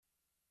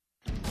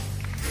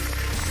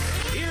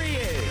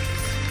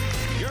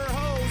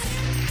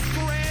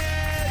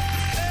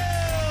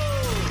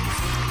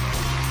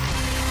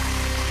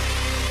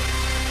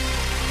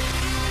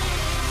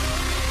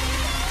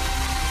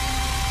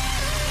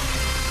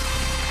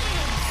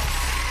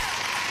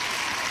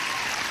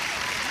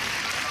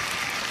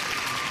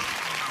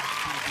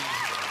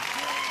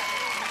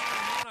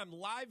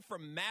live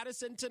from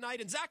Madison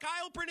tonight, and Zach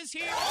Heilprin is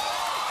here.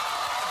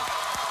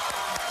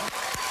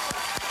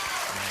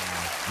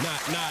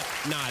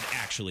 Not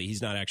actually.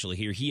 He's not actually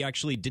here. He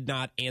actually did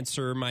not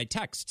answer my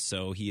text,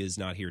 so he is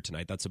not here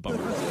tonight. That's a bummer.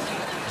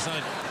 It's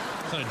not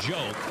a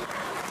joke.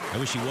 I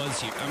wish he was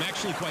here. I'm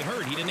actually quite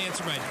hurt. He didn't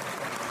answer my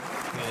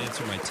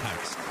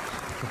text.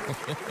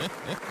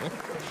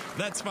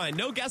 That's fine.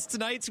 No guests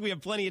tonight, so we have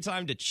plenty of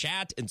time to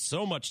chat and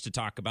so much to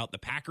talk about. The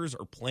Packers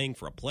are playing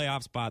for a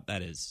playoff spot.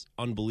 That is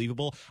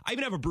unbelievable. I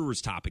even have a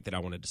Brewers topic that I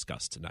want to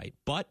discuss tonight.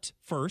 But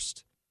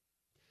first,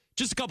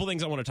 just a couple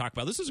things I want to talk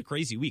about. This is a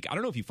crazy week. I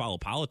don't know if you follow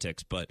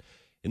politics, but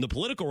in the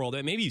political world,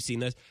 and maybe you've seen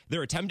this,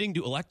 they're attempting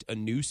to elect a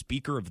new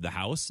Speaker of the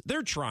House.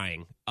 They're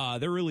trying.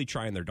 They're really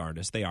trying their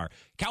darndest. They are.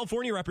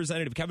 California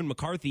Representative Kevin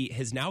McCarthy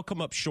has now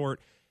come up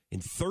short in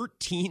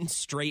 13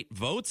 straight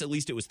votes. At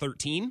least it was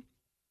 13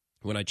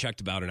 when I checked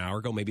about an hour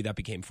ago. Maybe that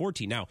became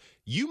 14. Now,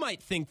 you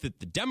might think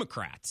that the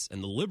Democrats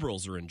and the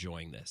liberals are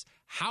enjoying this.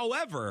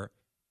 However,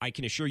 I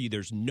can assure you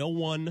there's no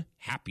one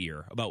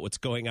happier about what's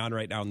going on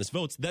right now in this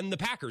votes than the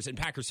Packers and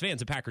Packers fans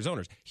and Packers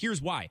owners.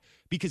 Here's why.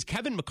 Because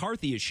Kevin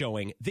McCarthy is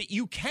showing that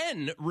you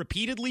can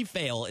repeatedly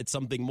fail at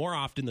something more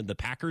often than the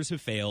Packers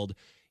have failed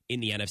in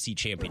the NFC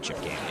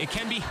Championship game. It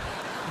can be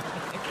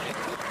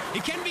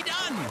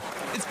done.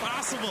 It's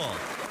possible.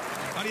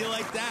 How do you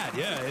like that?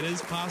 Yeah, it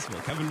is possible.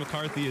 Kevin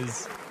McCarthy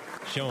is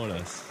showing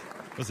us.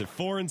 Was it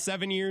 4 and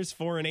 7 years,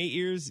 4 and 8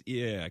 years?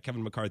 Yeah,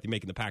 Kevin McCarthy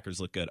making the Packers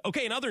look good.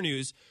 Okay, in other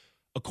news,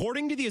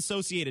 according to the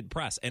Associated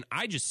Press, and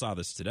I just saw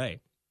this today,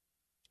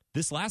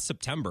 this last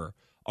September,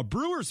 a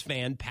Brewers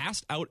fan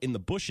passed out in the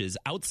bushes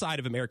outside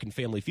of American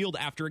Family Field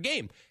after a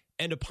game,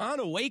 and upon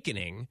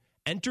awakening,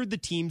 entered the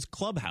team's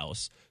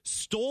clubhouse,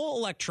 stole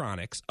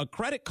electronics, a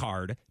credit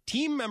card,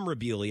 team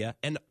memorabilia,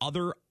 and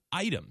other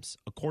items,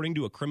 according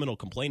to a criminal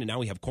complaint. And now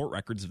we have court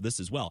records of this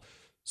as well.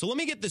 So let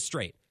me get this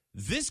straight.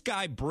 This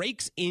guy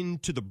breaks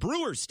into the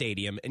Brewers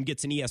stadium and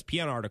gets an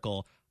ESPN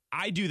article.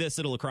 I do this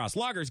at a lacrosse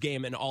loggers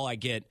game, and all I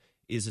get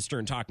is a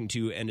stern talking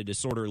to and a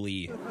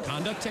disorderly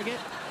conduct ticket.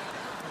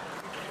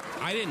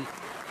 I didn't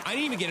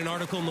even get an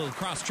article in the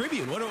Lacrosse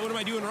Tribune. What am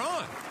I doing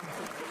wrong?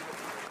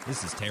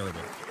 This is terrible.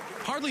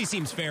 Hardly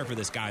seems fair for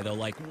this guy, though.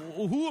 Like,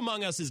 who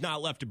among us has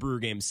not left a Brewer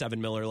game 7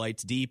 Miller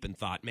Lights deep and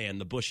thought, man,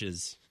 the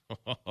bushes,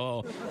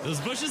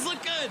 those bushes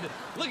look good.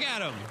 Look at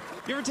them.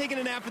 You ever taken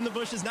a nap in the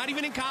bushes? Not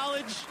even in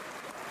college?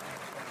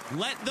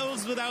 Let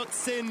those without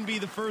sin be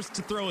the first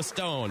to throw a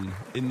stone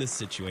in this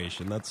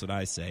situation. That's what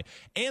I say.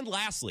 And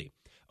lastly,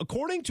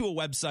 according to a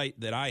website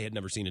that I had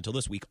never seen until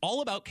this week,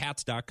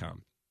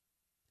 allaboutcats.com,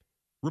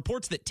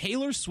 reports that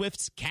Taylor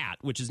Swift's cat,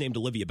 which is named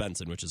Olivia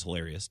Benson, which is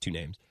hilarious, 2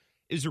 names,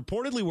 is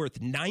reportedly worth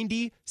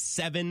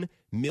 $97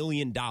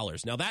 million.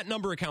 Now, that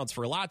number accounts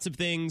for lots of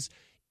things,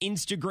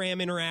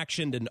 Instagram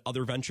interaction and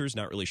other ventures.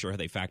 Not really sure how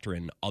they factor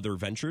in other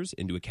ventures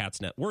into a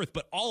cat's net worth.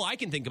 But all I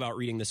can think about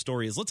reading this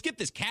story is, let's get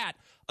this cat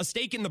a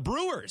stake in the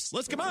Brewers.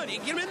 Let's come on,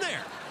 get him in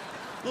there.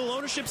 Little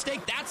ownership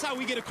stake. That's how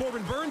we get a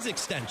Corbin Burns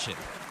extension.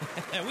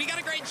 We got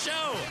a great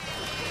show.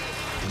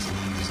 This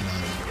league is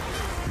not,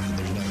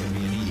 there's not going to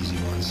be any easy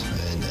ones.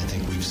 And I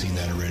think we've seen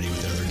that already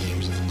with other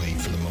games in the league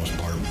for the most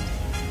part.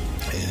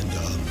 And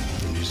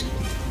just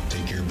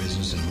take care of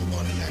business and move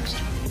on to next.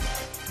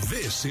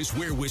 This is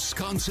where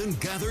Wisconsin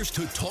gathers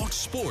to talk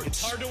sports.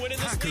 It's hard to win in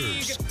this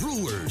Packers, league.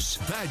 Brewers,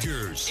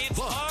 Badgers, It's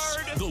Bucks.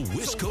 hard The to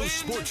Wisco win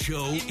Sports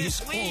Show in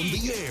this is on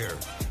league. the air.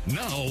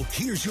 Now,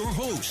 here's your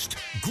host,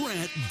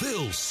 Grant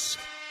Bills.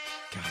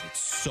 God, it's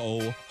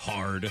so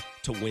hard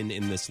to win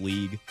in this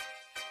league.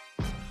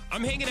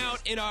 I'm hanging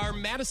out in our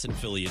Madison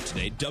affiliate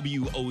today,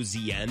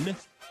 WOZN.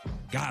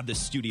 God, this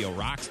studio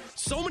rocks.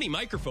 So many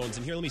microphones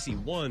in here. Let me see.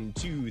 1,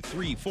 2,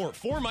 3, 4.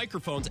 4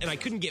 microphones, and I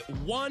couldn't get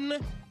one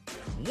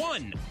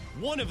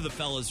of the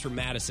fellas from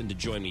Madison to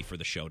join me for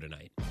the show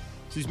tonight.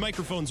 So these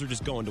microphones are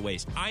just going to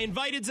waste. I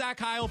invited Zach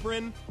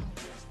Heilprin.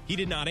 He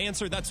did not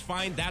answer. That's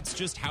fine. That's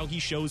just how he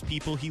shows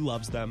people he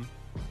loves them.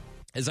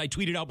 As I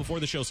tweeted out before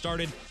the show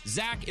started,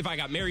 Zach, if I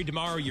got married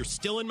tomorrow, you're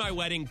still in my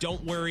wedding.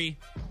 Don't worry.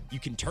 You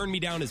can turn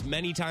me down as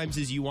many times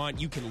as you want.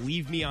 You can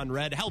leave me on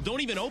red. Hell, don't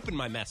even open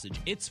my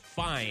message. It's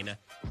fine.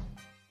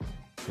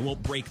 It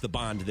won't break the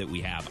bond that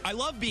we have. I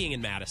love being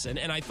in Madison,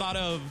 and I thought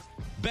of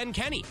Ben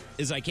Kenny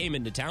as I came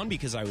into town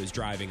because I was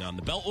driving on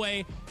the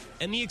Beltway,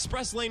 and the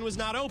express lane was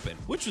not open,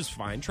 which was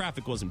fine.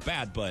 Traffic wasn't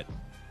bad, but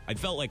I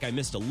felt like I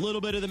missed a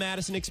little bit of the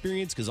Madison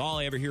experience because all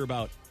I ever hear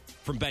about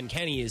from Ben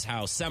Kenny is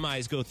how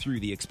semis go through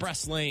the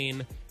express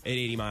lane at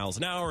 80 miles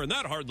an hour, and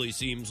that hardly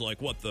seems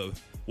like what the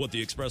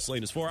express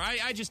lane is for.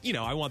 I just,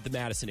 I want the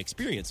Madison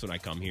experience when I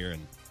come here,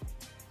 and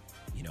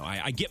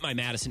I get my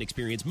Madison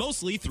experience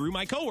mostly through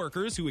my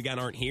coworkers who, again,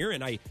 aren't here,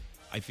 and I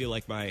feel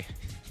like my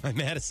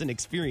Madison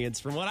experience,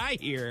 from what I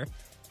hear,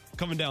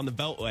 coming down the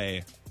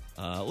Beltway,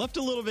 left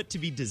a little bit to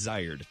be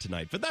desired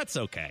tonight, but that's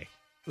okay.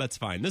 That's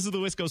fine. This is the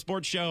Wisco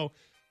Sports Show.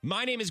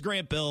 My name is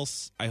Grant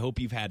Bills. I hope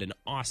you've had an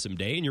awesome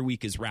day and your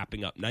week is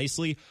wrapping up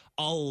nicely.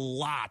 A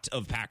lot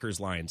of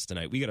Packers-Lions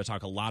tonight. We got to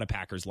talk a lot of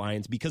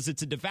Packers-Lions because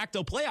it's a de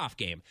facto playoff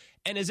game.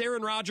 And as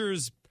Aaron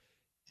Rodgers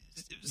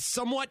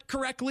somewhat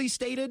correctly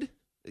stated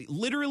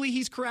Literally,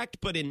 he's correct,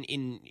 but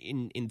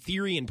in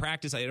theory and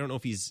practice, I don't know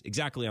if he's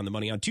exactly on the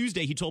money. On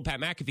Tuesday, he told Pat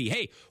McAfee,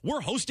 hey,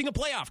 we're hosting a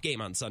playoff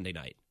game on Sunday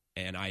night.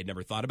 And I had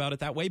never thought about it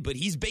that way, but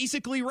he's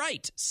basically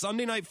right.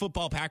 Sunday Night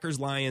Football,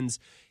 Packers-Lions.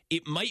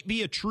 It might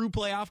be a true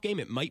playoff game.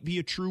 It might be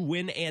a true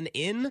win and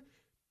in.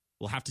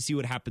 We'll have to see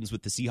what happens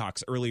with the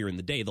Seahawks earlier in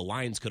the day. The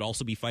Lions could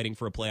also be fighting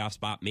for a playoff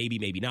spot. Maybe,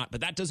 maybe not. But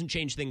that doesn't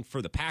change things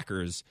for the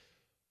Packers.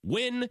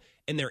 Win,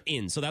 and they're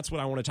in. So that's what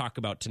I want to talk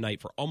about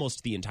tonight for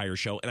almost the entire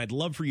show. And I'd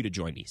love for you to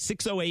join me.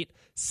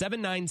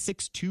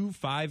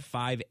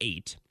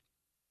 608-796-2558.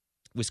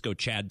 Wisco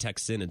Chad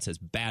texts in and says,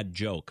 bad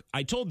joke.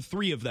 I told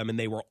 3 of them, and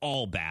they were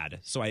all bad.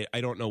 So I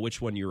don't know which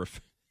one you're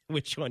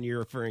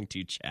referring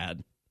to,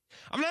 Chad.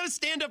 I'm not a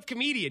stand-up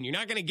comedian. You're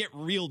not going to get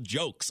real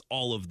jokes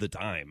all of the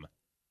time.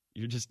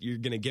 You're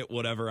going to get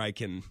whatever I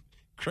can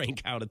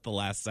crank out at the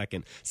last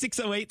second.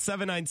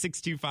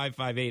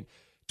 608-796-2558.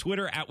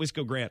 Twitter at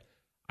Wisco Grant.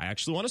 I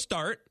actually want to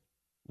start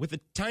with a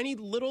tiny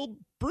little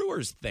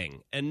Brewers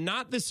thing, and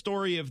not the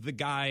story of the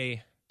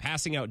guy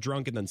passing out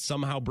drunk and then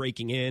somehow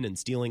breaking in and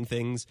stealing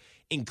things,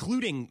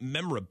 including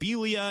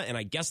memorabilia. And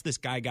I guess this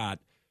guy got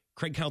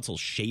Craig Counsell's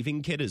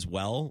shaving kit as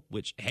well,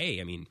 which,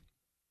 hey, I mean,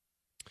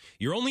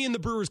 you're only in the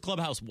Brewers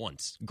clubhouse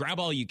once. Grab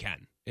all you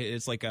can.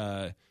 It's like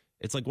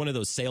one of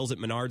those sales at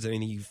Menards,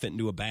 anything you fit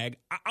into a bag.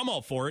 I'm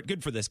all for it.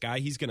 Good for this guy.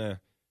 He's going to,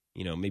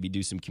 maybe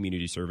do some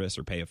community service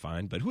or pay a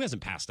fine, but who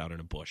hasn't passed out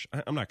in a bush?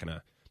 I'm not going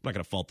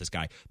to fault this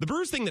guy. The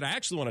Brewers thing that I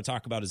actually want to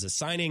talk about is a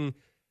signing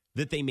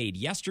that they made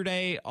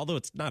yesterday, although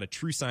it's not a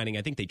true signing.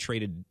 I think they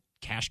traded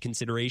cash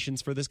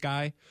considerations for this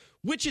guy,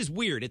 which is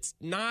weird. It's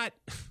not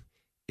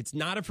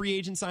a free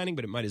agent signing,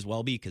 but it might as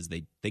well be because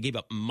they gave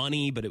up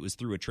money, but it was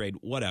through a trade,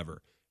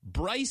 whatever.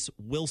 Bryce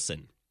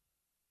Wilson,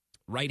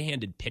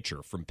 right-handed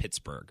pitcher from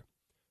Pittsburgh,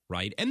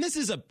 right? And this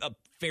is a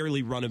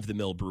fairly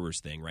run-of-the-mill Brewers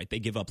thing, right? They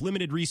give up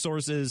limited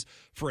resources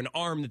for an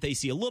arm that they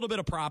see a little bit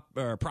of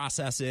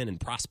process in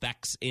and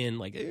prospects in,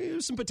 like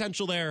there's some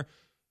potential there.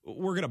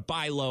 We're going to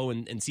buy low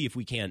and see if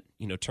we can't,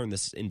 turn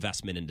this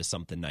investment into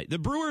something nice. The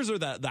Brewers are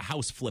the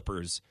house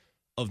flippers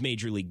of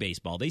Major League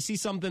Baseball. They see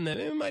something that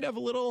might have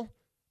a little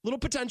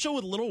potential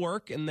with a little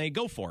work, and they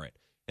go for it.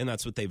 And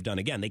that's what they've done.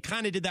 Again, they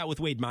kind of did that with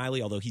Wade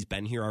Miley, although he's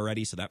been here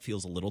already, so that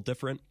feels a little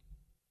different.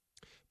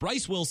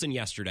 Bryce Wilson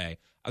yesterday,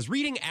 I was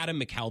reading Adam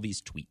McCalvy's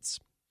tweets,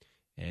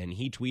 and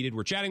he tweeted,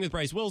 we're chatting with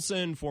Bryce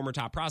Wilson, former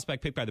top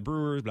prospect picked by the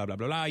Brewers, blah, blah,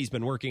 blah, blah. He's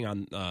been working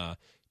on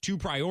 2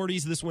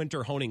 priorities this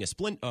winter, honing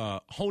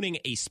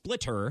a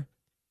splitter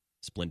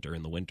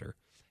in the winter,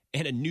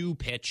 and a new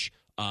pitch,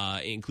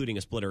 including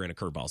a splitter and a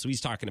curveball. So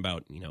he's talking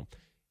about,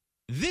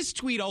 This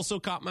tweet also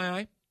caught my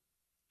eye.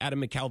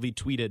 Adam McCalvy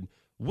tweeted,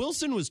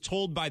 Wilson was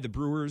told by the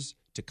Brewers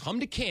to come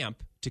to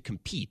camp to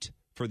compete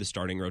for the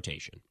starting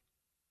rotation.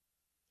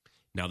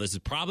 Now, this is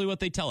probably what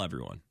they tell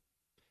everyone.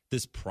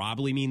 This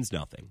probably means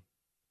nothing.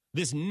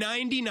 This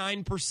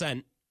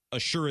 99%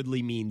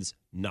 assuredly means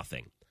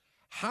nothing.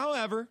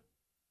 However,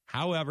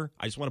 I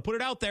just want to put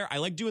it out there. I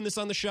like doing this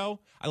on the show.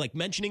 I like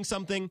mentioning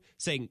something,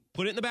 saying,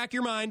 put it in the back of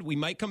your mind. We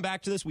might come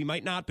back to this. We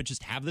might not, but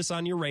just have this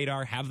on your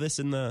radar. Have this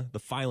in the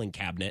filing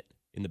cabinet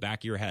in the back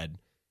of your head.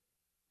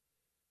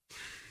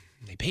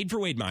 They paid for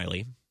Wade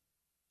Miley.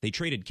 They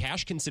traded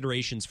cash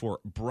considerations for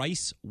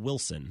Bryce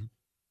Wilson.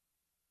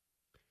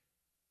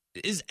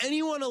 Is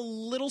anyone a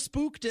little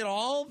spooked at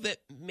all that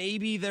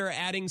maybe they're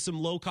adding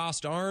some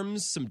low-cost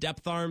arms, some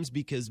depth arms,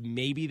 because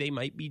maybe they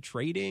might be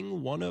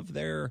trading one of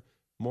their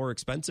more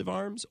expensive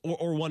arms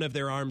or one of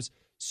their arms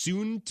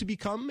soon to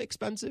become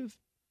expensive?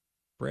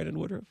 Brandon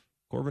Woodruff,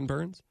 Corbin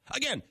Burns.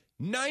 Again,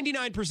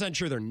 99%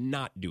 sure they're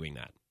not doing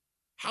that.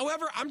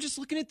 However, I'm just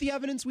looking at the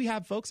evidence we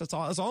have, folks. That's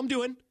all I'm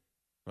doing.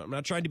 I'm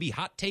not trying to be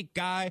hot take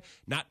guy,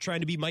 not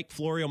trying to be Mike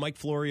Florio. Mike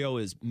Florio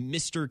is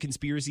Mr.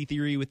 Conspiracy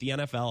Theory with the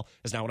NFL.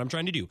 That's not what I'm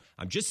trying to do.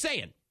 I'm just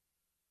saying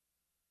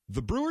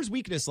the Brewers'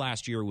 weakness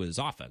last year was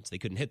offense. They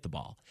couldn't hit the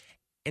ball.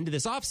 Into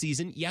this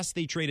offseason, yes,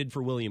 they traded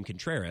for William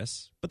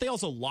Contreras, but they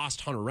also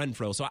lost Hunter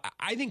Renfroe. So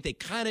I think they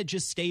kind of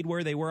just stayed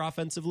where they were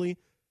offensively.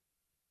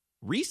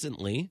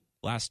 Recently,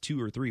 last 2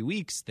 or 3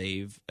 weeks,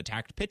 they've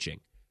attacked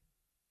pitching.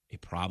 It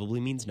probably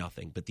means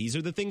nothing, but these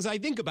are the things I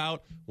think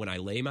about when I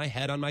lay my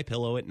head on my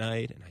pillow at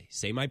night and I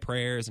say my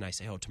prayers and I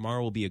say,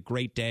 tomorrow will be a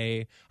great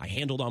day. I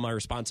handled all my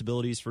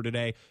responsibilities for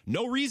today.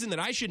 No reason that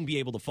I shouldn't be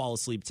able to fall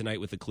asleep tonight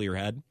with a clear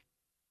head.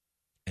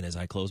 And as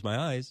I close my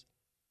eyes,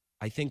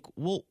 I think,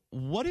 well,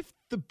 what if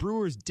the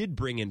Brewers did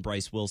bring in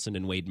Bryce Wilson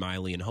and Wade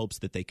Miley in hopes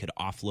that they could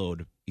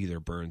offload either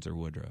Burns or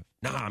Woodruff?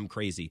 Nah, I'm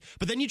crazy.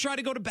 But then you try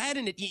to go to bed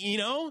and it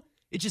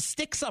just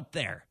sticks up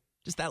there.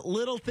 Just that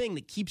little thing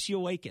that keeps you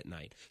awake at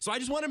night. So I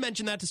just want to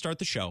mention that to start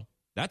the show.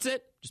 That's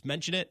it. Just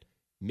mention it.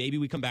 Maybe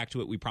we come back to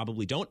it. We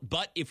probably don't.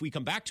 But if we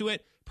come back to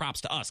it,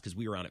 props to us because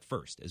we were on it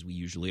first, as we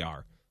usually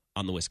are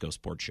on the Wisco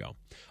Sports Show.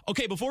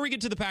 Okay, before we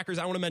get to the Packers,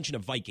 I want to mention a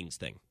Vikings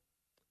thing.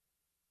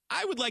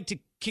 I would like to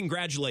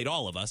congratulate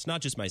all of us, not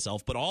just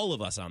myself, but all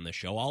of us on this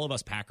show, all of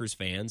us Packers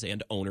fans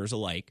and owners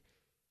alike,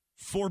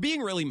 for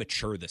being really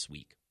mature this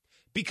week.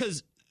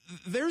 Because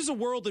there's a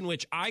world in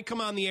which I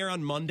come on the air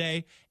on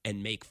Monday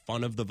and make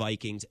fun of the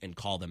Vikings and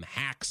call them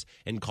hacks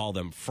and call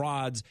them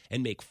frauds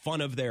and make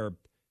fun of their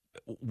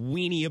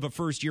weenie of a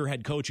first-year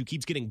head coach who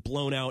keeps getting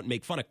blown out and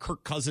make fun of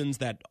Kirk Cousins,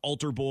 that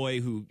altar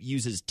boy who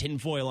uses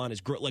tinfoil on his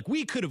grill. Like,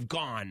 we could have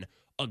gone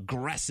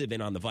aggressive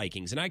in on the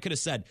Vikings, and I could have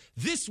said,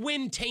 this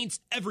win taints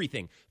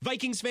everything.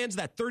 Vikings fans,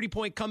 that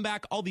 30-point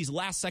comeback, all these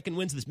last-second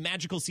wins, this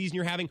magical season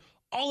you're having,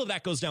 all of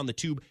that goes down the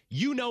tube.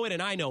 You know it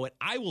and I know it.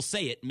 I will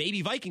say it.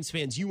 Maybe Vikings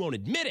fans, you won't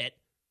admit it,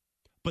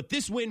 but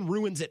this win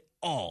ruins it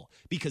all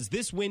because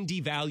this win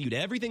devalued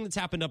everything that's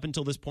happened up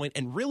until this point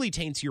and really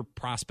taints your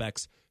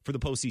prospects for the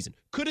postseason.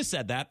 Could have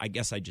said that. I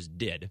guess I just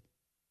did,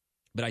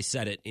 but I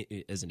said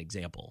it as an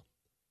example.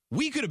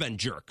 We could have been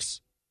jerks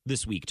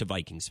this week to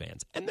Vikings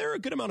fans, and there are a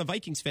good amount of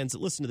Vikings fans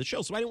that listen to the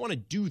show, so I didn't want to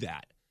do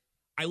that.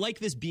 I like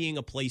this being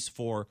a place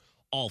for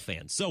all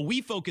fans. So we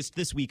focused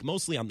this week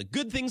mostly on the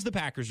good things the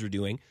Packers are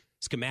doing,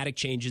 schematic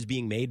changes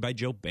being made by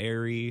Joe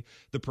Barry,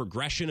 the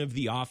progression of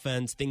the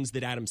offense, things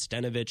that Adam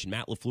Stenavich and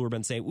Matt LaFleur have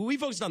been saying. We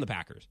focused on the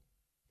Packers.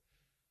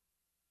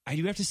 I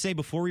do have to say,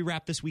 before we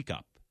wrap this week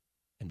up,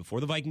 and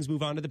before the Vikings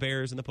move on to the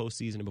Bears in the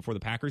postseason, and before the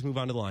Packers move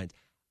on to the Lions,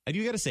 I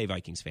do got to say,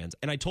 Vikings fans,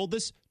 and I told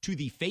this to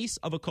the face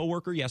of a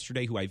coworker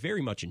yesterday who I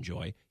very much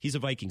enjoy. He's a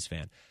Vikings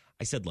fan.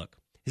 I said, look,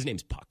 his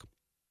name's Puck.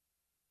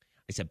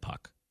 I said,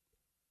 Puck,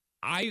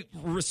 I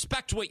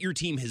respect what your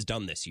team has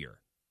done this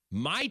year.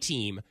 My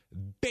team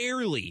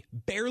barely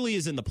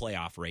is in the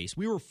playoff race.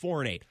 We were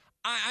 4-8.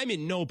 I'm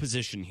in no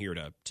position here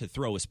to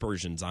throw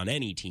aspersions on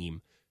any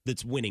team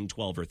that's winning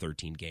 12 or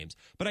 13 games.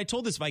 But I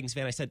told this Vikings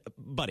fan, I said,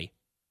 buddy,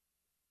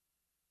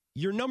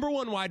 your number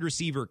one wide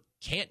receiver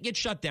can't get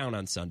shut down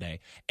on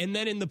Sunday, and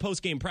then in the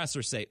postgame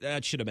presser say,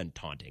 that should have been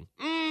taunting.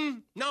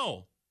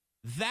 No.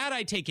 That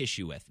I take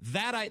issue with.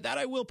 That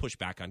I will push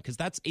back on, because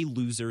that's a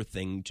loser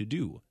thing to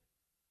do.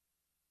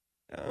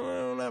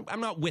 I'm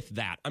not with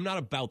that. I'm not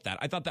about that.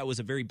 I thought that was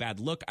a very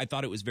bad look. I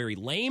thought it was very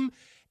lame.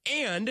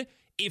 And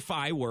if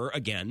I were,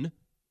 again,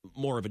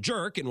 more of a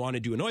jerk and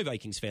wanted to annoy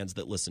Vikings fans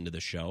that listen to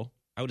this show,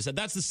 I would have said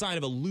that's the sign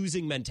of a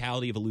losing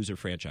mentality of a loser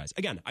franchise.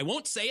 Again, I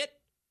won't say it,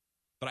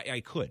 but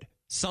I could.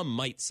 Some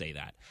might say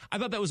that. I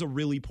thought that was a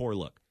really poor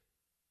look.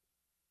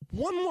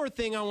 One more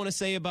thing I want to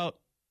say about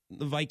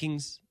the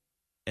Vikings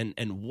and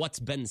what's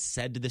been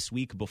said this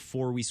week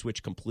before we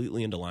switch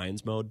completely into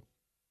Lions mode.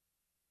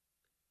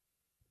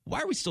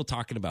 Why are we still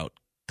talking about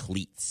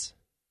cleats?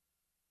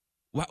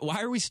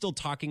 Why are we still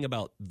talking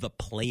about the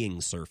playing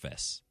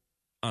surface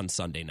on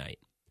Sunday night?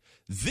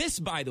 This,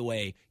 by the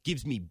way,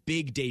 gives me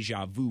big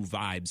deja vu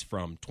vibes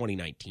from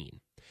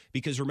 2019.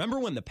 Because remember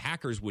when the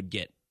Packers would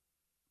get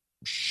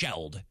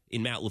shelled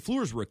in Matt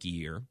LaFleur's rookie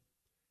year,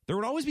 there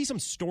would always be some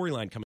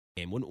storyline coming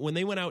in the game. When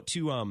they went out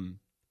to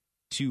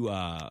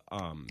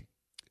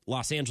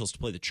Los Angeles to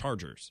play the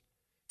Chargers,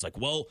 it's like,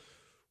 well,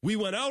 we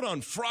went out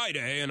on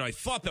Friday, and I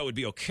thought that would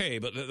be okay,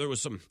 but there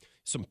was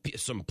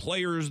some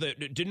players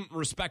that didn't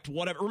respect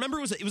whatever. Remember,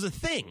 it was a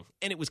thing,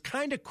 and it was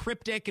kind of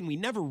cryptic, and we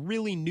never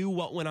really knew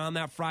what went on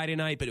that Friday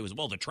night, but it was,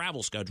 well, the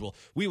travel schedule.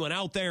 We went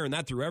out there, and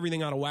that threw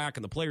everything out of whack,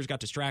 and the players got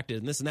distracted,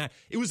 and this and that.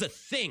 It was a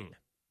thing.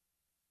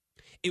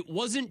 It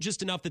wasn't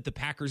just enough that the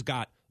Packers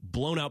got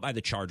blown out by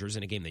the Chargers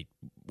in a game they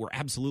were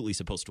absolutely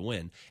supposed to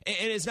win.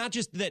 And it's not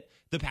just that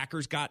the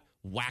Packers got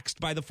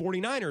waxed by the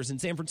 49ers in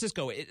San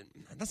Francisco.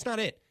 That's not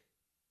it.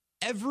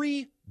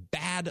 Every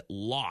bad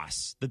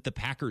loss that the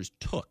Packers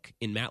took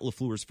in Matt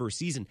LaFleur's first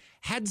season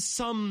had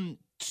some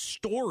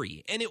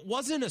story. And it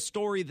wasn't a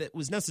story that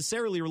was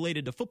necessarily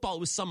related to football. It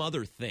was some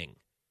other thing.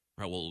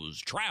 Right? Well, it was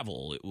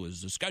travel. It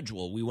was a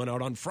schedule. We went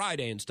out on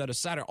Friday instead of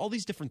Saturday. All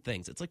these different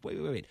things. It's like,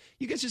 wait.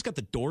 You guys just got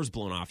the doors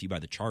blown off you by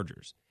the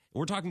Chargers. And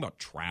we're talking about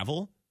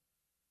travel?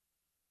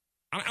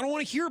 I don't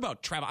want to hear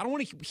about travel. I don't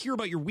want to hear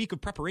about your week of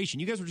preparation.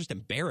 You guys were just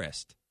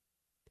embarrassed.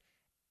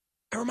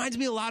 It reminds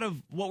me a lot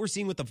of what we're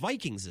seeing with the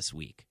Vikings this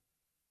week,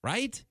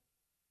 right?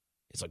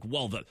 It's like,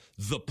 well,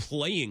 the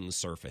playing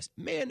surface.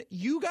 Man,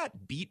 you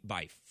got beat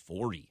by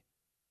 40.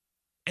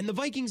 And the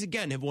Vikings,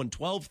 again, have won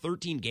 12,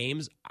 13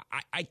 games.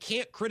 I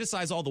can't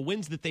criticize all the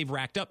wins that they've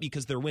racked up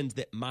because they're wins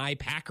that my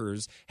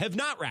Packers have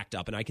not racked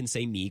up. And I can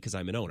say me because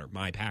I'm an owner,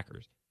 my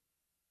Packers.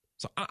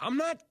 So I'm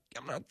not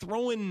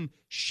throwing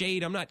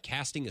shade. I'm not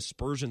casting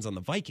aspersions on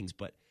the Vikings,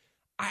 but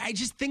I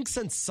just think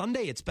since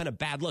Sunday it's been a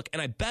bad look,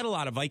 and I bet a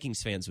lot of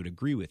Vikings fans would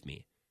agree with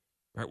me.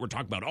 Right? We're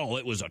talking about,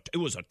 it was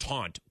a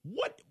taunt.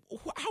 What?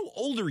 How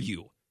old are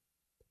you?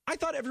 I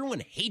thought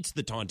everyone hates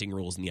the taunting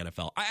rules in the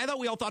NFL. I thought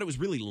we all thought it was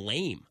really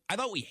lame. I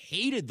thought we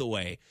hated the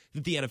way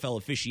that the NFL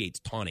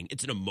officiates taunting.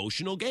 It's an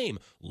emotional game.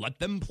 Let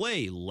them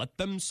play. Let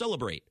them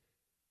celebrate.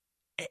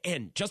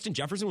 And Justin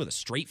Jefferson with a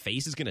straight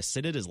face is going to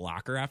sit at his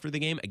locker after the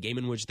game, a game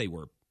in which they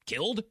were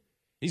killed.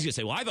 He's going to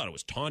say, well, I thought it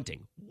was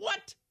taunting.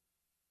 What?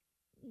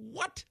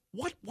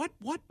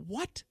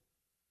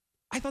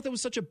 I thought that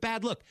was such a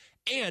bad look.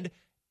 And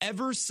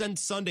ever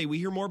since Sunday, we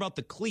hear more about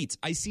the cleats.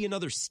 I see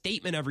another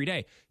statement every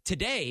day.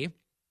 Today,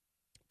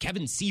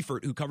 Kevin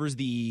Seifert, who covers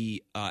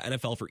the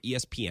NFL for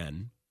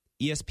ESPN,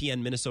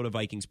 ESPN Minnesota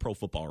Vikings Pro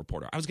Football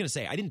Reporter. I was going to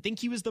say, I didn't think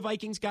he was the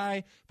Vikings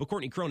guy, but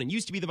Courtney Cronin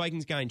used to be the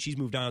Vikings guy, and she's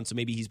moved on, so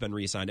maybe he's been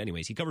reassigned.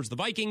 Anyways, he covers the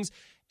Vikings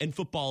and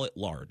football at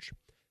large.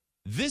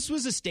 This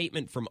was a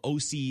statement from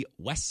OC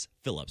Wes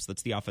Phillips.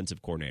 That's the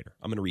offensive coordinator.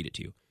 I'm going to read it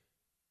to you.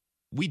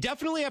 We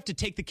definitely have to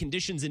take the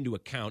conditions into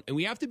account, and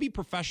we have to be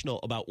professional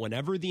about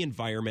whenever the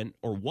environment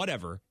or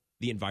whatever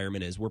the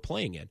environment is we're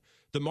playing in.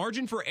 The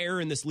margin for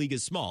error in this league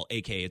is small,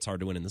 aka it's hard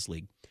to win in this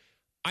league.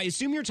 I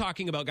assume you're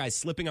talking about guys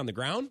slipping on the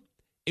ground.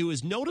 It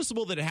was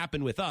noticeable that it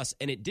happened with us,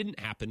 and it didn't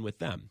happen with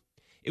them.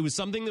 It was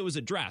something that was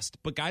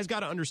addressed, but guys got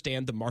to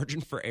understand the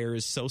margin for error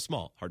is so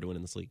small. Hard to win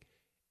in this league.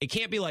 It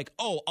can't be like,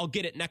 oh, I'll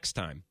get it next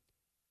time.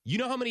 You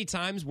know how many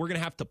times we're going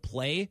to have to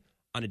play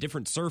on a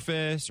different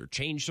surface or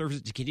change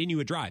surface to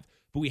continue a drive,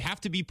 but we have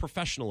to be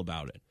professional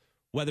about it.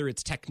 Whether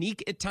it's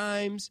technique at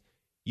times,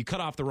 you cut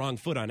off the wrong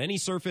foot on any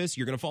surface,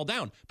 you're going to fall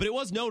down. But it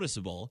was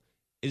noticeable.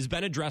 It has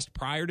been addressed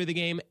prior to the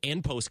game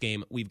and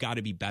post-game. We've got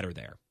to be better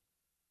there.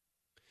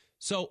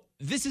 So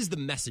this is the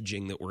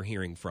messaging that we're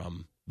hearing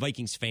from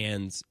Vikings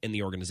fans in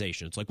the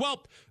organization. It's like,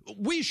 well,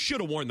 we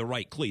should have worn the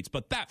right cleats,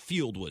 but that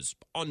field was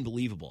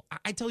unbelievable.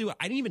 I tell you what,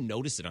 I didn't even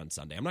notice it on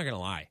Sunday. I'm not going to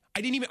lie.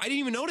 I didn't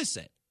even notice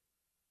it.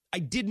 I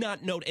did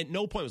not note. At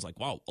no point was like,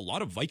 wow, a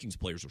lot of Vikings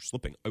players are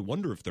slipping. I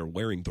wonder if they're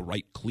wearing the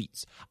right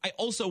cleats. I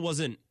also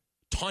wasn't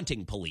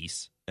taunting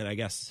police, and I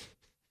guess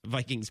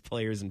Vikings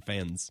players and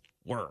fans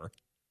were.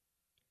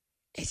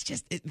 It's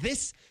just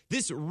this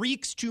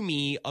reeks to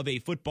me of a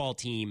football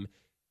team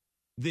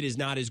that is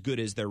not as good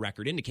as their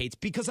record indicates,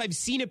 because I've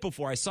seen it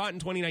before. I saw it in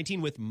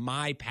 2019 with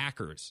my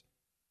Packers.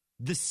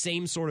 The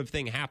same sort of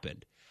thing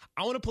happened.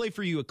 I want to play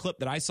for you a clip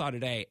that I saw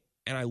today,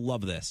 and I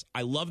love this.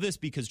 I love this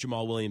because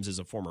Jamal Williams is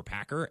a former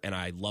Packer, and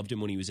I loved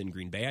him when he was in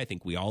Green Bay. I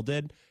think we all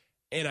did.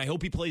 And I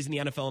hope he plays in the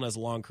NFL and has a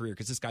long career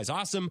because this guy's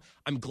awesome.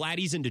 I'm glad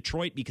he's in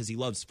Detroit because he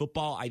loves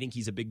football. I think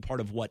he's a big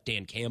part of what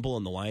Dan Campbell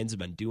and the Lions have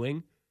been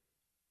doing.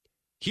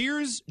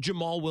 Here's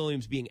Jamal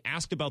Williams being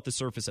asked about the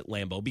surface at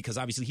Lambeau because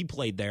obviously he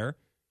played there.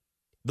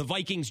 The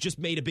Vikings just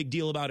made a big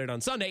deal about it on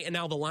Sunday, and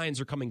now the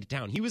Lions are coming to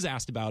town. He was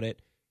asked about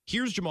it.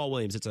 Here's Jamal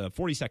Williams. It's a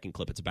 40-second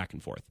clip. It's a back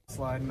and forth.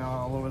 Sliding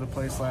all over the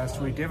place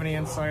last week. Do you have any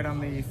insight on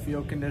the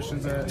field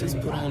conditions? Just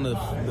put on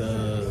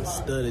the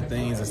studded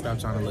things and stop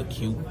trying to look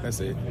cute. That's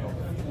it.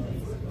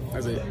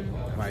 That's it.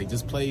 Like,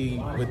 just play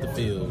with the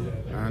field.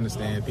 I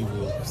understand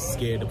people are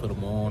scared to put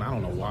them on. I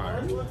don't know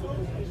why.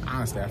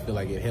 Honestly, I feel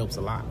like it helps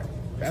a lot.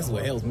 That's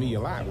what helps me a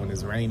lot when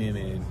it's raining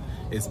and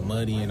it's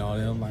muddy and all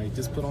that. I'm like,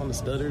 just put on the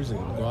studders and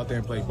go out there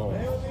and play ball.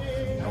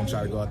 Don't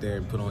try to go out there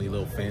and put on your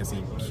little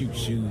fancy, cute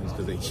shoes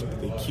because they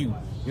cute,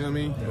 you know what I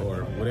mean?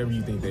 Or whatever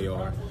you think they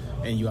are,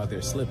 and you out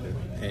there slipping.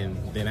 And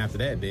then after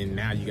that, then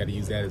now you got to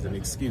use that as an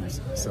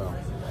excuse. So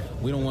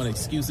we don't want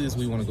excuses.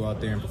 We want to go out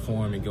there and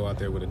perform and go out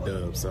there with a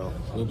dub. So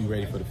we'll be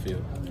ready for the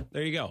field.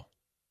 There you go.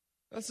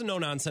 That's a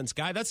no-nonsense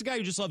guy. That's a guy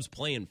who just loves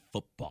playing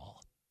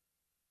football.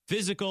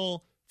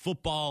 Physical,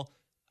 football.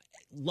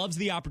 Loves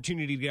the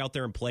opportunity to get out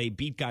there and play,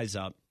 beat guys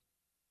up.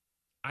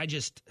 I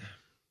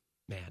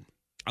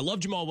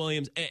love Jamal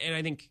Williams, and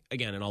I think,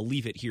 again, and I'll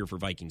leave it here for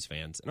Vikings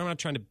fans, and I'm not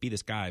trying to be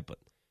this guy, but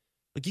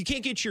like, you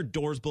can't get your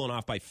doors blown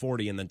off by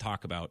 40 and then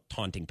talk about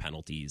taunting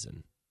penalties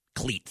and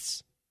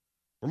cleats.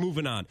 We're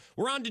moving on.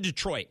 We're on to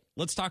Detroit.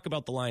 Let's talk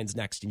about the Lions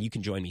next, and you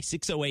can join me,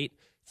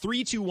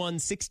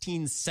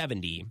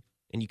 608-321-1670,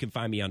 and you can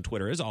find me on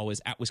Twitter, as always,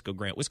 at Wisco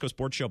Grant. Wisco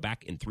Sports Show,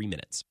 back in 3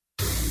 minutes.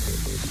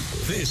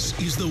 This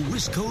is the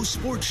Wisco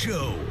Sports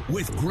Show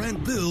with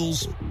Grant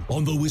Bills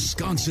on the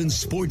Wisconsin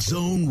Sports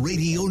Zone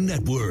Radio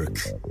Network.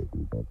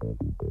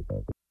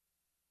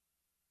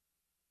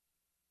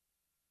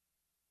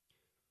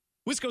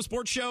 Wisco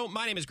Sports Show.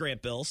 My name is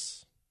Grant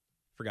Bills.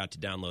 Forgot to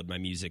download my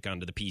music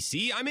onto the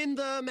PC. I'm in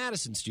the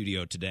Madison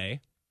studio today.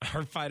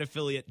 Our fight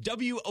affiliate,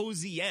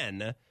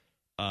 WOZN.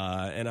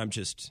 And I'm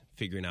just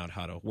figuring out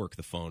how to work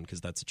the phone because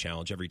that's a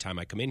challenge every time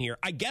I come in here.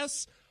 I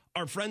guess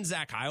our friend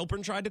Zach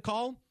Heilprin tried to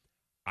call.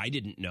 I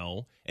didn't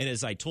know. And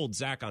as I told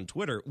Zach on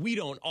Twitter, we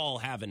don't all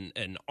have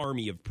an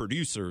army of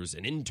producers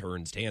and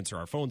interns to answer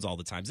our phones all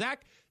the time.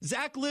 Zach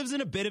lives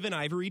in a bit of an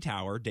ivory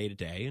tower day to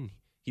day, and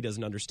he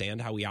doesn't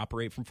understand how we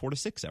operate from 4 to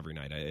 6 every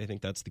night. I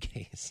think that's the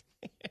case.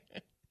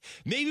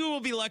 Maybe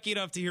we'll be lucky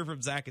enough to hear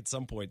from Zach at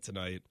some point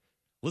tonight.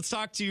 Let's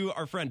talk to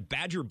our friend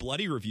Badger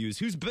Bloody Reviews,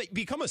 who's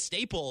become a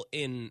staple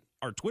in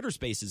our Twitter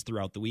spaces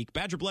throughout the week.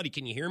 Badger Bloody,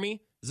 can you hear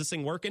me? Is this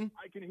thing working?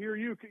 I can hear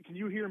you. Can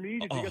you hear me?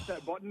 Did you get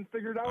that button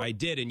figured out? I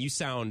did, and you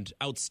sound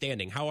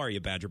outstanding. How are you,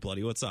 Badger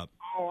Bloody? What's up?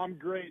 Oh, I'm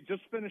great.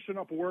 Just finishing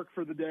up work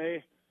for the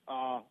day.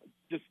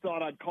 Just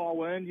thought I'd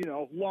call in,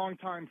 long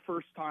time,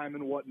 first time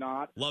and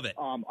whatnot. Love it.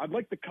 I'd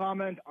like to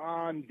comment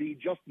on the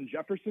Justin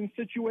Jefferson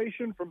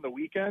situation from the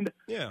weekend.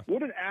 Yeah.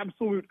 What an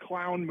absolute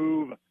clown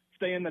move,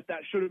 saying that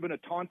should have been a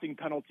taunting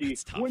penalty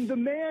when the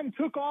man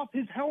took off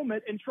his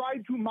helmet and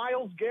tried to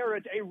Myles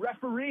Garrett, a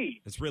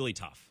referee. It's really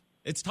tough.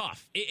 It's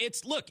tough.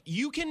 Look,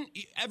 you can,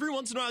 every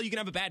once in a while, you can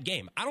have a bad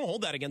game. I don't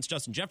hold that against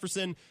Justin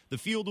Jefferson. The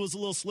field was a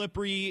little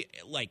slippery.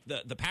 Like,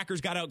 the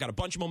Packers got a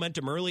bunch of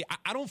momentum early.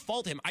 I don't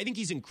fault him. I think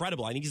he's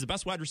incredible. I think he's the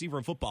best wide receiver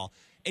in football.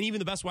 And even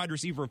the best wide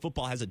receiver in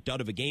football has a dud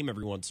of a game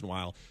every once in a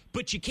while.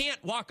 But you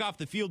can't walk off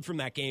the field from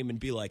that game and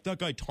be like, that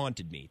guy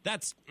taunted me.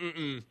 That's,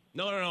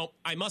 no.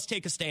 I must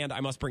take a stand. I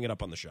must bring it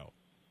up on the show.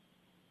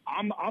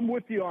 I'm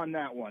with you on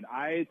that one.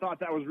 I thought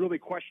that was really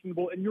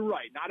questionable, and you're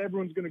right. Not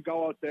everyone's going to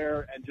go out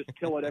there and just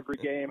kill it every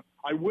game.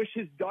 I wish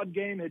his dud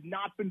game had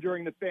not been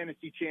during the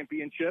fantasy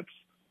championships.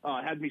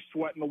 Had me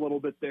sweating a little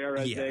bit there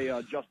as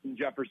a Justin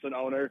Jefferson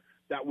owner.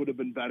 That would have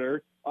been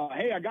better.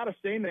 Hey, I got to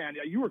say, man,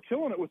 you were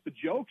killing it with the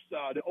jokes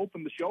to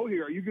open the show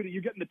here. Are you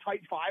getting the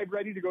tight five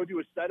ready to go do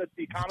a set at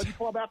the comedy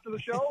club after the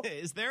show?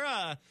 Is there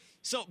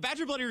so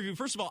Badger Bloody Review?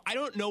 First of all, I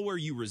don't know where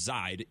you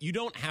reside. You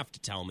don't have to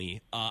tell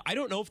me. I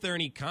don't know if there are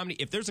any comedy.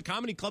 If there's a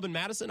comedy club in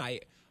Madison,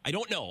 I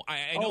don't know.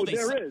 I know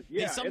there is.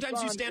 Yeah,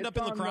 sometimes you stand up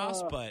in La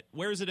Crosse, but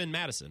where is it in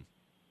Madison?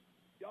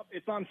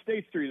 It's on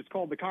State Street. It's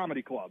called the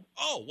Comedy Club.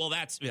 Oh, well,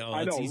 that's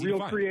I know, easy real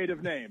to find.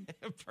 Creative name.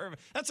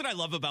 Perfect. That's what I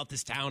love about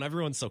this town.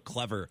 Everyone's so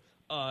clever.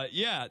 I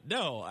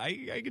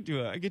could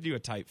do a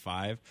type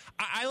five.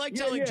 I like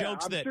telling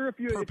jokes I'm that sure if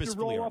you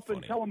roll up funny.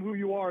 and tell them who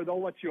you are,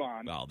 they'll let you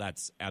on. Well,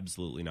 that's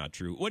absolutely not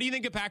true. What do you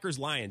think of Packers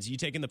Lions? You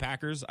taking the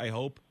Packers? I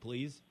hope,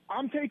 please.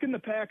 I'm taking the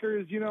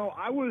Packers.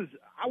 I was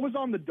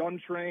on the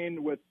Dunn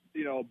train with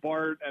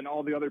Bart and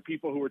all the other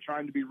people who were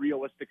trying to be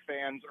realistic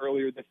fans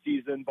earlier this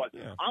season, but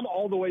I'm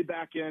all the way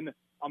back in.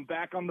 I'm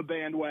back on the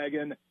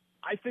bandwagon.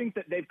 I think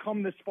that they've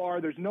come this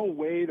far. There's no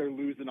way they're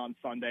losing on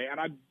Sunday,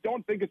 and I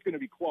don't think it's going to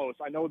be close.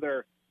 I know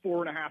they're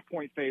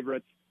 4.5-point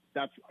favorites.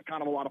 That's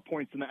kind of a lot of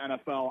points in the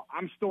NFL.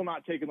 I'm still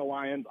not taking the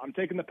Lions. I'm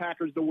taking the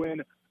Packers to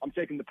win. I'm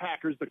taking the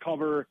Packers to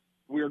cover.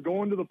 We are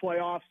going to the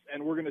playoffs,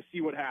 and we're going to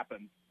see what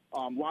happens.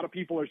 A lot of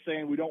people are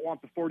saying we don't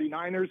want the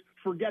 49ers.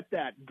 Forget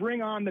that.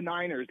 Bring on the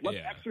Niners. Let's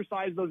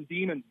exercise those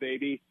demons,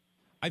 baby.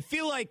 I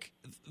feel like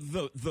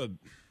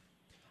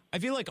I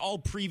feel like all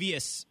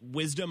previous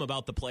wisdom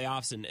about the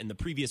playoffs and the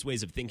previous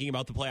ways of thinking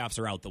about the playoffs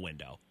are out the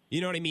window.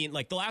 You know what I mean?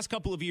 Like the last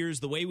couple of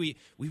years, the way we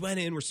went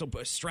in, we're so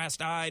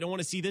stressed. I don't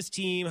want to see this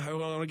team. I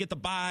want to get the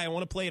bye. I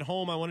want to play at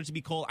home. I want it to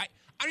be cold. I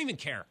don't even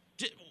care.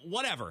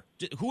 Whatever.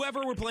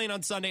 Whoever we're playing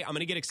on Sunday, I'm going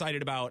to get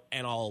excited about,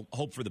 and I'll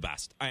hope for the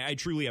best. I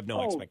truly have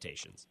no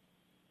expectations.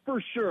 For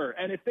sure.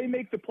 And if they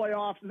make the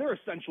playoffs, they're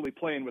essentially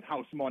playing with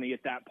house money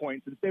at that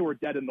point since they were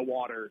dead in the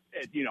water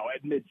at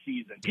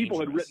midseason. People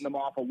had written them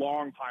off a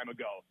long time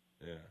ago.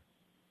 Yeah.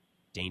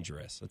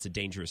 Dangerous. That's a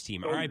dangerous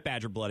team. All right,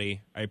 Badger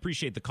Bloody. I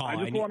appreciate the call.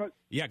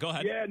 Yeah, go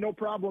ahead. Yeah, no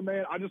problem,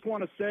 man. I just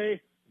want to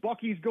say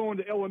Bucky's going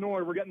to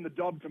Illinois. We're getting the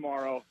dub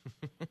tomorrow.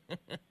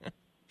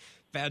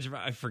 Badger,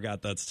 I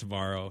forgot that's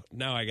tomorrow.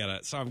 Now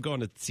so I'm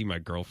going to see my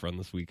girlfriend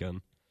this weekend.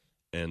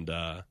 And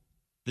the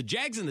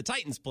Jags and the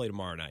Titans play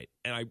tomorrow night.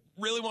 And I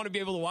really want to be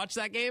able to watch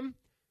that game.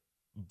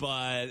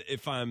 But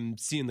if I'm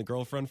seeing the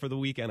girlfriend for the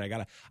weekend, I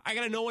gotta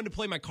know when to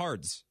play my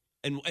cards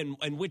and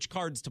which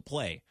cards to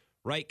play.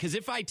 Right? Because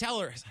if I tell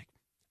her, it's like,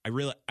 I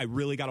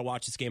really got to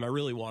watch this game. I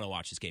really want to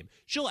watch this game.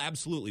 She'll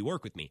absolutely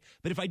work with me.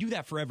 But if I do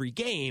that for every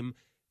game,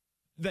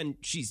 then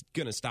she's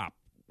going to stop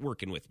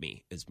working with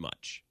me as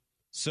much.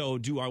 So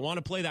do I want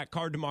to play that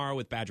card tomorrow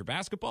with Badger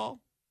basketball?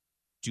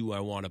 Do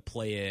I want to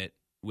play it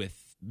with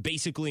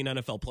basically an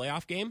NFL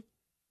playoff game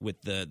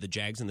with the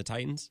Jags and the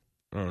Titans?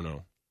 I don't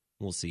know.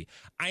 We'll see.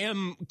 I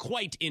am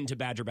quite into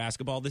Badger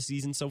basketball this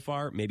season so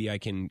far. Maybe I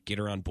can get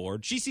her on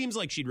board. She seems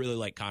like she'd really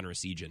like Connor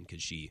Essegian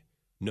because she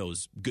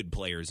knows good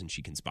players and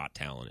she can spot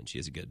talent and she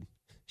has a good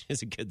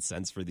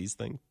sense for these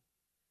things.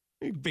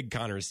 Big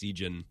Connor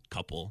Essegian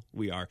couple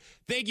we are.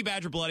 Thank you,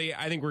 Badger Bloody.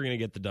 I think we're going to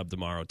get the dub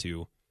tomorrow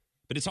too.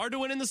 But it's hard to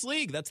win in this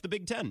league. That's the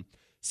Big Ten.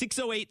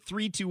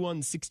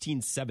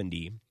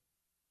 608-321-1670.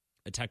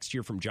 A text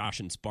here from Josh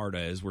and Sparta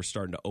as we're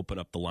starting to open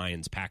up the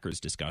Lions-Packers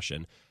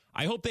discussion.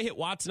 I hope they hit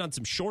Watson on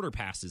some shorter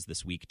passes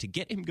this week to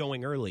get him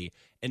going early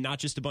and not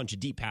just a bunch of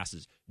deep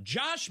passes.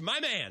 Josh, my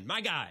man, my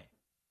guy.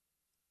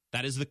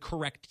 That is the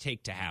correct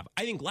take to have.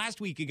 I think last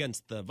week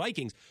against the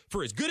Vikings,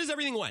 for as good as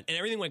everything went, and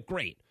everything went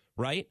great,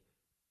 right?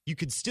 You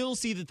could still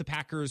see that the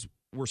Packers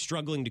were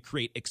struggling to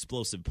create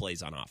explosive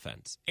plays on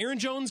offense. Aaron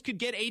Jones could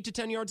get 8 to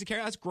 10 yards a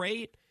carry. That's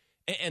great.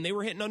 And they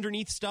were hitting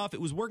underneath stuff.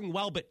 It was working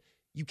well, but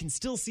you can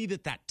still see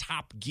that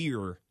top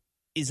gear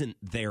isn't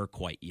there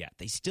quite yet.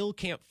 They still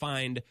can't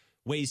find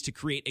ways to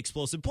create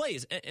explosive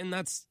plays, and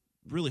that's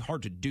really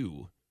hard to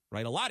do,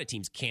 right? A lot of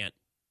teams can't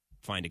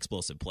find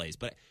explosive plays.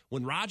 But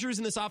when Rodgers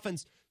and this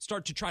offense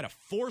start to try to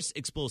force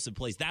explosive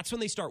plays, that's when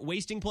they start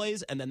wasting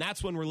plays, and then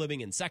that's when we're living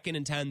in 2nd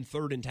and 10,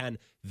 3rd and 10.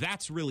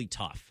 That's really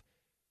tough.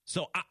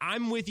 So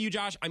I'm with you,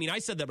 Josh. I mean, I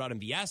said that about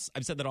MVS.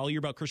 I've said that all year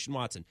about Christian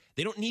Watson.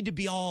 They don't need to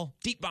be all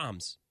deep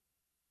bombs.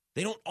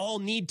 They don't all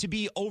need to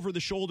be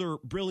over-the-shoulder,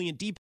 brilliant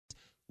deep bombs.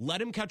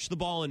 Let him catch the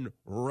ball and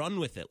run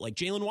with it, like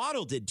Jalen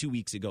Waddle did 2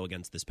 weeks ago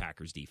against this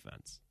Packers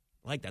defense.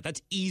 I like that.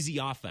 That's easy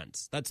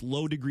offense. That's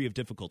low degree of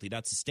difficulty.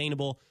 That's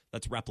sustainable.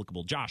 That's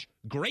replicable. Josh,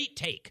 great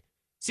take.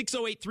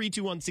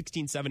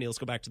 608-321-1670. Let's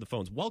go back to the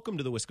phones. Welcome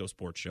to the Wisco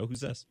Sports Show.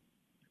 Who's this?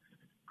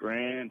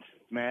 Grant,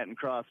 Matt in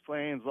Cross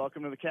Plains.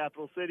 Welcome to the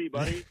capital city,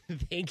 buddy.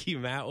 Thank you,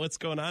 Matt. What's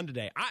going on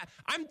today?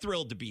 I'm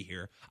thrilled to be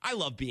here. I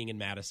love being in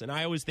Madison.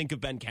 I always think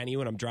of Ben Kenny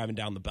when I'm driving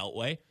down the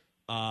Beltway.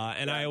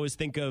 I always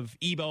think of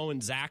Ebo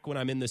and Zach when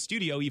I'm in the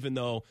studio, even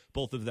though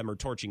both of them are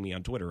torching me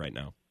on Twitter right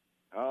now.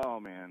 Oh,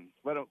 man.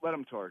 Let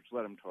them torch.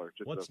 Let them torch.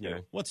 It's What's okay.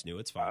 new? What's new?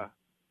 It's fine.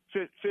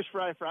 Fish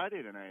Fry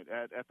Friday tonight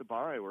at the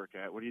bar I work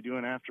at. What are you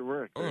doing after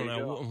work? There's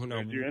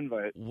your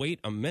invite.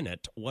 Wait a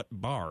minute. What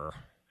bar?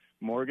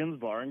 Morgan's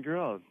Bar and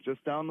Grill,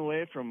 just down the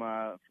way from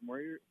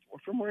where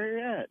you're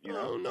at. You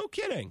know? Oh, no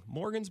kidding.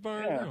 Morgan's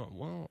Bar and Grill.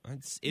 Well,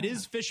 it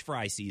is fish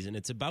fry season.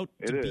 It's about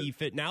to be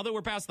fit. Now that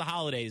we're past the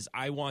holidays,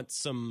 I want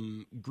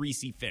some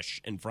greasy fish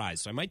and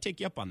fries. So I might take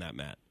you up on that,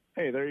 Matt.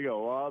 Hey, there you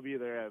go. Well, I'll be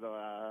there at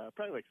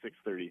probably like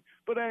 6:30.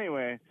 But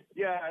anyway,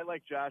 yeah, I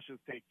like Josh's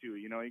take too.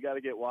 You know, you got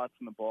to get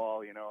Watson the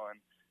ball. You know, and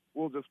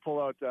we'll just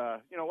pull out. Why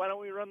don't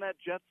we run that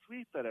jet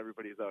sweep that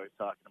everybody's always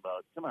talking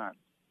about? Come on.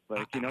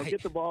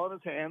 Get the ball in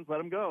his hands, let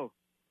him go.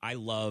 I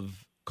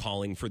love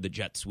calling for the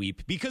jet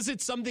sweep because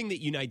it's something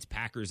that unites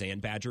Packers and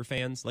Badger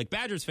fans. Like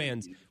Badgers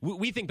fans,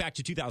 we think back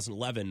to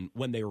 2011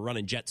 when they were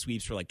running jet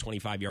sweeps for like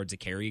 25 yards a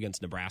carry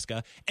against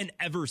Nebraska. And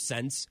ever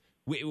since,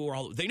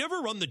 they never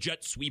run the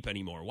jet sweep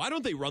anymore. Why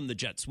don't they run the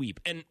jet sweep?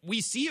 And we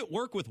see it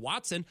work with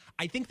Watson.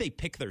 I think they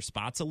pick their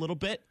spots a little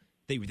bit.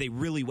 They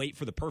really wait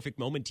for the perfect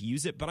moment to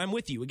use it. But I'm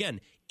with you. Again,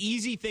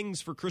 easy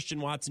things for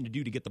Christian Watson to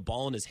do to get the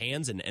ball in his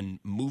hands and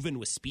moving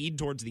with speed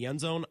towards the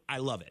end zone. I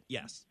love it.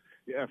 Yes.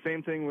 Yeah,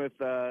 same thing with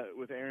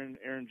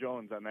Aaron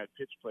Jones on that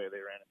pitch play they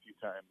ran a few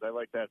times. I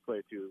like that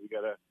play too. We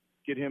got to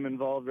get him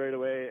involved right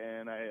away,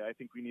 and I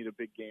think we need a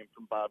big game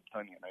from Bob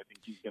Tunyon. I think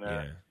he's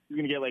gonna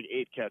get like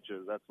 8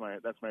 catches. That's my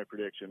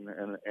prediction,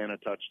 and a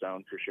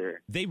touchdown for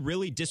sure. They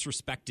really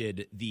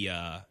disrespected the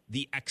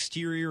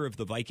exterior of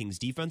the Vikings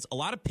defense. A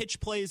lot of pitch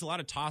plays, a lot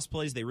of toss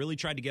plays. They really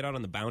tried to get out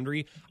on the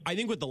boundary. I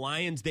think with the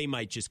Lions, they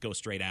might just go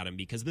straight at him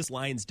because this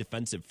Lions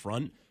defensive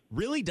front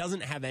really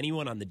doesn't have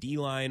anyone on the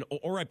D-line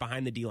or right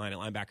behind the D-line at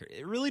linebacker.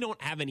 It really don't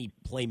have any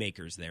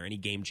playmakers there, any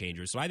game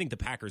changers. So I think the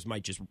Packers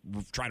might just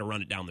try to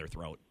run it down their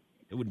throat.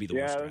 It wouldn't be the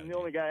worst. Yeah, and the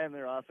only guy in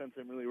their offense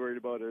I'm really worried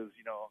about is,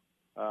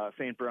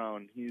 St.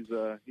 Brown. He's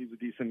a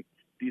decent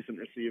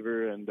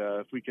receiver, and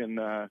if we can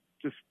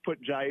just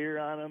put Jair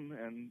on him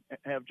and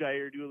have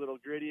Jair do a little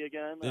gritty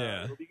again,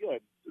 it'll be good.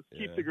 Just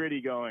keep the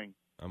gritty going.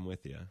 I'm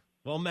with you.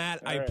 Well,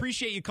 Matt, I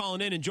appreciate you calling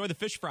in. Enjoy the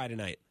fish fry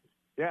tonight.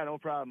 Yeah, no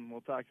problem.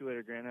 We'll talk to you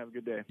later, Grant. Have a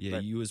good day. Yeah, Bye.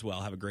 You as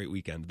well. Have a great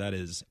weekend. That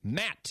is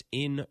Matt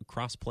in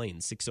Cross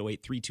Plains,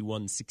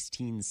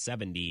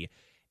 608-321-1670.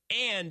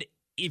 And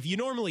if you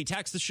normally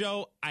text the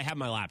show, I have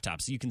my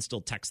laptop, so you can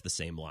still text the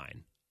same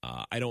line.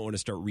 I don't want to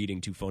start reading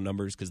 2 phone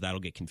numbers because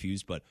that'll get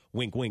confused, but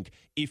wink, wink.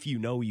 If you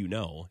know,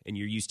 and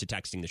you're used to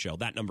texting the show,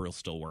 that number will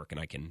still work, and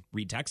I can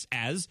read text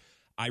as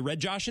I read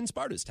Josh and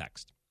Sparta's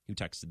text, who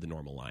texted the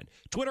normal line.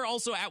 Twitter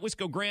also at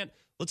Wisco Grant.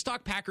 Let's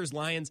talk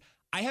Packers-Lions.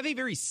 I have a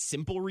very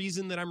simple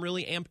reason that I'm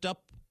really amped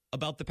up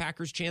about the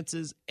Packers'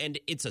 chances, and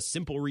it's a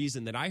simple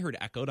reason that I heard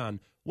echoed on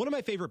one of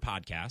my favorite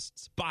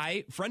podcasts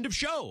by friend of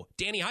show,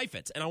 Danny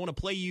Heifetz, and I want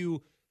to play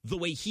you the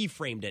way he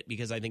framed it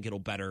because I think it'll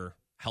better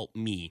help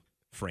me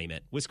frame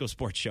it. Wisco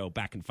Sports Show,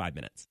 back in 5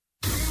 minutes.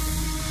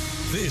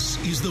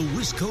 This is the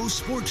Wisco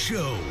Sports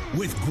Show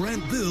with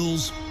Grant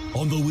Bills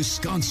on the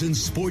Wisconsin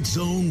Sports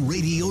Zone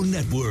Radio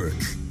Network.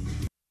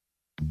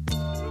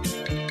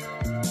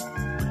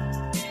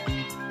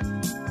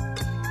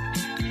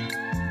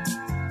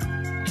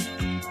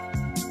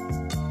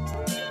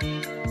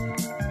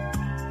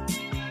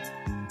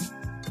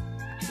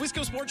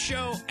 Wisco Sports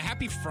Show,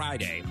 happy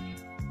Friday.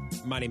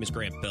 My name is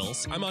Grant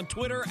Bills. I'm on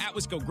Twitter at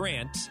Wisco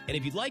Grant. And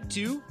if you'd like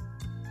to, you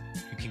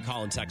can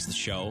call and text the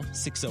show,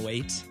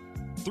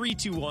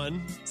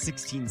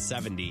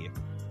 608-321-1670.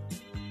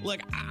 Look,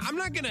 I'm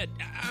not gonna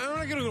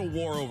go to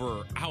war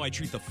over how I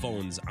treat the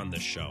phones on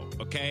this show,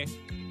 okay?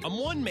 I'm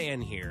one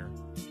man here.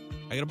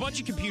 I got a bunch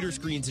of computer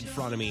screens in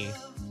front of me.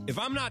 If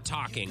I'm not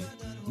talking,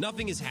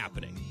 nothing is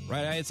happening,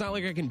 right? It's not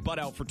like I can butt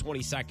out for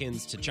 20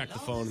 seconds to check the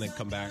phone and then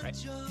come back.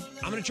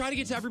 I'm going to try to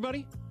get to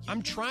everybody.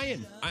 I'm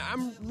trying.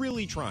 I'm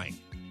really trying.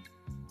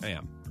 I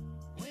am.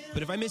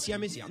 But if I miss you, I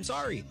miss you. I'm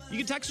sorry. You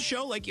can text the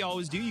show like you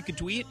always do. You can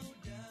tweet.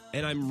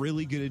 And I'm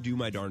really going to do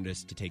my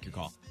darndest to take your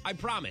call. I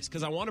promise,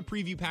 because I want to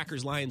preview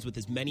Packers-Lions with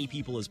as many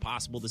people as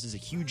possible. This is a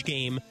huge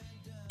game.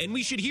 And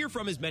we should hear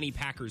from as many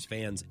Packers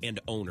fans and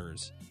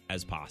owners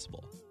as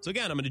possible. So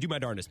again, I'm going to do my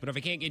darndest. But if I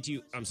can't get to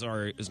you, I'm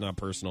sorry. It's not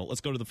personal.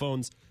 Let's go to the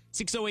phones.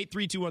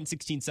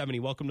 608-321-1670.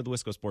 Welcome to the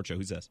Wisco Sports Show.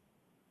 Who's this?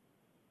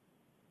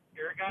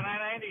 Eric on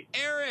I-90.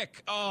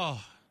 Eric.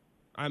 Oh,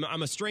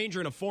 I'm a stranger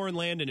in a foreign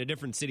land in a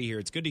different city here.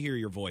 It's good to hear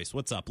your voice.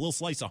 What's up? Little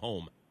slice of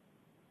home.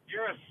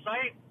 You're a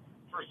sight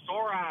for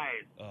sore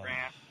eyes,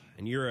 Grant.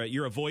 And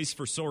you're a voice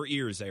for sore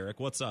ears, Eric.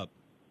 What's up?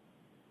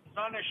 The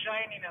sun is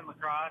shining in La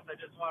Crosse. I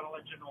just want to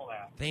let you know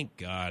that. Thank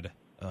God.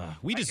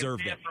 We deserve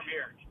that. it. From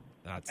here.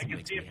 I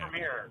can see it from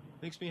here.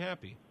 Makes me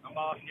happy.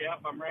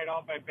 I'm right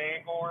out by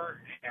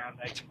Bangor, and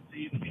I can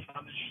see the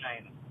sun is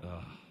shining.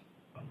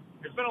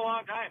 It's been a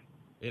long time.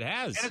 It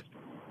has. And it's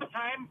a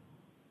time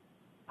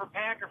for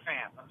Packer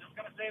fans. I'm just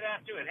going to say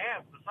that, too. It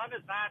has. The sun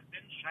has not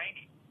been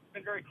shining. It's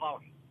been very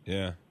cloudy.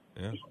 Yeah.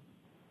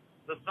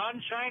 The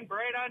sun shined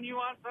bright on you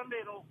on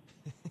Sunday, though.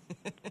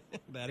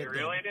 That it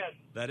really did.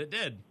 That it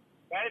did.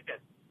 That it did.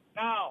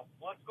 Now,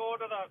 let's go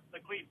to the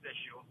cleats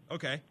issue.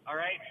 Okay. All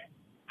right?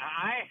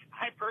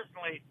 I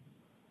personally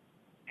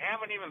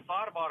haven't even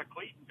thought about a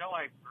cleat until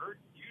I heard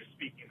you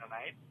speaking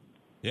tonight.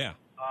 Yeah.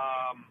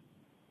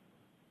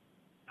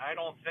 I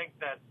don't think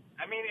that,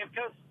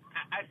 because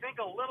I think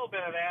a little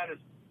bit of that is,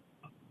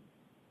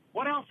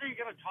 what else are you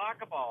going to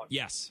talk about?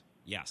 Yes.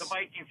 The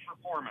Vikings'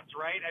 performance,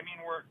 right?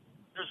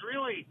 There's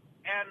really,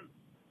 and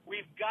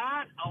we've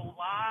got a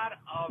lot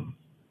of,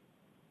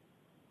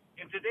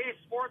 in today's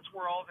sports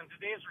world, in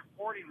today's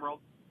reporting world,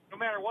 no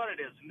matter what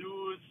it is,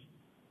 news,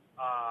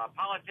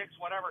 politics,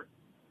 whatever,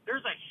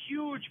 there's a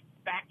huge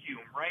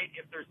vacuum, right,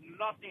 if there's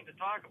nothing to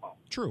talk about.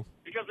 True.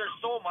 Because there's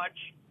so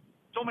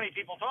many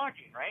people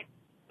talking, right?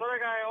 So they're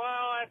going,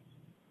 well,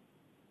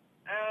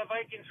 the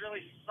Vikings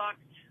really sucked.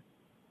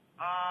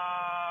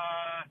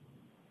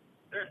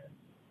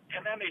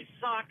 And then they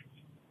sucked.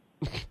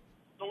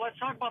 So let's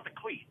talk about the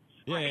cleats.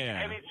 Right?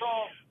 Yeah. So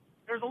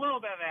there's a little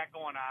bit of that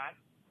going on,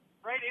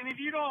 right? And if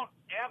you don't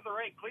have the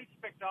right cleats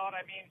picked out,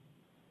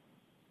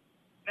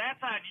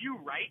 that's on you,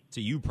 right? It's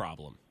a you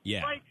problem.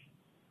 Yeah. Right?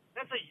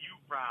 That's a you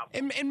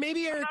problem. And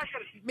maybe, Eric,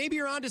 maybe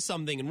you're onto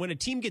something. And when a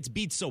team gets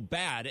beat so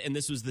bad, and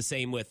this was the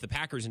same with the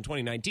Packers in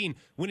 2019,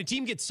 when a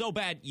team gets so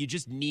bad, you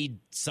just need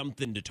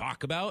something to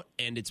talk about.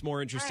 And it's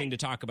more interesting to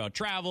talk about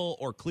travel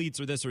or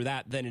cleats or this or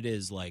that than it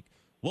is like,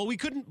 well, we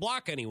couldn't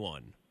block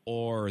anyone.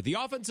 Or the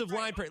offensive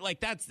line,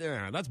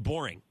 that's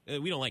boring.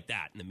 We don't like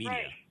that in the media.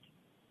 Right.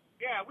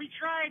 Yeah, we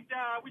tried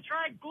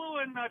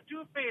gluing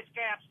toothpaste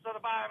caps to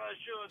the bottom of the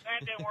shoes.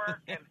 That didn't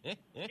work. And,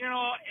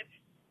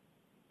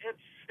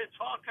 it's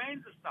all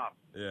kinds of stuff.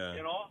 Yeah.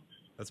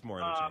 That's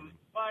more entertaining.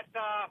 But,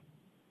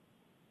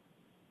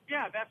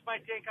 that's my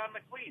take on the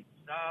cleats.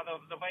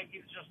 The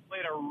Vikings just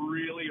played a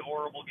really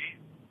horrible game.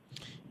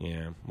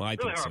 Yeah, well, I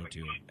think so,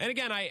 too. And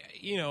again,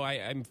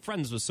 I'm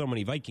friends with so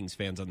many Vikings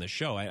fans on this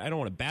show. I don't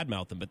want to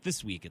badmouth them, but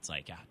this week it's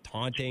like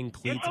taunting,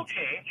 cleats. It's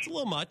okay. It's a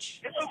little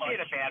much. It's okay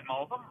to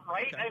badmouth them,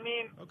 right?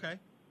 Okay. Okay.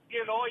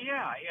 It's,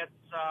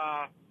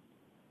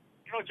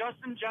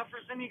 Justin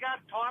Jefferson, he got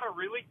taught a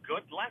really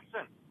good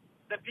lesson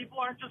that people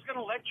aren't just going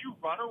to let you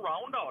run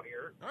around out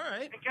here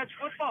and catch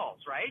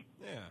footballs, right?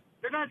 Yeah.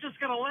 They're not just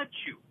going to let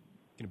you.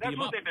 That's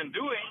what they've been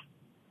doing,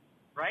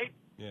 right?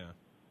 Yeah.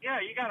 Yeah,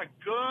 you got a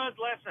good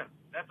lesson.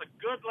 That's a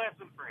good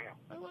lesson for him.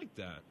 I like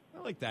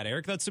that,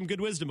 Eric. That's some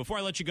good wisdom. Before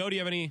I let you go, do you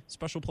have any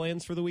special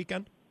plans for the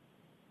weekend?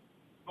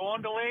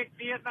 Going to Lake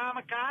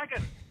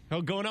Vietnamakagon.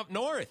 Oh, going up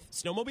north.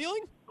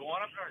 Snowmobiling?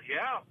 Going up north,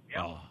 yeah.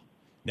 Oh.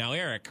 Now,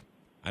 Eric,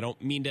 I don't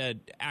mean to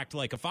act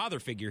like a father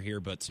figure here,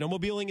 but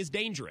snowmobiling is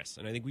dangerous,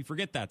 and I think we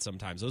forget that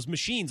sometimes. Those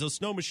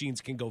snow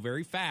machines can go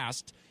very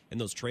fast, and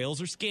those trails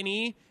are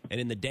skinny,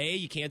 and in the day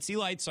you can't see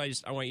lights, so I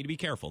want you to be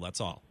careful. That's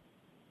all.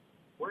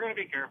 We're going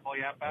to be careful,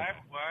 yeah. But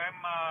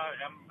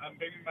I'm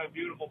bringing my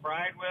beautiful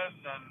bride with,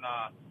 and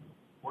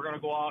we're going to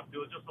go out and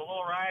do just a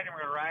little ride, and we're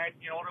going to ride,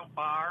 to a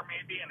bar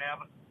maybe, and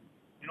have,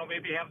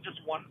 maybe have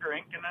just one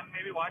drink, and then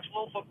maybe watch a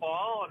little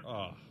football, and it's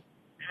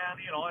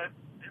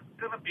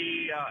going to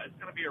be a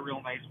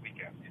real nice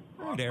weekend.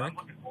 All right, Eric. I'm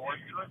looking forward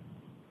to it.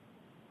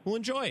 Well,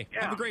 enjoy.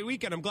 Yeah. Have a great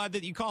weekend. I'm glad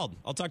that you called.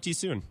 I'll talk to you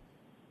soon.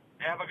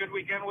 Have a good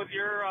weekend with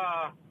your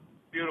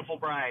beautiful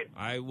bride.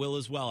 I will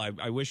as well.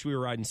 I wish we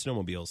were riding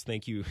snowmobiles.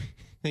 Thank you.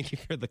 Thank you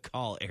for the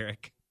call,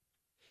 Eric.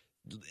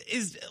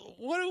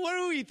 What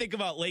do we think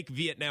about Lake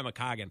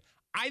Vietnamakagon?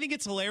 I think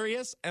it's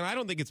hilarious, and I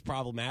don't think it's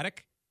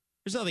problematic.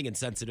 There's nothing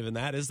insensitive in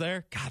that, is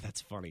there? God,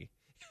 that's funny.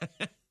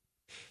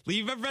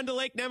 You've ever been to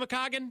Lake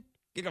Namakagon?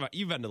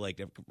 You've been to Lake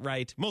Namakagon,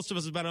 right? Most of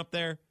us have been up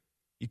there.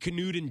 You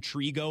canoed in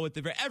Trigo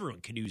everyone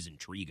canoes in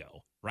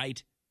Trigo,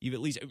 right? You've at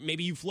least,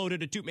 maybe you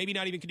floated a tube, maybe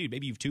not even canoed,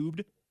 maybe you've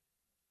tubed.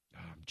 Oh,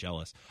 I'm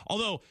jealous.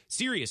 Although,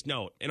 serious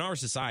note, in our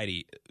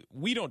society,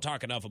 we don't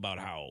talk enough about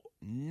how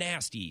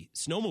nasty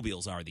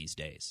snowmobiles are these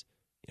days.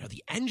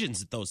 The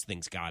engines that those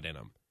things got in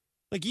them.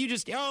 Like, you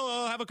just,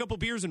 I'll have a couple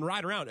beers and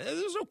ride around.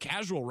 There's no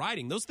casual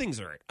riding. Those things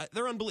they're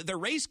unbelievable. They're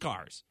race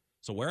cars.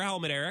 So wear a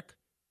helmet, Eric,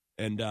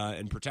 and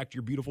protect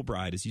your beautiful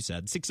bride, as you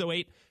said.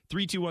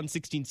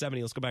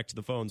 608-321-1670. Let's go back to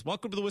the phones.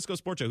 Welcome to the Wisco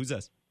Sports Show. Who's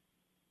this?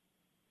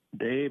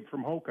 Dave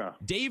from Hoka.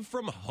 Dave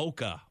from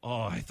Hoka.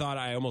 Oh, I thought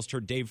I almost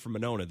heard Dave from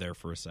Monona there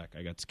for a sec.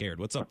 I got scared.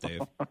 What's up, Dave?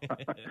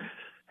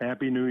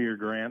 Happy New Year,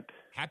 Grant.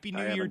 Happy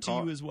New Year to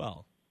you as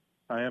well.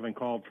 I haven't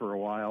called for a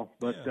while,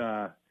 but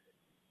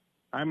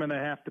I'm going to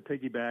have to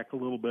piggyback a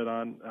little bit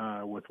on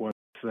with what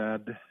you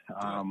said.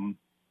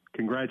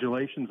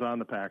 Congratulations on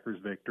the Packers'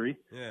 victory.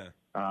 Yeah.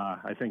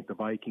 I think the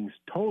Vikings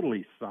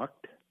totally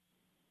sucked,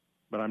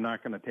 but I'm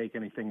not going to take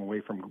anything away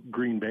from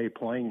Green Bay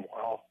playing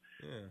well.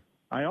 Yeah.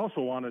 I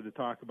also wanted to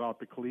talk about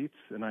the cleats,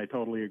 and I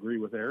totally agree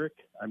with Eric.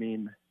 I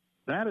mean,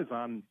 that is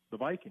on the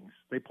Vikings.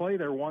 They play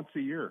there once a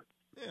year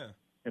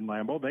in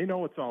Lambeau. They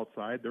know it's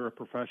outside. They're a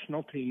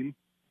professional team.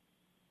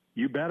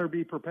 You better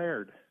be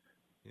prepared.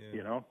 Yeah.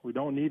 You know, we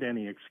don't need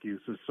any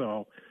excuses.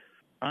 So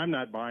I'm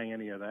not buying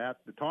any of that.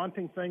 The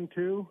taunting thing,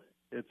 too,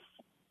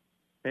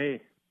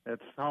 hey,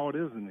 that's how it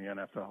is in the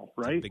NFL,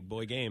 right? It's a big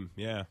boy game,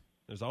 yeah.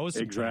 There's always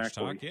some trash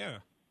talk, yeah.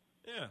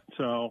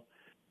 So,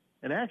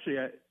 and actually,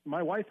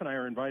 my wife and I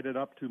are invited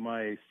up to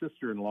my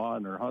sister-in-law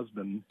and her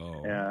husband,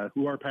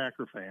 who are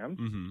Packer fans,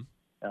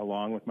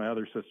 along with my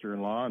other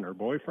sister-in-law and her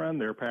boyfriend.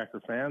 They're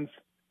Packer fans,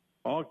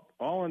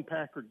 all in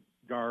Packer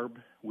garb.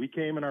 We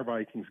came in our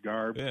Vikings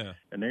garb,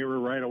 and they were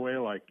right away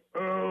like,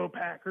 oh,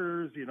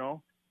 Packers, you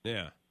know.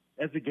 Yeah.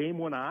 As the game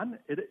went on,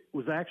 it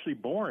was actually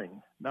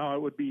boring. Now,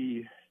 it would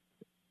be,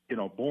 you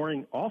know,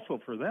 boring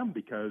also for them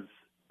because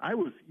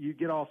you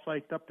get all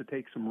psyched up to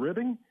take some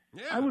ribbing.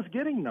 Yeah. I was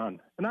getting none,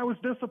 and I was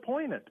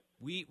disappointed.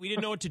 We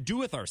didn't know what to do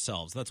with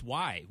ourselves. That's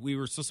why. We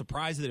were so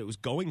surprised that it was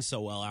going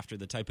so well after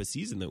the type of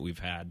season that we've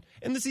had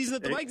and the season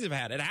that the Vikings have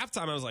had. At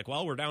halftime, I was like,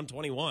 well, we're down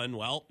 21.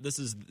 Well,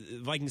 the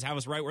Vikings have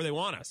us right where they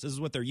want us. This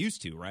is what they're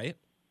used to, right?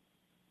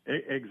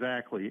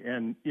 Exactly.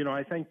 And, you know,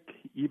 I think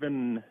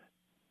even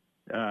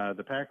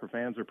the Packer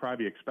fans are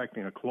probably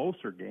expecting a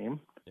closer game.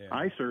 Yeah.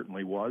 I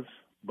certainly was.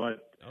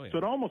 But so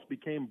it almost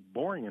became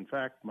boring. In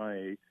fact,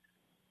 my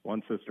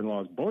one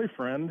sister-in-law's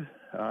boyfriend,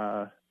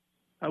 I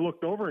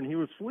looked over and he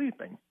was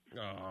sleeping.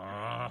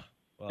 Well,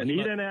 and he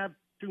didn't have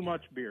too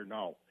much beer.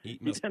 No, he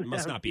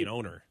must not be an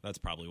owner. That's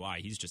probably why.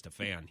 He's just a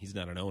fan. He's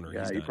not an owner.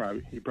 Yeah,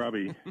 he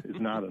probably is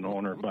not an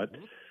owner. But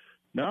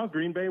no,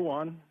 Green Bay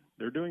won.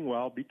 They're doing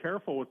well. Be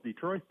careful with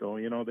Detroit, though.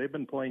 You know, they've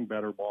been playing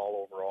better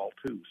ball overall,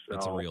 too. So.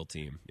 That's a real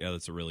team. Yeah,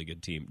 that's a really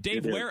good team.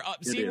 Dave, where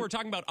up? Seeing we're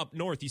talking about up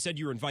north, you said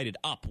you were invited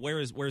up.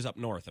 Where's up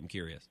north? I'm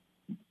curious.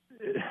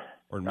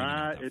 Or maybe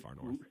not that far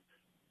north.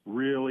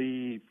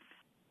 Really,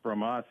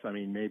 from us, I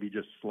mean, maybe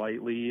just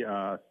slightly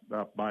up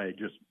by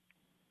just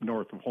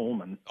north of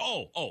Holman.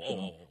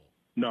 Oh.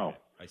 No.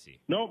 I see.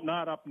 Nope,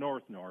 not up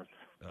north. Not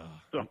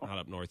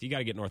up north. You got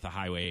to get north of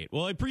Highway 8.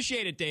 Well, I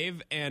appreciate it,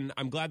 Dave, and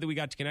I'm glad that we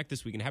got to connect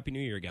this week, and Happy New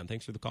Year again.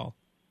 Thanks for the call.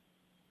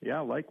 Yeah,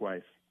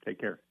 likewise.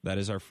 Take care. That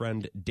is our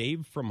friend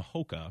Dave from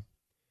Hoka,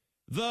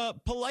 the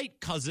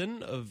polite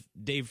cousin of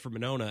Dave from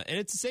Monona, and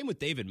it's the same with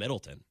David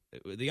Middleton.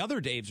 The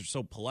other Daves are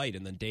so polite,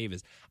 and then Dave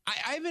is...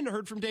 I haven't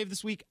heard from Dave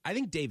this week. I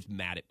think Dave's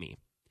mad at me.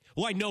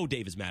 Well, I know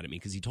Dave is mad at me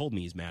because he told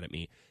me he's mad at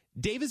me.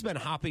 Dave has been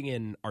hopping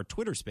in our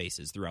Twitter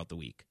spaces throughout the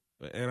week,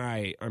 and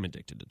I'm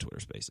addicted to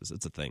Twitter spaces.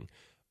 It's a thing.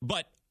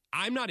 But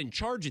I'm not in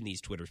charge in these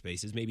Twitter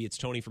spaces. Maybe it's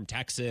Tony from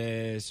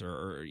Texas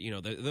or you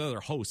know, the other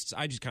hosts.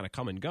 I just kind of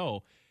come and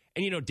go.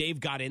 And, you know, Dave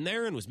got in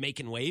there and was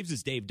making waves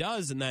as Dave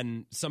does, and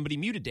then somebody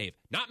muted Dave.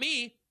 Not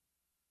me.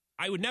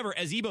 I would never,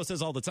 as Ebo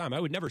says all the time, I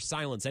would never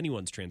silence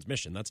anyone's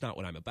transmission. That's not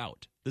what I'm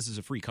about. This is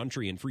a free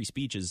country, and free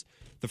speech is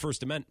the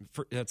First Amendment.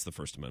 That's the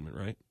First Amendment,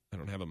 right? I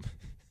don't have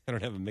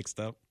them mixed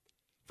up.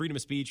 Freedom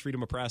of speech,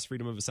 freedom of press,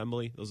 freedom of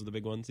assembly. Those are the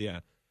big ones.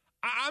 Yeah.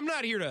 I'm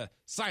not here to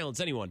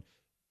silence anyone,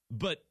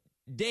 but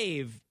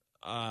Dave,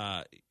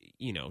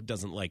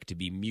 doesn't like to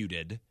be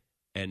muted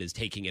and is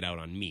taking it out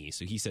on me.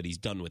 So he said he's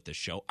done with this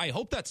show. I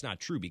hope that's not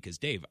true because,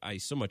 Dave, I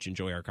so much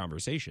enjoy our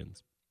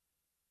conversations.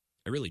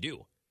 I really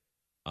do.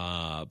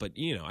 But,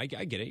 you know, I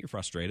get it. You're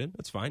frustrated.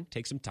 That's fine.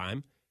 Take some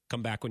time.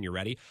 Come back when you're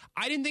ready.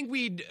 I didn't think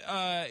we'd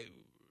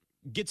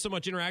get so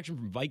much interaction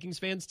from Vikings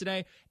fans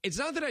today. It's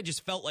not that I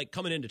just felt like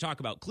coming in to talk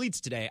about cleats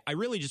today. I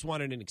really just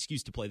wanted an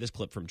excuse to play this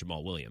clip from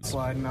Jamal Williams.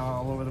 Sliding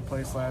all over the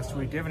place last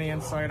week. Do you have any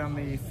insight on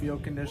the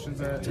field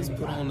conditions? Just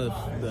put on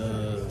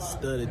the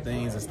studded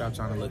things and stop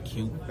trying to look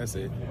cute. That's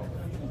it.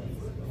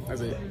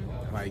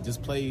 Like,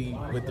 just play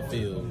with the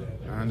field.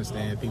 I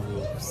understand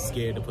people are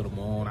scared to put them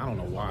on. I don't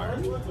know why.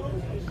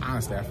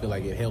 Honestly, I feel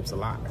like it helps a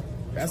lot.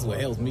 That's what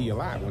helps me a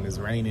lot when it's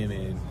raining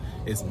and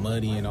it's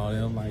muddy and all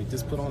that. I'm like,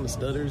 just put on the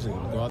studders and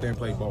go out there and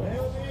play ball.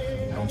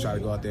 Don't try to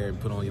go out there and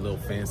put on your little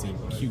fancy,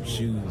 cute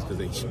shoes because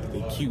they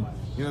cute.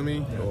 You know what I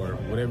mean? Or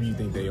whatever you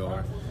think they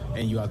are.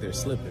 And you out there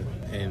slipping.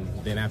 And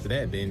then after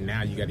that,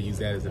 now you got to use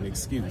that as an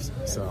excuse.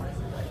 So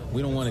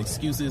we don't want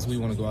excuses. We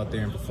want to go out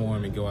there and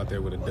perform and go out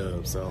there with a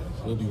dub. So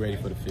we'll be ready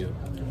for the field.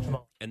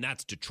 And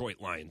that's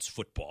Detroit Lions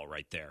football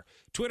right there.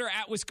 Twitter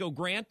at Wisco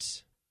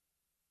Grant.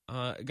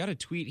 Got a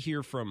tweet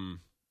here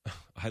from...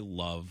 I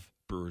love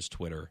Brewers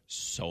Twitter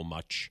so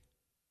much.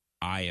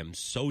 I am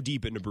so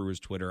deep into Brewers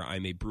Twitter.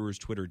 I'm a Brewers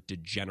Twitter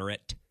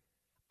degenerate.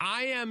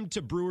 I am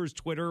to Brewers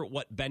Twitter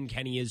what Ben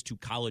Kenny is to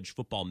college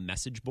football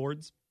message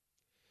boards.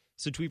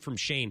 It's a tweet from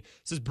Shane. It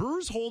says,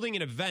 Brewers holding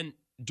an event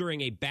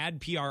during a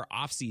bad PR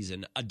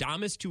offseason.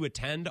 Adames to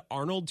attend,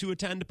 Arnold to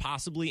attend,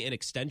 possibly an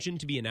extension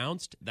to be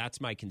announced. That's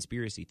my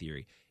conspiracy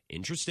theory.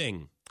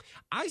 Interesting.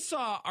 I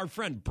saw our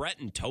friend Brett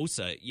and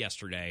Tosa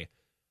yesterday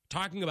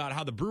talking about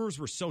how the Brewers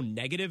were so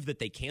negative that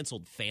they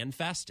canceled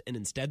FanFest, and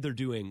instead they're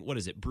doing, what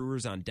is it,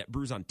 Brewers on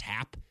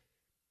Tap?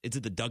 It's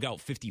at the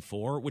Dugout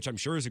 54, which I'm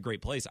sure is a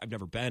great place. I've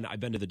never been. I've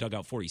been to the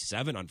Dugout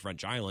 47 on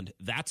French Island.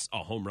 That's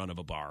a home run of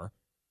a bar.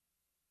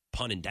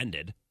 Pun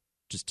intended.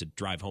 just to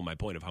drive home my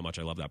point of how much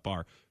I love that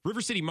bar.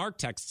 River City Mark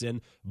texts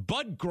in,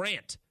 Bud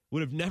Grant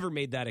would have never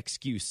made that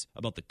excuse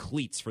about the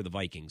cleats for the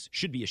Vikings.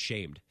 Should be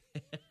ashamed.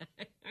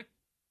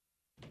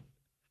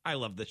 I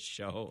love this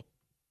show.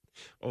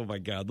 Oh, my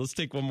God. Let's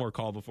take one more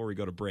call before we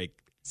go to break.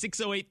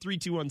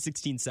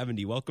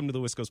 608-321-1670. Welcome to the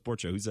Wisco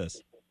Sports Show. Who's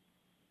this?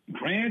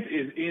 Grant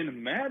is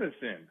in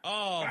Madison.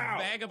 Oh, wow.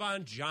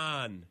 Vagabond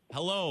John.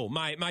 Hello,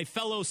 my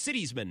fellow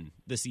citiesman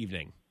this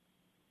evening.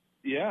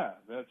 Yeah,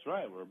 that's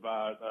right. We're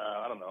about,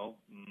 I don't know,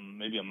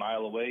 maybe a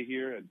mile away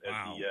here at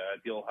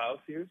the old house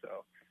here.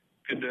 So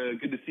good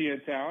to see you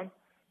in town.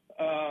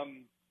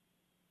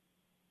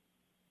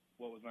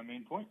 What was my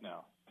main point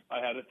now? I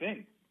had a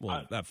thing.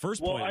 Well, that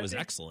first point was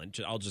excellent.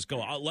 I'll just go.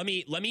 Let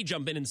me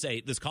jump in and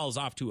say this call is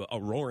off to a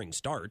roaring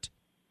start.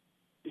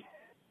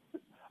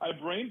 I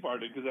brain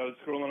farted because I was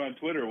scrolling on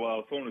Twitter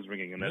while the phone was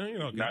ringing, and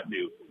that's not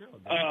new.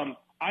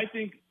 I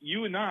think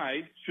you and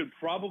I should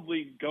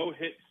probably go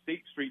hit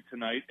State Street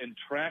tonight and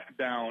track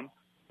down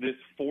this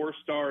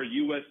 4-star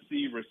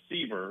USC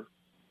receiver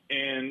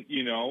and,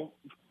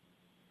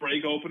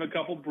 break open a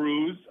couple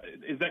brews.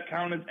 Is that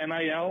count as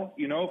NIL?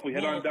 If we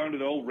head on down to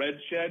the old Red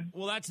Shed?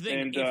 Well, that's the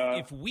thing.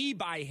 If we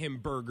buy him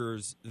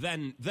burgers,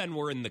 then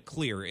we're in the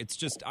clear. It's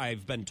just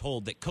I've been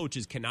told that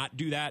coaches cannot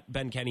do that.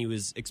 Ben Kenny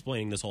was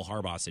explaining this whole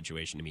Harbaugh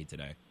situation to me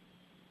today.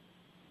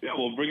 Yeah,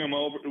 we'll bring him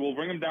over. We'll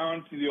bring him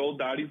down to the old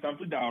Dottie's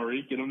Dumpling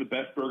Dowry, get him the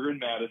best burger in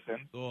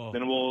Madison. Oh.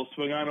 Then we'll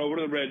swing on over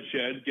to the Red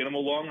Shed, get him a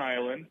Long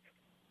Island,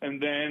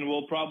 and then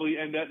we'll probably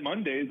end at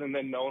Mondays, and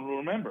then no one will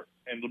remember.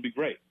 And it'll be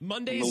great.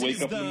 Mondays he'll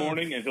wake up in the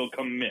morning and he'll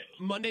come miss.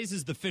 Mondays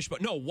is the fish bowl.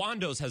 No,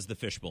 Wando's has the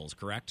fish bowls,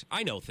 correct?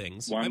 I know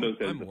things. Wando's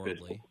has the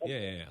worldly. Fish bowl.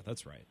 Yeah,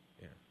 that's right.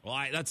 Yeah.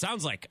 Well, that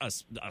sounds like a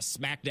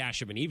smack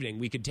dash of an evening.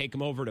 We could take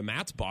him over to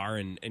Matt's bar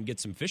and get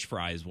some fish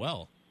fry as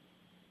well.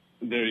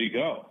 There you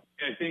go.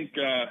 I think,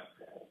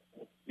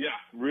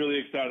 really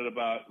excited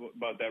about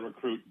that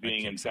recruit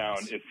being in town.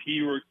 If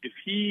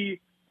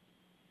he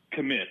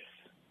commits,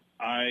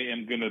 I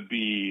am going to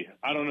be,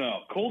 I don't know,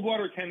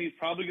 Coldwater Kenny's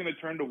probably going to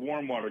turn to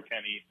Warmwater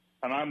Kenny,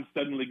 and I'm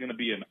suddenly going to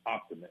be an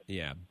optimist.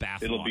 Yeah,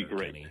 It'll be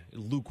great. Kenny.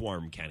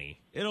 Lukewarm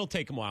Kenny. It'll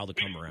take him a while to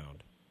come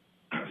around.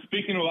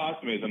 Speaking of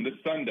optimism, this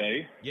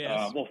Sunday,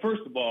 yes.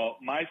 First of all,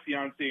 my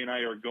fiance and I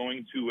are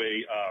going to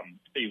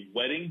a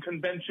wedding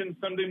convention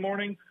Sunday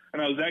morning,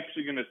 and I was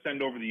actually going to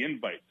send over the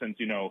invite since,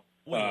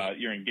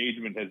 your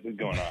engagement has been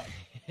going on.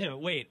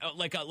 Wait,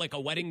 like a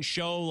wedding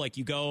show, like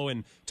you go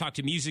and talk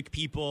to music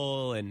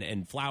people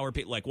and flower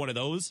people, like one of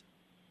those?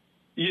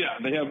 Yeah,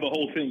 they have the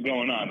whole thing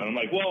going on. And I'm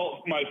like,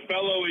 well, my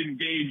fellow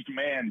engaged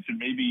man should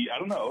maybe, I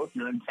don't know, if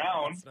you're in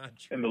town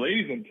and the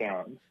lady's in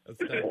town.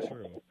 That's not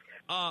true.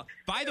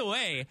 By the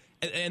way,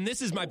 and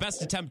this is my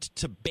best attempt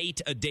to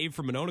bait a Dave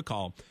from Monona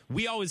call,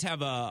 we always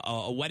have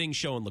a wedding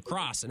show in La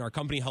Crosse, and our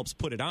company helps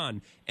put it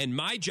on. And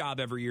my job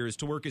every year is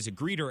to work as a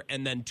greeter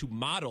and then to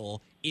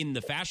model in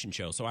the fashion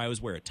show. So I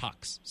always wear a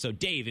tux. So,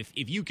 Dave,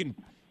 if you can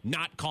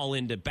not call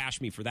in to bash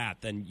me for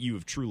that, then you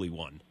have truly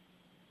won.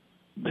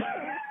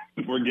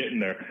 We're getting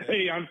there.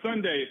 Hey, on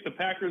Sunday, if the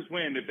Packers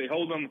win, if they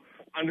hold them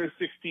under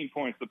 16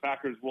 points, the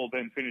Packers will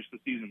then finish the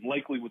season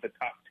likely with a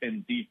top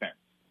 10 defense.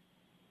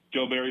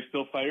 Joe Barry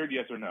still fired,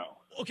 yes or no?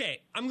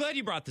 Okay, I'm glad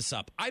you brought this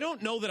up. I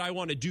don't know that I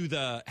want to do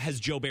the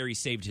has Joe Barry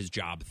saved his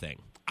job thing.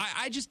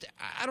 I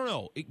don't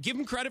know. Give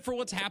him credit for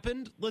what's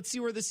happened. Let's see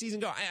where this season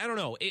goes. I don't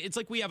know. It's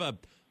like we have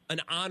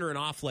an on or an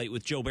off light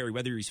with Joe Barry,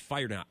 whether he's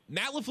fired or not.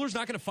 Matt LaFleur's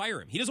not going to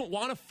fire him. He doesn't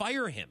want to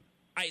fire him.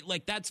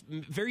 That's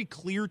very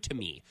clear to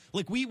me.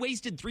 Like, we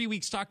wasted 3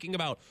 weeks talking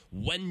about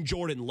when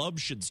Jordan Love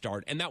should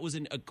start, and that was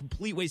a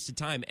complete waste of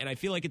time, and I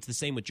feel like it's the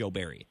same with Joe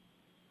Barry.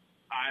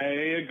 I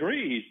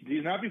agree. He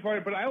should not be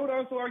fired, but I would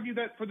also argue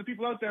that for the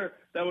people out there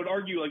that would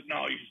argue, like,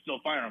 no, you should still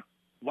fire him.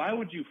 Why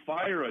would you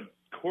fire a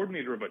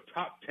coordinator of a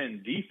top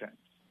 10 defense?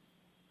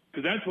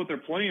 Because that's what they're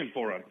playing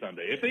for on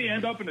Sunday. If they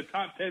end up in the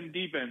top 10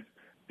 defense,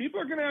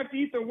 people are going to have to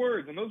eat their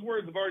words, and those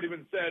words have already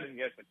been said, and he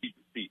has to keep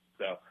his feet.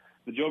 So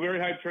the Joe Barry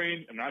hype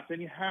train, I'm not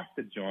saying you have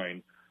to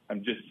join.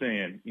 I'm just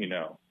saying,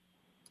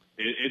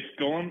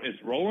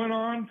 it's rolling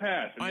on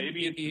past, and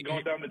maybe it's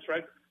going down the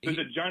track. There's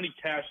a Johnny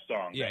Cash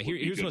song. Yeah,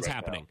 here's what's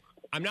happening. Now.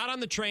 I'm not on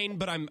the train,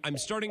 but I'm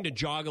starting to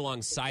jog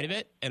alongside of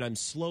it, and I'm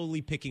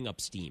slowly picking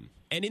up steam.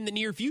 And in the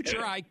near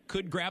future, I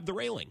could grab the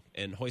railing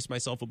and hoist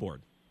myself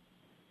aboard.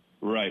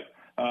 Right.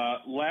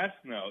 Last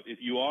note, if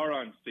you are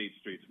on State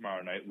Street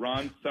tomorrow night,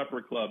 Ron's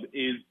Supper Club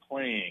is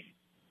playing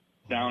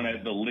down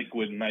at the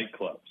Liquid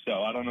nightclub.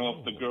 So I don't know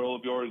if the girl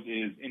of yours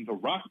is into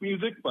rock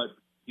music, but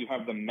you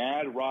have the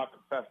Mad Rock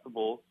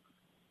Festival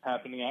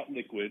happening at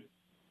Liquid.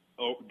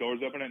 Doors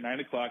open at 9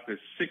 o'clock. There's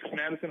 6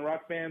 Madison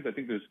rock bands. I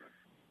think there's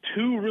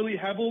 2 really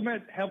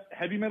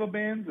heavy metal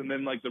bands, and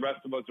then like the rest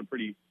of us are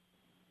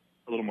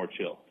a little more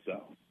chill.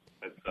 So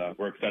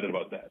we're excited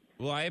about that.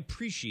 Well, I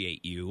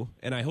appreciate you,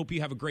 and I hope you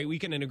have a great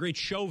weekend and a great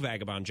show,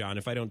 Vagabond John.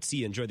 If I don't see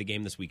you, enjoy the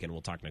game this weekend.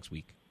 We'll talk next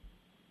week.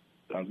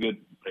 Sounds good.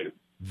 Later.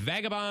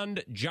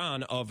 Vagabond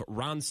John of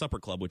Ron's Supper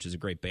Club, which is a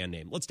great band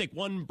name. Let's take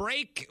one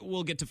break.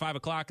 We'll get to 5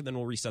 o'clock, and then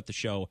we'll reset the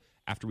show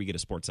after we get a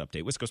sports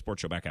update. Wisco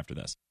Sports Show back after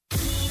this.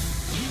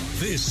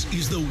 This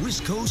is the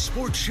Wisco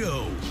Sports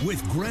Show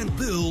with Grant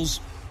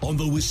Bills on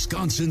the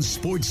Wisconsin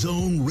Sports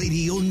Zone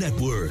Radio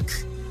Network.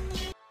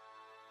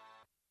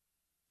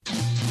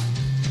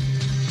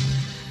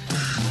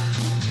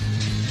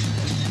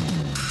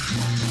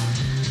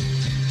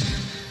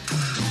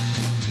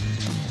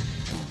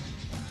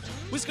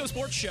 Wisco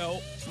Sports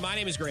Show. My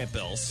name is Grant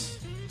Bills.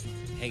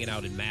 Hanging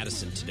out in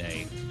Madison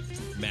today.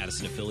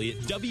 Madison affiliate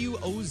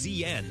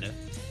WOZN.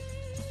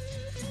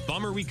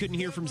 Bummer we couldn't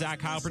hear from Zach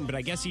Halpern, but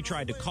I guess he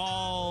tried to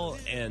call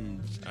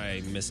and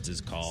I missed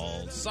his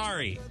call.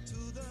 Sorry,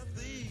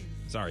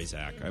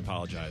 Zach. I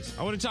apologize.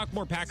 I want to talk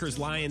more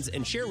Packers-Lions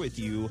and share with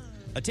you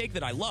a take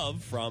that I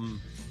love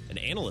from an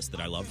analyst that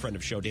I love, friend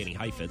of show, Danny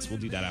Heifetz. We'll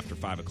do that after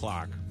 5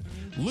 o'clock.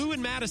 Lou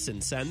in Madison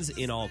sends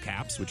in all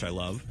caps, which I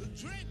love.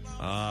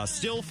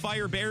 Still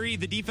fire Barry.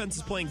 The defense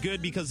is playing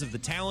good because of the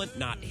talent,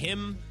 not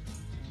him.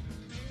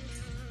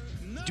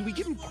 Do we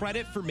give him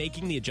credit for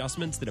making the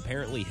adjustments that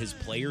apparently his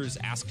players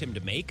asked him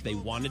to make? They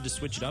wanted to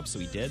switch it up, so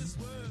he did?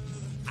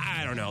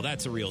 I don't know.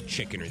 That's a real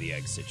chicken or the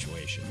egg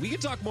situation. We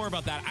could talk more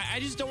about that.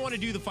 I just don't want to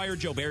do the fire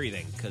Joe Barry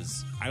thing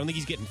because I don't think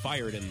he's getting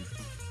fired, and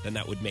then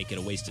that would make it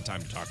a waste of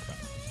time to talk about.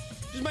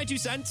 Just my 2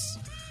 cents.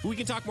 We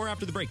can talk more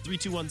after the break.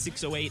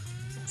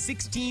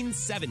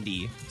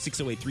 321-608-1670.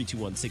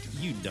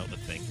 608-3216. You know the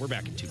thing. We're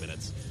back in 2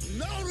 minutes.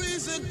 No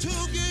reason to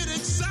get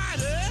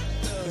excited.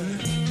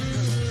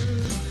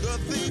 The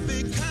thing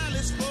they call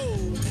is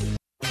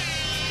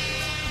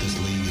This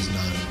league is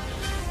not,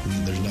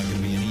 there's not going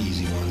to be any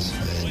easy ones.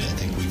 And I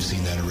think we've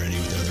seen that already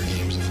with the other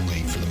games in the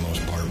league for the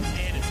most part.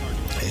 And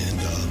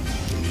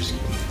just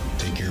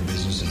take care of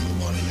business and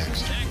move on to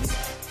next.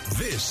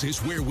 This is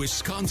where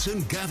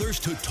Wisconsin gathers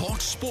to talk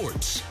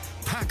sports.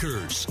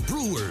 Packers,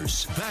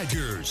 Brewers,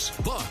 Badgers,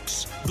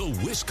 Bucks. The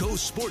Wisco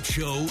Sports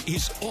Show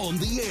is on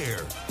the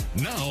air.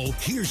 Now,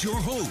 here's your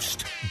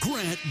host,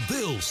 Grant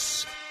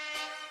Bills.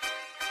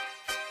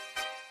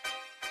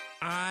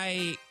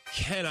 I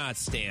cannot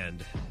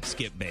stand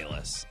Skip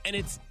Bayless. And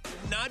it's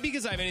not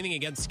because I have anything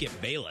against Skip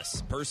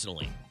Bayless,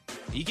 personally.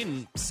 He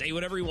can say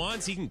whatever he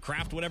wants. He can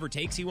craft whatever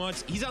takes he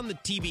wants. He's on the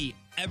TV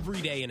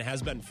every day and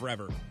has been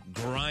forever.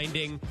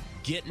 Grinding,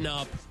 getting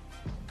up,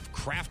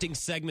 crafting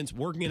segments,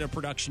 working in a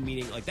production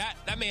meeting. Like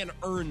that man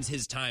earns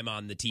his time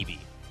on the TV.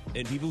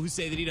 And people who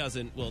say that he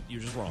doesn't, well,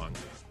 you're just wrong.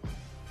 I'm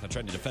not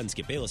trying to defend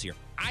Skip Bayless here.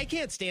 I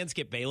can't stand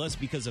Skip Bayless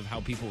because of how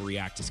people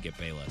react to Skip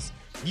Bayless.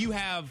 You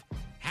have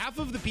half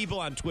of the people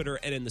on Twitter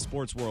and in the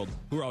sports world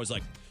who are always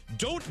like,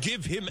 don't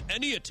give him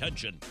any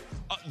attention.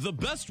 The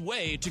best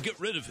way to get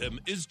rid of him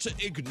is to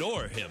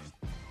ignore him.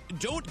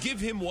 Don't give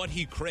him what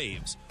he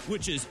craves,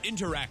 which is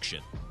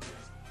interaction.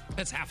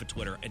 That's half of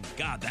Twitter, and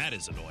God, that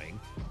is annoying.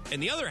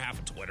 And the other half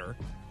of Twitter,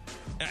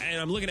 and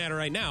I'm looking at it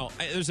right now,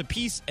 there's a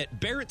piece at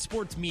Barrett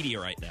Sports Media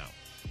right now.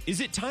 Is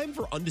it time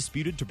for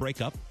Undisputed to break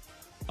up?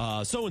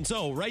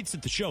 So-and-so writes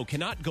that the show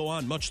cannot go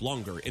on much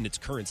longer in its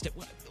current state.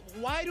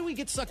 Why do we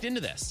get sucked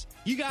into this?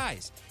 You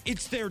guys,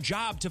 it's their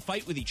job to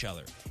fight with each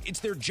other. It's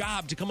their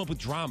job to come up with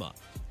drama.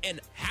 And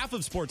half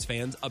of sports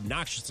fans,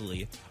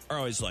 obnoxiously, are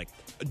always like,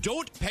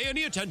 don't pay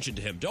any attention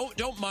to him.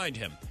 Don't mind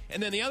him.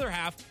 And then the other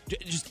half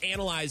just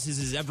analyzes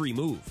his every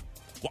move.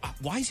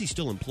 Why is he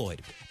still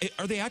employed?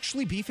 Are they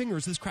actually beefing or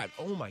is this crap?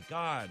 Oh, my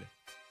God.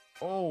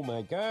 Oh,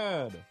 my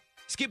God.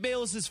 Skip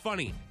Bayless is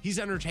funny. He's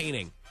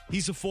entertaining.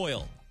 He's a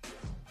foil.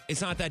 It's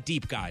not that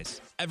deep,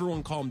 guys.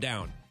 Everyone calm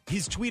down.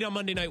 His tweet on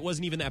Monday night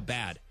wasn't even that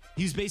bad.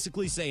 He was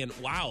basically saying,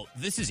 wow,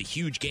 this is a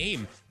huge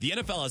game. The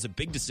NFL has a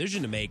big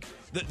decision to make.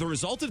 The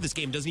result of this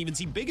game doesn't even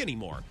seem big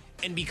anymore.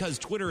 And because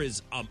Twitter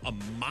is a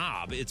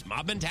mob, it's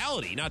mob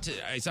mentality. Not to,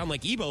 I sound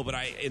like Ebo, but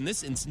in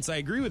this instance, I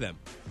agree with him.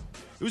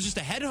 It was just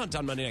a headhunt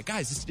on Monday night.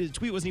 Guys, this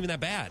tweet wasn't even that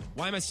bad.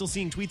 Why am I still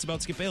seeing tweets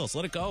about Skip Bayless?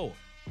 Let it go.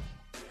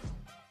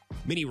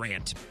 Mini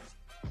rant.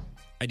 I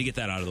had to get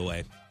that out of the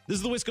way. This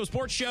is the Wisco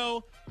Sports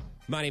Show.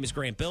 My name is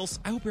Grant Bills.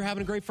 I hope you're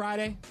having a great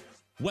Friday.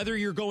 Whether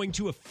you're going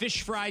to a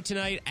fish fry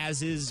tonight,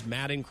 as is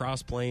Matt in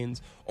Cross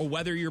Plains, or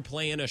whether you're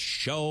playing a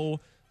show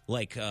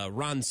like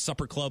Ron's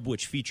Supper Club,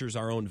 which features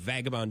our own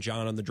Vagabond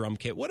John on the drum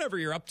kit, whatever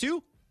you're up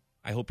to,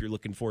 I hope you're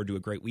looking forward to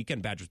a great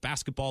weekend. Badgers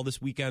basketball this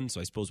weekend,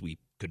 so I suppose we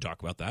could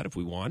talk about that if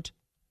we want.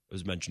 It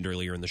was mentioned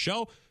earlier in the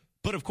show.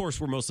 But, of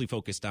course, we're mostly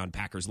focused on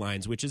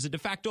Packers-Lions, which is a de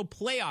facto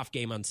playoff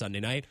game on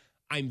Sunday night.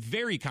 I'm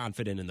very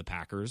confident in the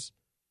Packers.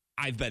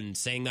 I've been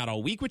saying that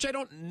all week, which I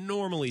don't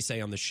normally say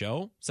on the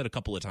show. Said a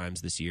couple of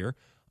times this year.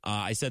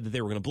 I said that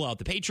they were going to blow out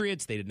the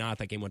Patriots. They did not.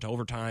 That game went to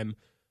overtime.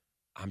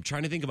 I'm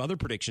trying to think of other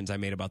predictions I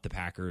made about the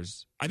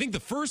Packers. I think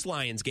the first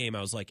Lions game,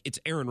 I was like, it's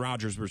Aaron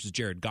Rodgers versus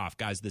Jared Goff.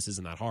 Guys, this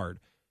isn't that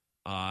hard.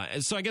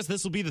 So I guess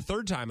this will be the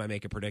third time I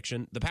make a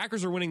prediction. The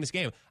Packers are winning this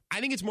game. I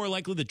think it's more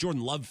likely that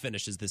Jordan Love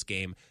finishes this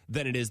game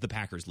than it is the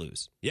Packers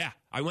lose. Yeah,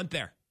 I went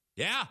there.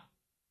 Yeah.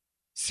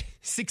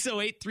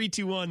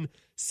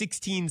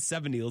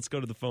 608-321-1670. Let's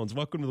go to the phones.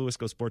 Welcome to the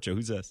Wisco Sports Show.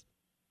 Who's this?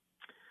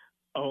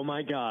 Oh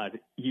my God!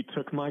 You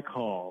took my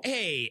call.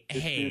 Hey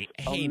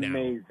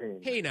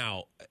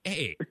now.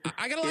 I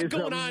got a lot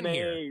going on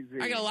here.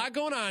 I got a lot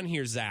going on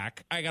here,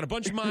 Zach. I got a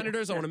bunch of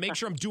monitors. I want to make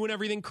sure I'm doing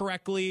everything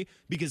correctly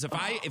because if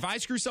I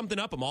screw something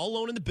up, I'm all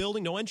alone in the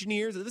building, no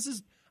engineers.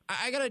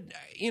 I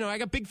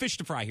got big fish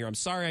to fry here. I'm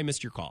sorry I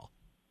missed your call.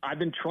 I've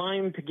been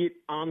trying to get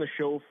on the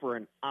show for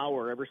an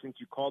hour ever since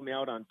you called me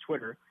out on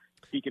Twitter.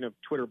 Speaking of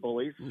Twitter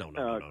bullies, no.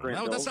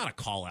 That's not a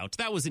call out.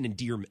 That was an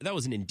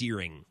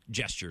endearing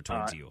gesture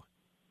towards you.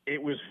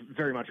 It was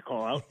very much a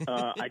call out.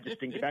 I just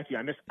didn't get back to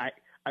you.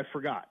 I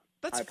forgot.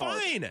 That's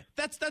fine.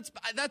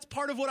 That's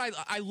part of what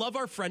I love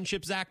our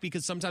friendship, Zach,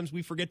 because sometimes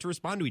we forget to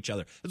respond to each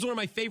other. That's one of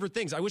my favorite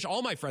things. I wish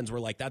all my friends were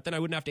like that. Then I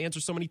wouldn't have to answer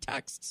so many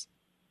texts.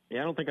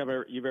 Yeah, I don't think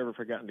you've ever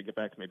forgotten to get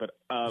back to me, but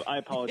I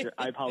apologize.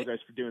 I apologize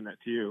for doing that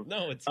to you.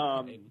 No, it's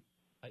fine.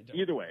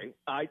 Either way,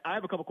 I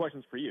have a couple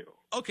questions for you.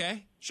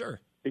 Okay,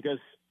 sure. Because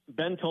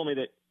Ben told me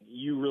that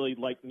you really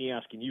like me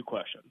asking you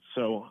questions,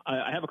 so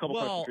I have a couple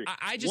questions for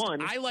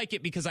you. I like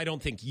it because I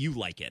don't think you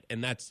like it,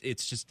 and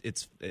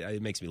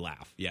it makes me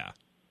laugh. Yeah.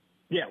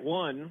 Yeah.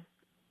 One,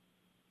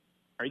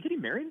 are you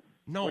getting married?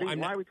 No,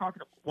 why are we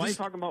talking? Why are you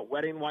talking about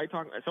wedding? Why are you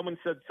talking? Someone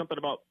said something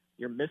about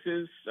your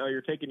missus.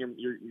 You're taking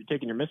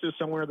your missus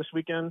somewhere this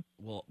weekend.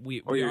 Well,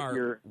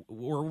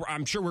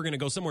 I'm sure we're going to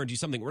go somewhere and do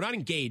something. We're not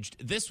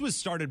engaged. This was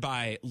started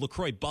by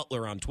LaCroix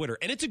Butler on Twitter,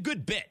 and it's a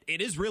good bit.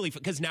 It is really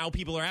because now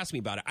people are asking me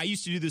about it. I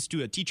used to do this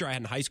to a teacher I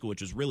had in high school,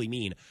 which was really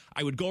mean.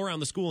 I would go around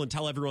the school and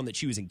tell everyone that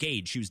she was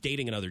engaged. She was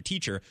dating another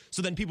teacher.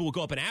 So then people would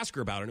go up and ask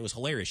her about it, and it was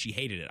hilarious. She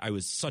hated it. I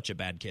was such a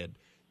bad kid.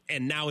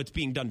 And now it's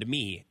being done to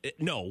me.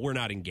 No, we're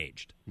not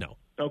engaged. No.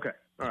 Okay.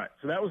 All right.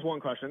 So that was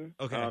one question.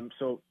 Okay.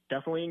 So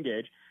definitely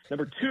engaged.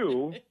 Number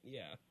two.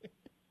 Yeah.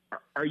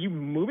 Are you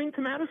moving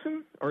to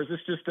Madison, or is this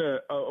just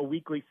a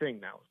weekly thing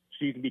now,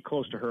 so you can be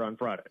close to her on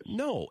Fridays?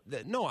 No,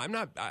 I'm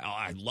not.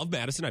 I love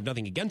Madison. I have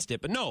nothing against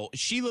it, but no,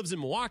 she lives in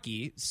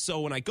Milwaukee.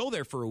 So when I go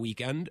there for a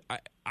weekend,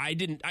 I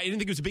didn't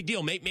think it was a big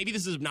deal. Maybe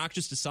this is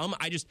obnoxious to some.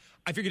 I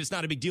figured it's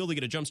not a big deal to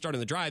get a jump start on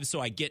the drive, so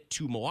I get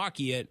to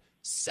Milwaukee at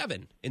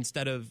 7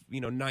 instead of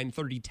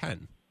 9:30,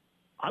 10.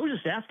 I was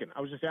just asking.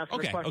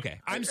 Okay.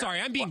 I'm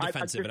sorry. I'm being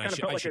defensive, and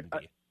I shouldn't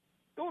be.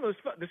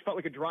 This felt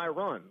like a dry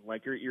run.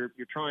 Like you're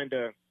trying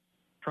to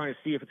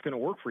see if it's going to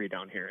work for you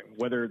down here, and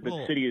whether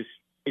the city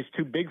is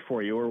too big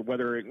for you, or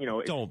whether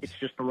it's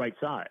just the right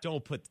size.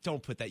 Don't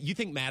put that. You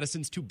think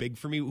Madison's too big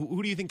for me?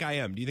 Who do you think I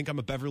am? Do you think I'm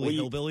a Beverly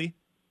Hillbilly?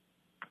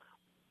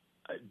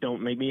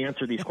 Don't make me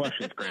answer these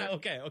questions, Grant.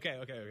 Okay.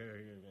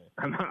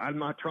 I'm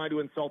not trying to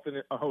insult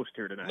a host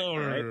here tonight.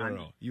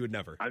 No. You would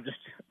never.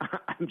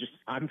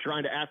 I'm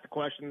trying to ask the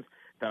questions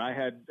that I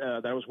had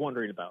that I was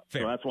wondering about.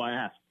 Fair. So that's why I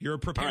asked. You're a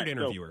prepared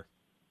interviewer.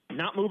 So,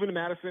 not moving to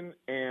Madison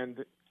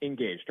and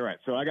engaged. All right.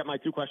 So I got my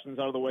two questions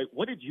out of the way.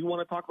 What did you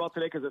want to talk about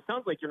today? Because it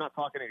sounds like you're not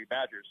talking any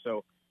Badgers.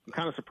 So I'm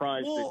kind of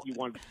surprised that you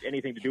want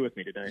anything to do with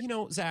me today.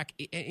 Zach,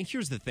 and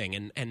here's the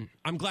thing, and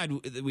I'm glad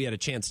that we had a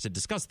chance to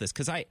discuss this,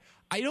 because I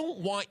don't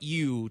want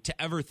you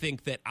to ever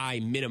think that I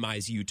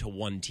minimize you to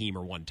one team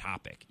or one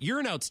topic. You're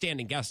an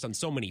outstanding guest on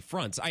so many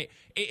fronts.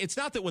 It's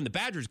not that when the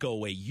Badgers go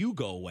away, you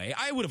go away.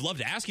 I would have loved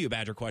to ask you a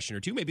Badger question or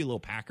two, maybe a little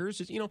Packers.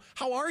 Just,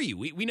 how are you?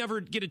 We never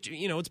get it.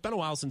 It's been a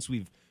while since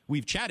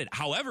we've chatted.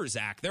 However,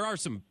 Zach, there are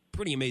some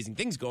pretty amazing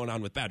things going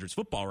on with Badgers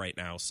football right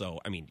now. So,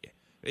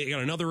 they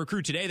got another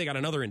recruit today. They got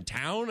another in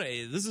town.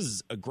 This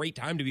is a great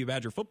time to be a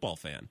Badger football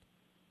fan.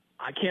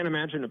 I can't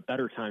imagine a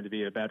better time to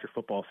be a Badger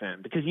football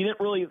fan, because you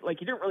didn't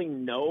really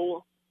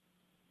know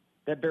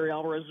that Barry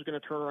Alvarez was going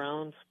to turn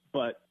around,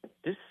 but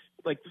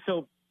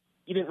so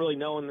you didn't really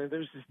know, and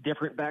there's this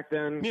different back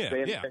then. Yeah, they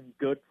hadn't been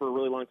good for a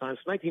really long time.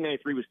 So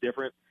 1993 was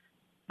different,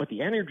 but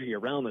the energy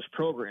around this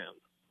program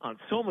on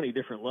so many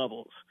different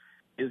levels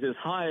is as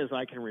high as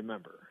I can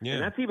remember. Yeah.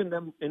 And that's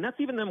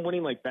even them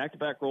winning like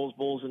back-to-back Rose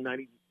Bowls in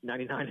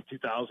 99 and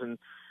 2000,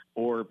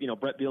 or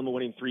Brett Bielema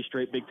winning 3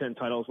 straight Big Ten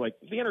titles. Like,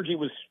 the energy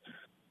was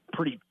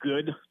pretty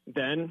good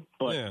then,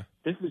 but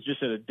this is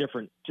just at a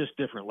different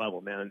level,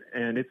 man.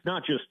 And it's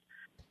not just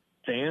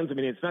fans.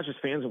 It's not just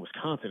fans in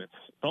Wisconsin. It's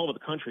all over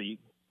the country.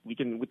 We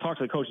talked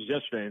to the coaches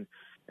yesterday, and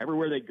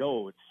everywhere they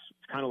go, it's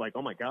kind of like,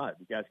 oh my God,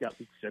 you guys got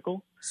Luke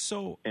Fickell.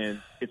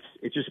 And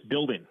it's just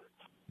building.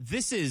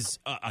 This is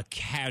a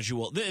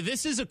casual.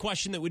 This is a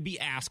question that would be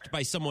asked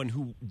by someone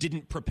who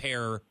didn't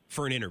prepare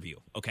for an interview.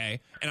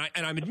 Okay, and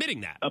I'm admitting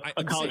that.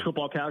 A college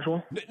football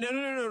casual?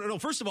 No.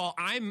 First of all,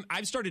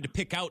 I've started to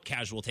pick out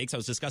casual takes. I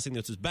was discussing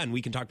this with Ben.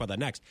 We can talk about that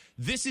next.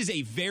 This is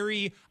a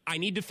very I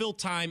need to fill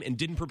time and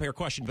didn't prepare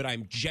question, but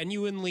I'm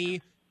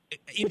genuinely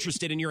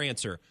interested in your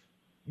answer.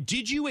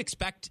 Did you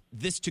expect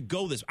this to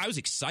go this? I was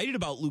excited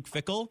about Luke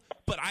Fickell,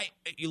 but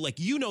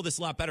this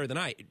a lot better than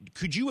I.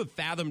 Could you have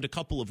fathomed a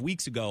couple of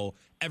weeks ago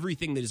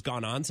everything that has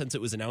gone on since it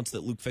was announced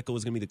that Luke Fickell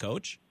was going to be the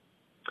coach?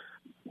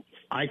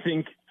 I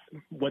think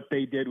what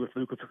they did with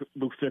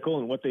Luke Fickell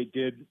and what they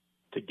did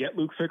to get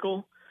Luke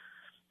Fickell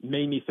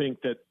made me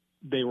think that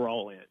they were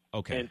all in.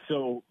 Okay. And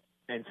so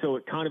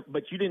it kind of,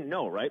 but you didn't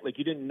know, right? Like,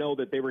 you didn't know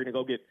that they were going to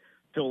go get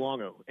Phil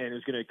Longo, and it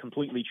was going to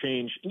completely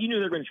change. And you knew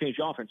they were going to change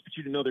the offense, but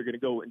you didn't know they were going to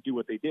go and do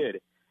what they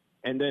did.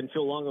 And then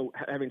Phil Longo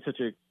having such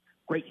a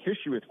great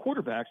history with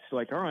quarterbacks,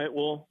 like, all right,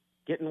 well,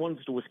 getting ones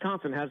to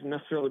Wisconsin hasn't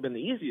necessarily been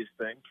the easiest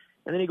thing.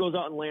 And then he goes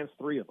out and lands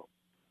 3 of them.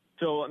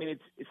 So, I mean,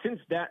 it's since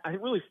that, I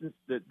think really since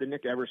the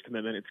Nick Evers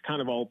commitment, it's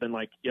kind of all been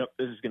like, yep,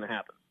 this is going to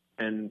happen.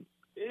 And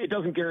it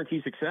doesn't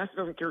guarantee success. It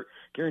doesn't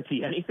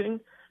guarantee anything,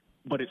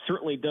 but it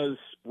certainly does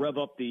rev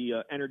up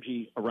the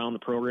energy around the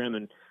program.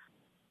 And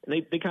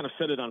they kind of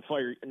set it on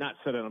fire, not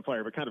set it on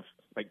fire, but kind of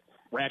like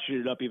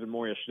ratcheted it up even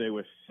more yesterday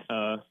with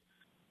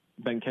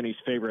Ben Kenny's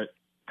favorite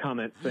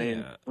comment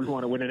saying, we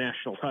want to win a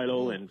national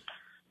title. And,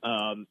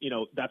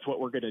 that's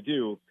what we're going to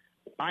do.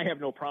 I have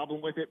no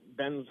problem with it.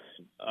 Ben's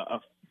a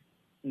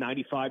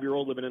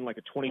 95-year-old living in like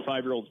a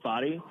 25-year-old's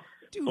body.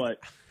 Dude. But,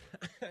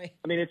 I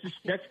mean, it's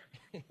just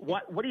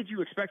what did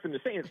you expect them to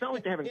say? It's not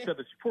like they haven't said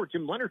this before.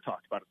 Jim Leonard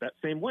talked about it that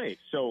same way.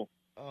 So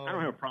I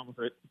don't have a problem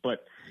with it.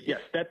 But,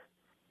 yes,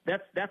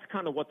 that's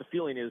kind of what the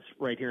feeling is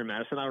right here in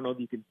Madison. I don't know if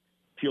you can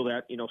feel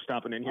that,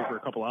 stopping in here for a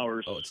couple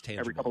hours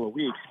every couple of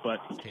weeks. But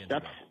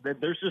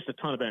there's just a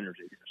ton of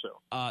energy here.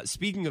 So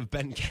speaking of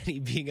Ben Kenny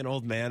being an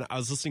old man, I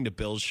was listening to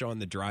Bill's show on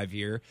the drive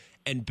here,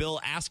 and Bill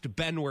asked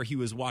Ben where he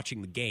was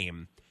watching the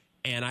game.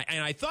 And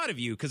I thought of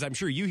you because I'm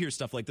sure you hear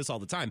stuff like this all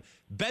the time.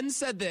 Ben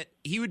said that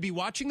he would be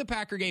watching the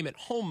Packer game at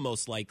home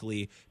most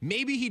likely.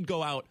 Maybe he'd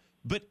go out,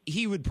 but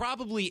he would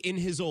probably, in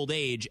his old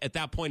age, at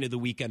that point of the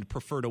weekend,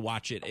 prefer to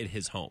watch it at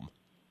his home.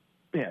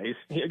 Yeah, he's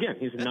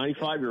a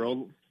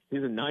 95-year-old.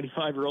 He's a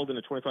 95-year-old and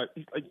a 25.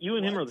 You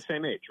and him are the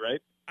same age, right?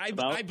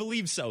 I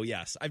believe so,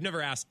 yes. I've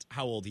never asked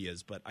how old he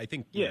is, but I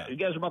think, yeah. You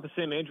guys are about the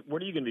same age.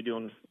 What are you going to be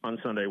doing on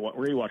Sunday? Where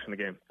are you watching the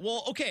game?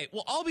 Well, okay.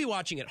 Well, I'll be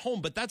watching at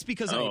home, but that's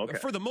because,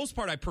 for the most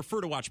part, I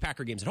prefer to watch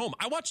Packer games at home.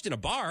 I watched in a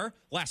bar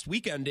last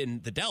weekend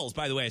in the Dells.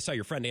 By the way, I saw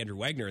your friend Andrew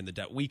Wagner in the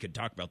Dells. We could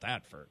talk about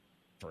that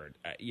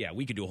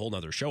we could do a whole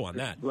nother show on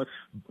that. Let's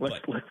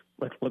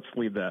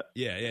leave that.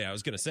 Yeah, I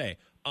was going to say,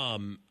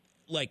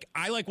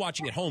 I like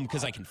watching at home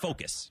because I can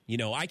focus.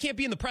 I can't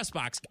be in the press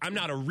box. I'm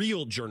not a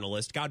real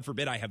journalist. God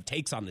forbid I have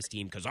takes on this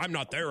team because I'm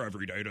not there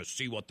every day to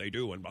see what they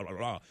do and blah, blah,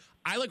 blah.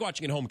 I like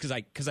watching at home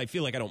because I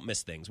feel like I don't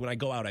miss things. When I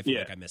go out, I feel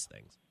like I miss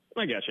things.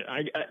 I get you.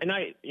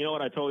 You know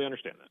what? I totally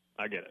understand that.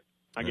 I get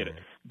it.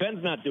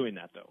 Ben's not doing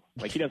that, though.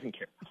 Like, he doesn't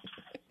care.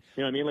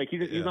 You know what I mean? Like,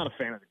 he's not a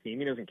fan of the team.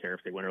 He doesn't care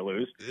if they win or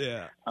lose.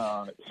 Yeah.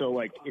 So,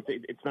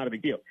 it's not a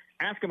big deal.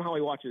 Ask him how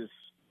he watches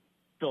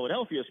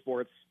Philadelphia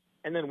sports.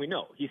 And then we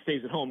know he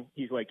stays at home.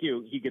 He's like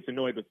you. He gets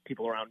annoyed with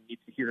people around and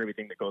needs to hear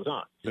everything that goes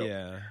on. So,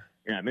 yeah,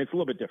 I mean, it's a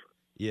little bit different.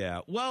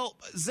 Yeah. Well,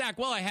 Zach,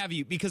 while I have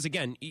you, because,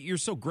 again, you're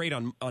so great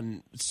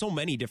on so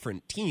many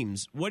different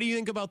teams, what do you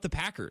think about the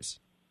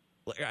Packers?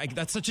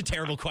 That's such a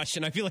terrible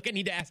question. I feel like I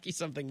need to ask you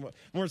something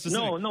more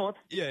specific. No,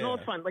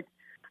 it's fine. Like,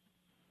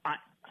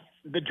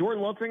 the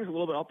Jordan Love thing's a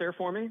little bit out there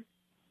for me,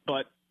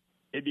 but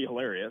it'd be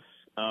hilarious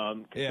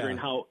considering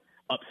how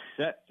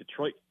upset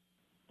Detroit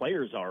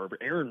players are.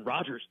 Aaron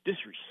Rodgers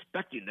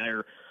disrespecting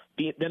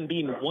them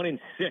being 1-6.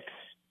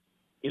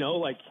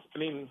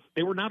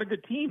 They were not a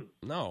good team.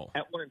 No,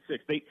 at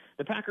 1-6,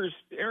 the Packers.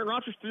 Aaron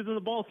Rodgers threw them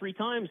the ball 3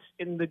 times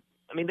they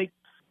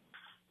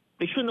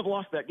shouldn't have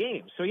lost that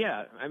game. So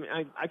yeah,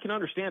 I can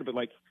understand, but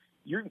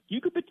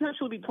you could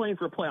potentially be playing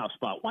for a playoff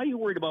spot. Why are you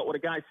worried about what a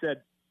guy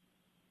said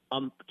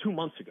 2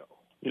 months ago?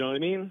 You know what I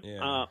mean?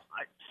 Yeah.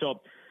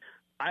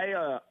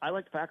 I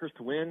like the Packers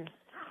to win.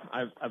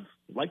 I've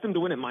liked them to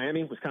win at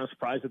Miami. Was kind of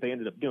surprised that they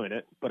ended up doing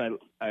it, but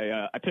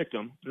I picked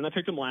them, and I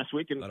picked them last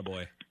week, and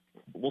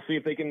we'll see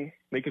if they can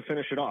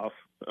finish it off.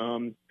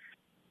 Is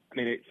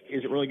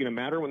it really going to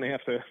matter when they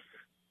have to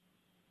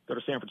go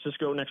to San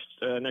Francisco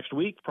next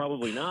week?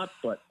 Probably not,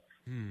 but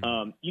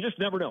you just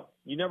never know.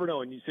 You never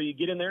know, and so you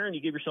get in there and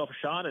you give yourself a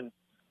shot, and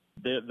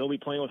they'll be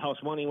playing with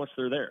house money once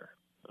they're there.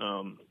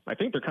 I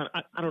think they're kind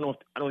of. I don't know if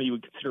you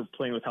would consider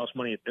playing with house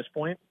money at this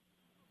point,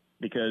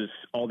 because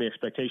all the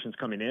expectations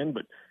coming in.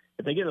 But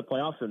if they get in the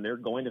playoffs and they're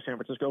going to San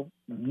Francisco,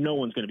 no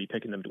one's going to be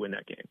picking them to win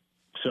that game.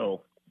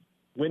 So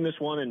win this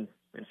one and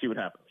see what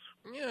happens.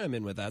 Yeah, I'm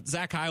in with that.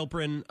 Zach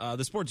Heilprin,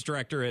 the sports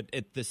director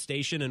at the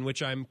station in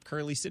which I'm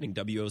currently sitting,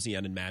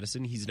 WOZN in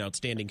Madison. He's an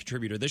outstanding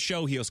contributor to this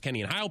show. He hosts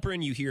Kenny and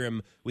Heilprin. You hear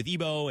him with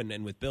Ebo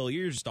and with Bill.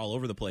 You're just all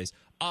over the place.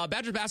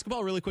 Badger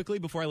basketball, really quickly,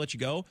 before I let you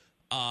go.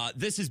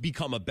 This has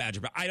become a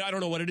Badger. I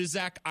don't know what it is,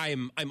 Zach.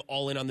 I'm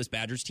all in on this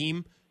Badgers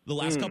team. The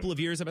last couple of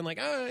years, I've been like,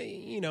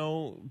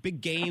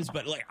 big games,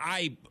 but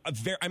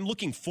I'm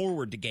looking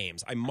forward to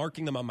games. I'm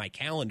marking them on my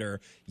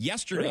calendar.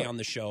 Yesterday on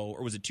the show,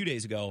 or was it 2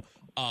 days ago,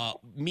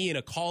 me and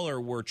a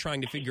caller were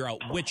trying to figure out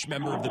which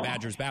member of the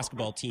Badgers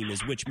basketball team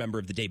is which member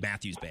of the Dave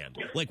Matthews Band.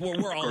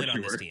 We're all in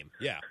on this team.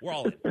 Yeah, we're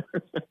all in.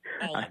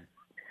 All in.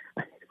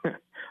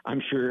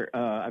 I'm sure.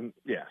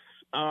 Yes.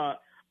 I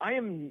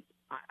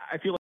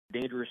feel like a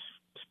dangerous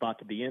spot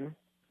to be in.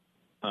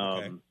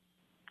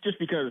 Just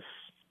because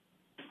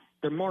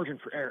the margin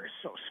for error is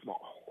so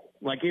small.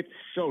 It's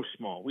so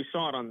small. We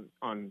saw it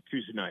on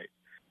Tuesday night,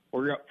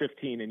 where you're up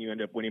 15 and you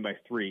end up winning by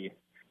 3,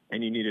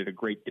 and you needed a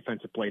great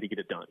defensive play to get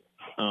it done.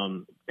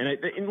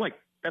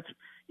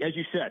 as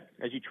you said,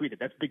 as you tweeted,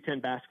 that's Big Ten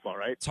basketball,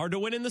 right? It's hard to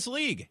win in this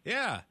league.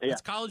 Yeah.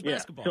 It's college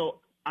basketball. So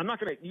I'm not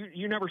going to,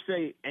 you never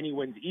say any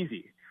win's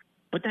easy,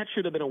 but that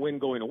should have been a win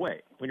going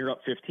away when you're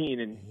up 15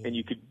 and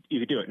you could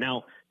do it.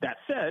 Now, that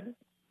said,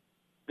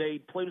 they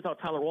played without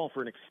Tyler Wall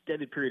for an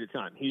extended period of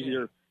time. He's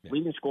their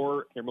leading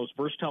scorer, their most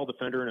versatile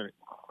defender, and a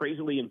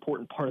crazily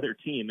important part of their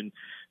team. And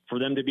for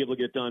them to be able to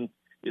get it done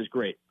is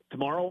great.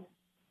 Tomorrow,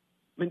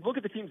 I mean, look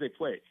at the teams they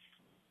played.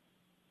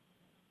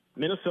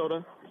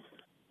 Minnesota,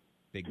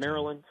 Big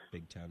Maryland, 10.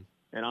 Big Ten,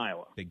 and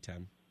Iowa. Big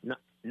Ten.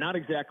 Not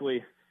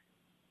exactly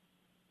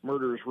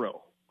murderer's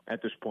row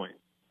at this point.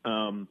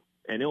 And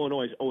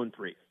Illinois is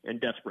 0-3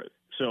 and desperate.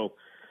 So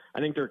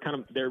I think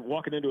they're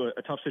walking into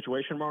a tough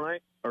situation tomorrow,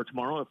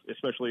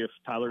 especially if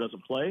Tyler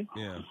doesn't play.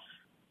 Yeah.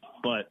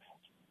 But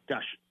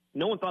gosh,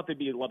 no one thought they'd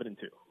be 11-2,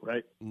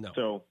 right? No.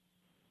 So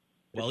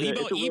well,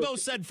 Ebo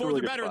said fourth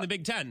or better in the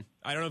Big Ten.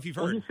 I don't know if you've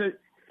heard. He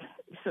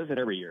says it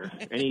every year,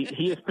 and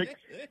he has picked.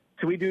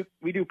 So we do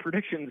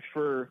predictions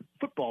for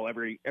football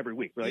every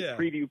week, right? Yeah.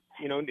 Preview,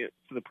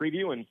 for the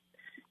preview, and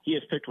he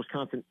has picked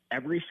Wisconsin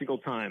every single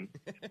time.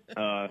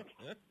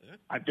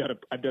 I've done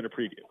a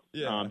preview.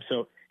 Yeah.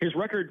 So his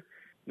record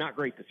not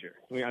great this year.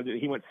 I mean,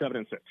 he went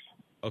 7-6.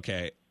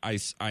 Okay, I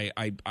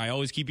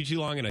always keep you too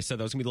long, and I said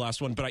that was going to be the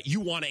last one, but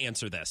you want to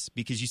answer this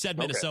because you said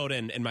Minnesota,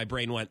 and my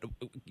brain went,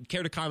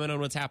 care to comment on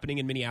what's happening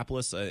in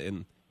Minneapolis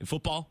in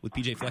football with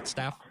PJ Fleck's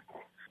staff?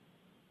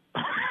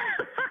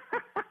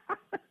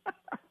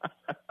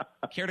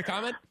 Care to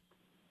comment?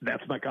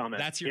 That's my comment.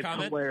 That's your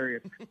comment?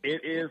 Hilarious.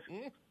 It is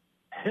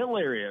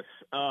hilarious.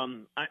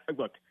 Some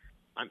of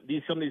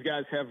these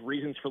guys have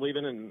reasons for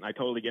leaving, and I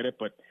totally get it,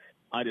 but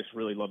I just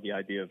really love the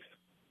idea of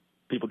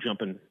people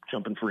jumping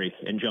free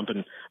and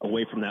jumping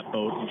away from that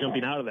boat and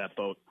jumping out of that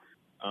boat.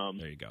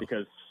 There you go.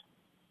 Because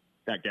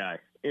that guy,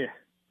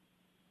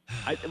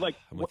 I'm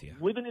with you.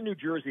 Living in New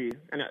Jersey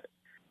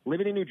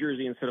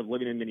instead of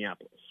living in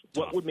Minneapolis.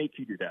 Tough. What would make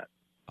you do that?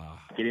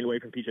 Getting away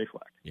from PJ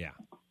Fleck. Yeah,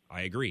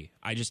 I agree.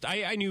 I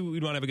knew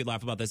we'd want to have a good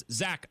laugh about this.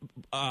 Zach,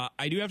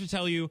 I do have to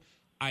tell you,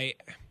 I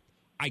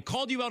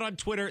called you out on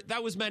Twitter.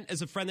 That was meant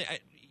as a friendly.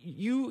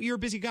 You're a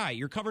busy guy.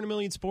 You're covering a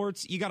million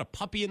sports. You got a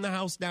puppy in the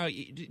house now.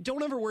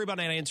 Don't ever worry about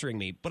not answering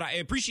me. But I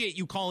appreciate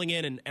you calling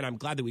in, and I'm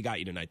glad that we got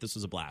you tonight. This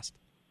was a blast.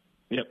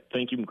 Yep.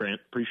 Thank you, Grant.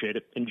 Appreciate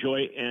it.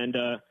 Enjoy, and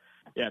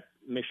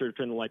make sure to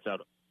turn the lights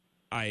out.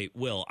 I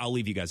will. I'll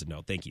leave you guys a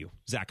note. Thank you.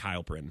 Zach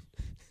Heilprin,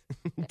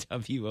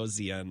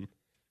 WOZN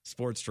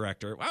sports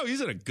director. Wow,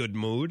 he's in a good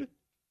mood.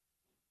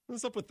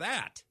 What's up with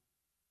that?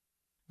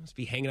 Must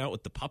be hanging out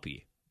with the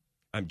puppy.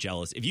 I'm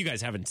jealous. If you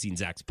guys haven't seen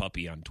Zach's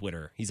puppy on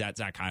Twitter, he's at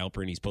Zach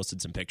Heilprin. He's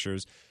posted some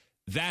pictures.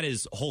 That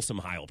is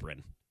wholesome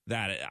Heilprin.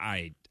 That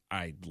I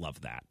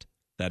love that.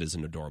 That is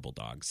an adorable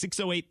dog.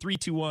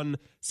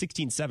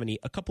 608-321-1670.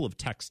 A couple of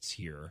texts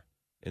here,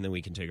 and then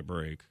we can take a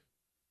break.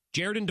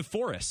 Jared in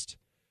DeForest.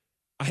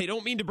 I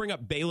don't mean to bring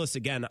up Bayless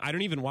again. I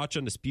don't even watch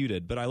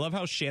Undisputed, but I love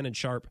how Shannon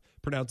Sharp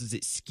pronounces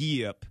it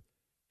skip.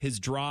 His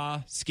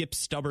draw, skip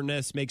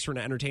stubbornness makes for an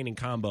entertaining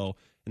combo,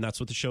 and that's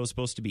what the show is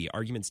supposed to be.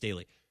 Arguments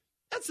daily.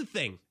 That's the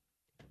thing.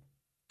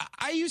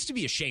 I used to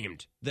be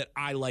ashamed that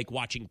I like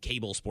watching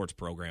cable sports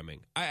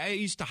programming. I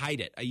used to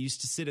hide it. I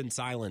used to sit in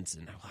silence,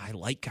 and I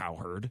like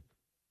Cowherd.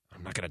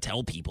 I'm not going to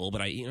tell people,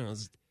 but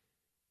it's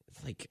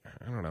like,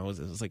 I don't know.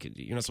 It's like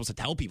you're not supposed to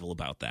tell people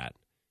about that.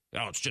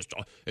 Oh,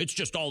 it's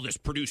just all this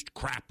produced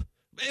crap.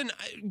 And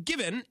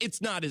given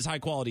it's not as high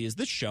quality as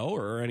this show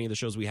or any of the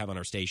shows we have on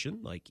our station,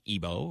 like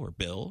Ebo or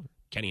Bill, or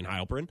Kenny and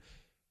Heilprin,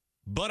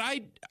 but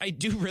I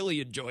do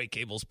really enjoy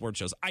cable sports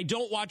shows. I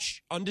don't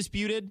watch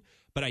Undisputed,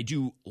 but I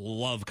do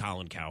love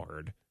Colin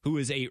Cowherd, who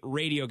is a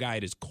radio guy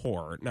at his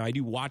core. Now, I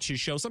do watch his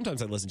show.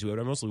 Sometimes I listen to it.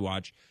 I mostly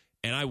watch,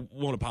 and I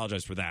won't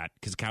apologize for that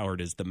because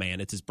Cowherd is the man.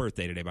 It's his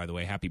birthday today, by the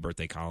way. Happy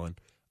birthday, Colin.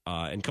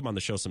 And come on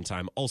the show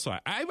sometime. Also,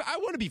 I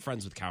want to be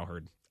friends with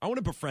Cowherd. I want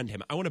to befriend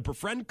him. I want to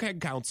befriend Craig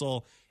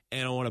Counsell,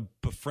 and I want to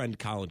befriend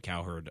Colin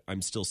Cowherd.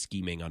 I'm still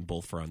scheming on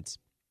both fronts.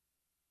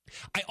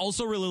 I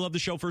also really love the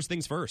show First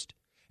Things First.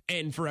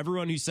 And for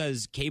everyone who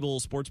says cable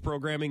sports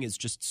programming is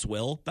just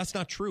swill, that's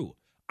not true.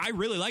 I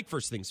really like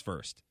First Things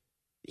First.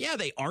 Yeah,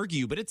 they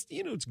argue, but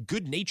it's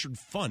good-natured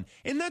fun.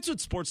 And that's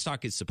what sports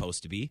talk is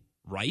supposed to be,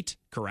 right?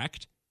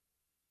 Correct?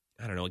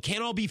 I don't know. It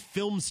can't all be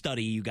film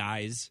study, you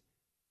guys.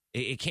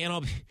 It can't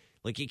all be,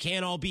 it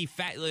can't all be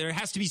fat. There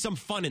has to be some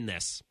fun in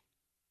this.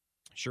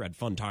 Sure had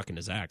fun talking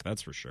to Zach,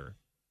 that's for sure.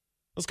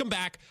 Let's come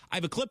back. I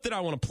have a clip that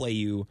I want to play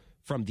you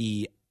from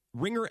the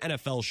Ringer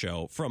NFL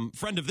show from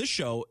friend of this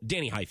show,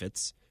 Danny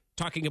Heifetz,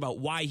 talking about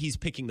why he's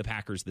picking the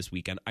Packers this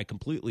weekend. I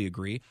completely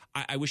agree.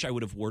 I wish I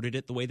would have worded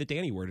it the way that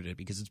Danny worded it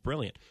because it's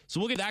brilliant. So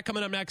we'll get that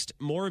coming up next.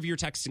 More of your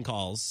texts and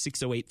calls,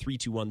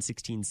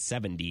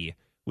 608-321-1670.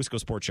 Wisco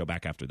Sports Show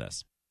back after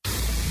this.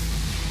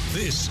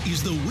 This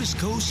is the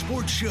Wisco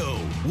Sports Show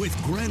with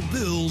Grant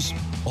Bills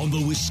on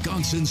the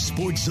Wisconsin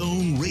Sports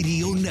Zone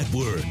Radio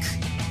Network.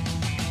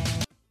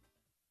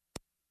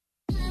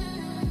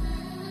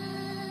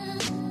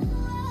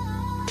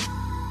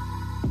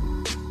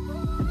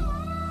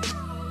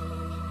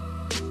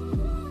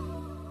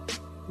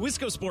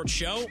 Wisco Sports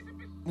Show.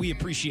 We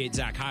appreciate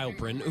Zach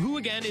Heilprin, who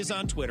again is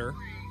on Twitter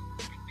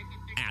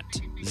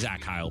at Zach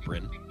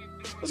Heilprin.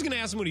 I was going to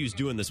ask him what he was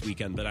doing this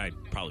weekend, but I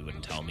probably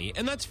wouldn't tell me.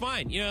 And that's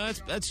fine. You know,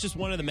 that's just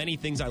one of the many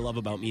things I love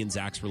about me and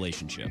Zach's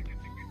relationship.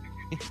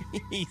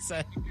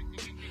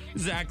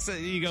 Zach said,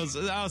 he goes,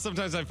 oh,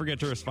 sometimes I forget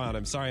to respond.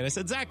 I'm sorry. And I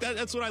said, Zach,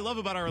 that's what I love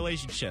about our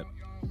relationship.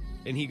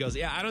 And he goes,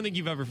 yeah, I don't think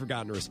you've ever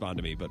forgotten to respond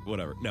to me, but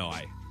whatever. No,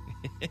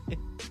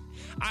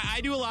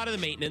 I do a lot of the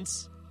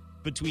maintenance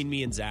between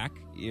me and Zach.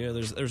 You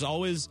know, there's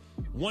always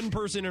one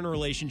person in a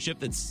relationship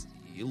that's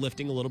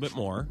lifting a little bit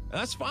more.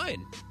 That's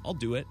fine. I'll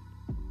do it.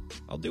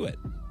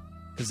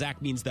 Because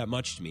Zach means that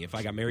much to me. If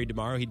I got married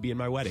tomorrow, he'd be in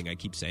my wedding. I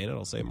keep saying it.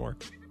 I'll say it more.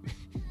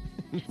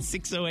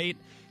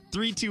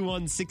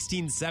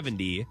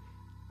 608-321-1670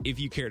 if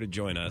you care to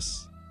join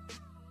us.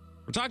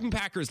 We're talking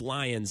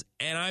Packers-Lions,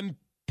 and I'm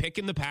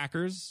picking the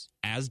Packers,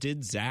 as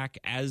did Zach,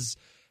 as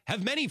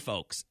have many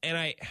folks.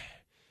 And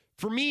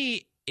for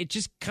me, it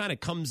just kind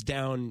of comes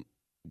down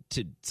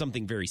to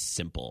something very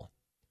simple,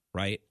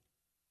 right?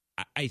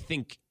 I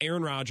think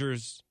Aaron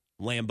Rodgers,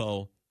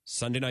 Lambeau,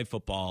 Sunday Night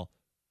Football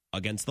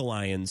against the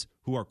Lions,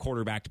 who are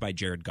quarterbacked by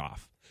Jared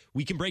Goff.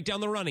 We can break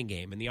down the running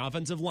game and the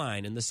offensive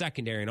line and the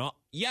secondary and all.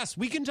 Yes,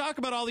 we can talk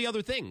about all the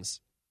other things.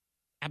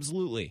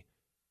 Absolutely.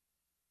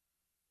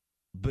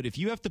 But if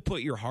you have to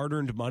put your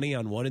hard-earned money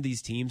on one of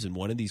these teams and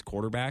one of these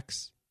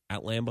quarterbacks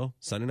at Lambeau,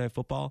 Sunday Night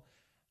Football,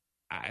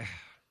 I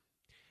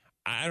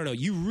don't know.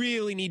 You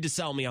really need to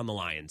sell me on the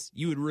Lions.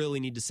 You would really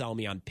need to sell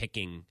me on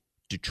picking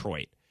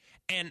Detroit.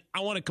 And I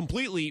want to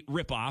completely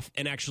rip off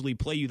and actually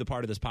play you the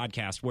part of this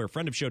podcast where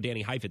friend of show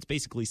Danny Heifetz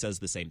basically says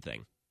the same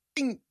thing.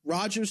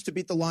 Rodgers to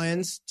beat the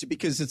Lions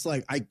because it's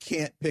like I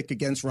can't pick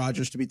against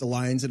Rodgers to beat the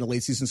Lions in a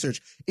late season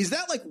search. Is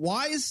that like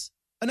wise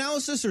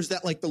analysis or is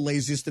that like the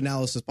laziest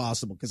analysis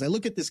possible? Because I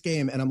look at this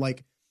game and I'm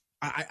like,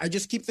 I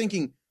just keep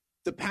thinking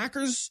the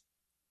Packers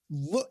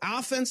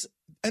offense,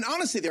 and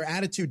honestly, their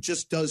attitude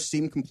just does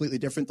seem completely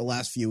different the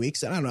last few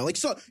weeks. And I don't know, like,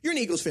 so you're an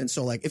Eagles fan.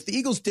 So like if the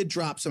Eagles did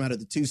drop some out of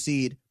the 2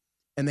 seed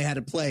and they had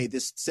to play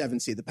this 7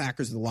 seed, the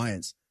Packers or the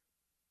Lions,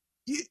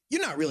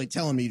 you're not really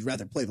telling me you'd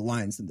rather play the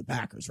Lions than the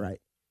Packers, right?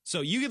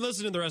 So you can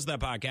listen to the rest of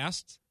that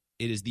podcast.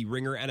 It is the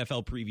Ringer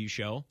NFL Preview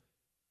Show,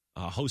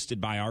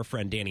 hosted by our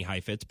friend Danny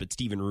Heifetz, but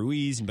Steven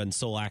Ruiz and Ben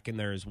Solak in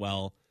there as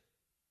well.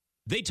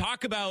 They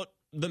talk about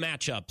the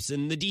matchups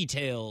and the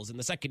details and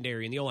the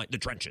secondary and the O-line, the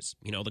trenches,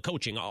 you know, the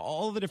coaching,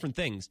 all the different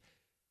things.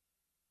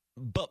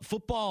 But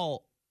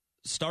football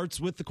starts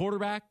with the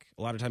quarterback.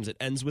 A lot of times it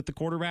ends with the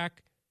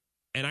quarterback.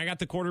 And I got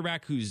the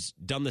quarterback who's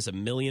done this a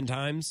million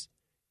times.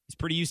 He's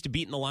pretty used to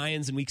beating the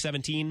Lions in week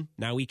 17,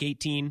 now week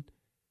 18.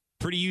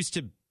 Pretty used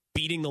to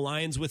beating the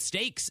Lions with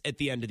stakes at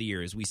the end of the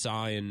year, as we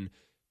saw in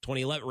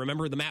 2011.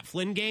 Remember the Matt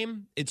Flynn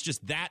game? It's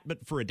just that,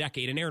 but for a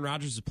decade. And Aaron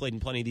Rodgers has played in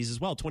plenty of these as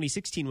well.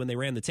 2016, when they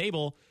ran the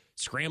table,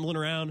 scrambling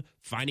around,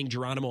 finding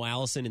Geronimo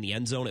Allison in the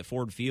end zone at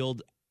Ford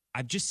Field.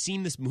 I've just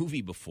seen this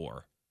movie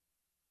before.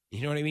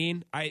 You know what I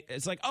mean?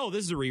 It's like, oh,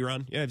 this is a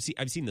rerun. Yeah,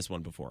 I've seen this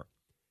one before.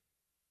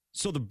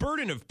 So the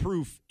burden of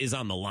proof is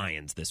on the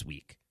Lions this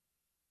week.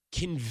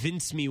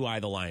 Convince me why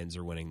the Lions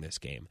are winning this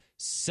game.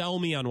 Sell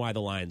me on why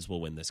the Lions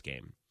will win this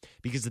game.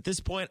 Because at this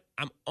point,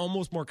 I'm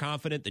almost more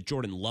confident that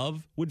Jordan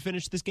Love would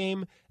finish this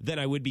game than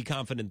I would be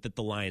confident that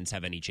the Lions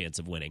have any chance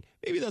of winning.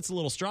 Maybe that's a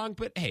little strong,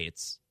 but hey,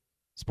 it's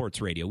sports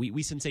radio.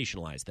 We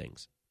sensationalize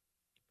things.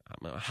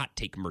 I'm a hot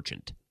take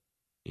merchant,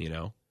 you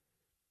know?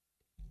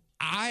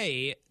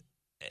 I,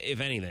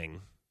 if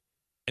anything,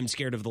 am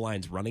scared of the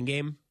Lions' running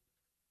game.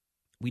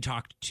 We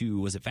talked to,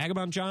 was it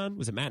Vagabond John?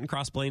 Was it Matt and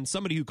Crossplane?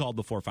 Somebody who called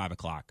before 5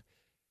 o'clock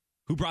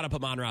who brought up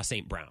Amon-Ra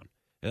St. Brown.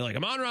 And they're like,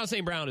 Amon-Ra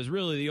St. Brown is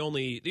really the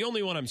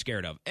only one I'm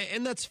scared of.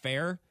 And that's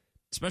fair,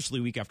 especially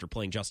week after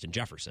playing Justin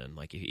Jefferson.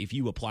 Like, if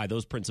you apply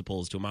those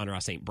principles to Amon-Ra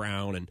St.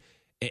 Brown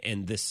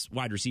and this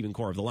wide receiving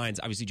core of the Lions,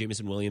 obviously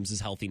Jameson Williams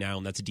is healthy now,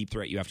 and that's a deep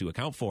threat you have to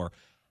account for.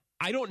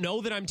 I don't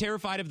know that I'm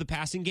terrified of the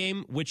passing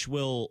game, which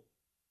will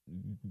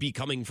be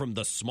coming from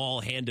the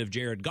small hand of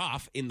Jared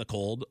Goff in the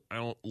cold. I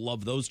don't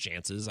love those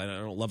chances. I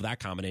don't love that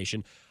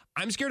combination.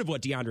 I'm scared of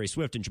what DeAndre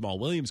Swift and Jamal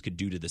Williams could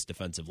do to this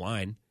defensive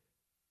line.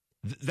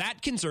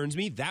 That concerns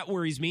me. That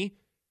worries me.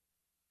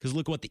 Because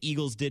look what the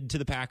Eagles did to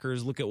the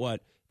Packers. Look at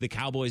what the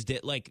Cowboys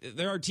did. Like,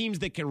 there are teams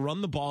that can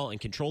run the ball and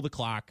control the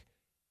clock.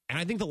 And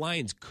I think the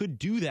Lions could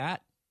do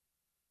that.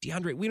 We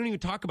don't even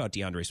talk about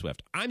DeAndre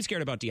Swift. I'm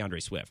scared about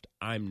DeAndre Swift.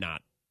 I'm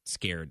not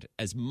scared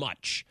as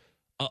much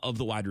of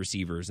the wide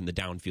receivers and the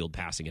downfield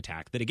passing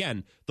attack. That,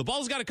 again, the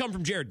ball's got to come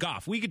from Jared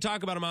Goff. We could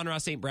talk about Amon-Ra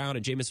St. Brown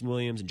and Jameson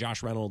Williams and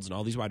Josh Reynolds and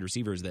all these wide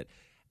receivers that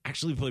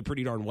actually play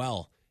pretty darn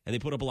well, and they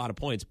put up a lot of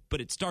points, but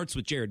it starts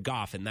with Jared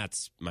Goff, and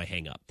that's my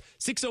hang-up.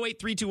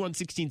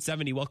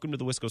 608-321-1670. Welcome to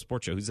the Wisco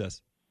Sports Show. Who's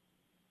this?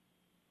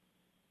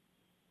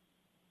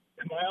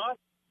 Am I on?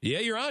 Yeah,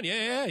 you're on.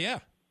 Yeah.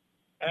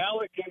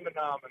 Alec in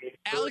Menominee.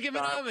 Alec in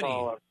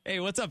Menominee. Hey,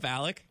 what's up,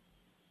 Alec?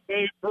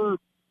 Hey,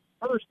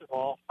 first of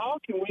all, how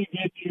can we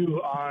get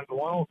you on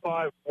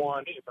 105.1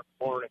 in the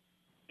morning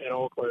in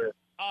Eau Claire?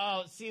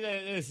 Oh, see,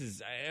 this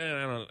is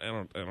I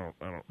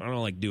don't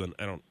like doing.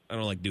 I don't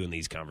don't like doing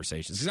these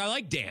conversations because I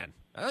like Dan.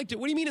 What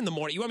do you mean in the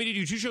morning? You want me to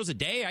do 2 shows a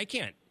day? I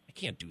can't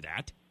do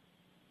that.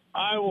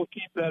 I will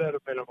keep that at a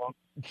minimum.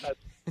 That's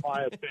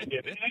my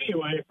opinion.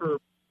 Anyway, for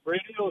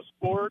radio,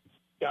 sports,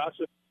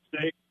 gossip's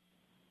sake,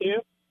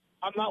 if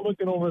I'm not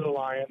looking over the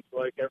Lions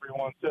like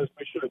everyone says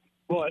we should,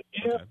 but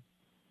if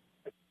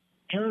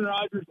Aaron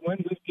Rodgers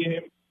wins this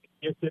game,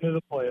 gets into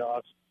the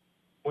playoffs,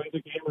 wins a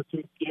game or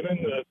two,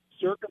 given the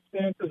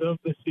circumstances of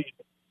the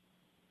season,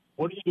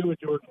 what do you do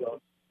with Jordan Love?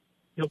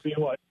 He'll be,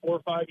 4 or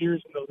 5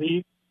 years in the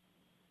league?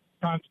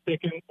 Time's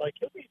ticking.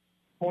 He'll be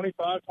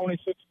 25,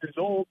 26 years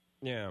old.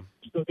 Yeah.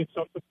 Still get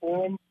something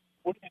for him.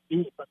 What do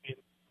you do? I mean,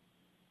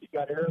 you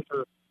got Aaron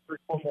for 3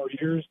 or 4 more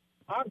years.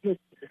 I'm just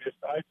curious.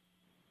 I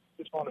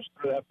just want to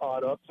stir that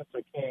pot up since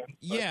I can.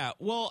 Yeah,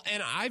 well,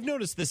 and I've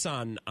noticed this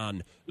on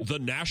the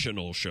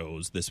national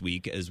shows this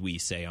week, as we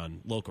say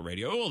on local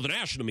radio. Oh, the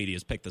national media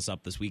has picked this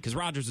up this week because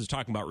Rodgers is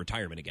talking about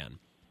retirement again,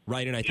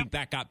 right? And I think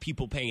that got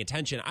people paying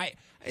attention. I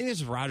think this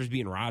is Rodgers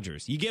being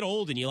Rodgers. You get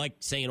old and you like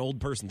saying old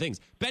person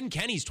things. Ben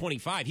Kenny's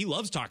 25. He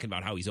loves talking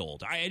about how he's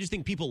old. I just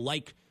think people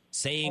like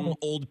saying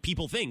old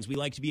people things. We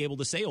like to be able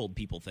to say old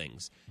people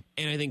things.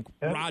 And I think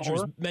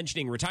Rodgers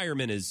mentioning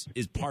retirement is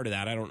part of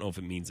that. I don't know if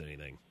it means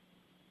anything.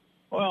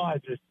 Well, I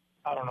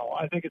don't know.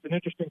 I think it's an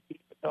interesting piece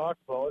to talk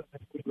about.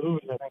 If we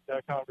lose, I think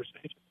that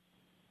conversation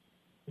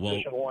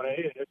Position 1A,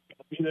 and it's going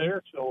to be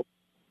there. So,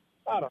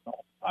 I don't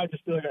know. I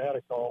just feel like I had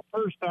a call.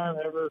 First time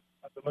ever.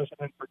 I've been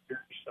listening for years.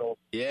 So,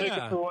 take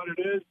it for what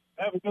it is.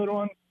 Have a good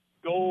one.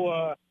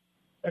 Go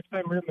next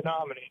time we're in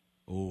Menominee.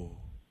 Ooh.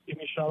 Give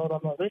me a shout out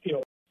on the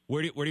radio.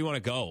 Where do you want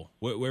to go?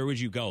 Where would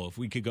you go? If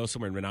we could go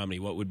somewhere in Menominee,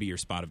 what would be your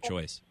spot of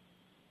choice?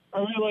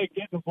 Are we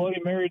getting a Bloody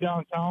Mary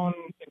downtown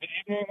in the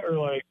evening,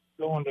 or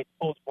going to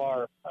close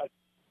bar?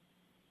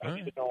 I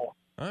need to know.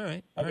 All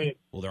right. I mean,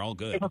 well, they're all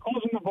good. If we're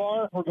closing the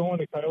bar, we're going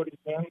to Coyote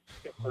Den.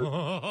 If we're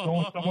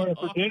going somewhere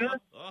for dinner,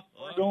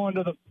 we're going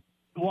to the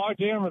Log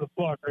Jam or the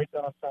Buck right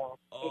downtown.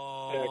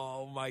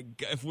 Oh, my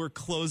God. If we're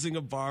closing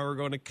a bar, we're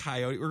going to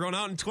Coyote. We're going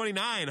out in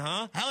 29,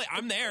 huh? Hell,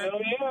 I'm there. Hell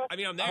yeah. I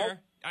mean, I'm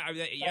there.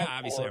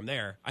 Obviously I'm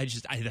there.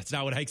 That's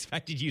not what I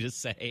expected you to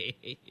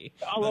say.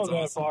 I love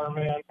that bar,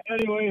 man.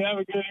 Anyway, have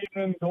a good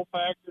evening. Go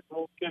Packers.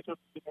 We'll catch up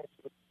next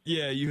week.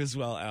 Yeah, you as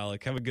well,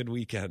 Alec. Have a good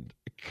weekend.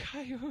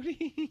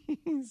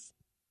 Coyotes.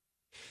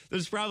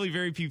 There's probably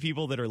very few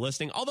people that are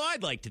listening, although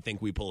I'd like to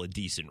think we pull a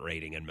decent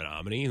rating in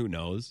Menominee. Who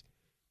knows?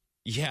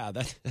 Yeah,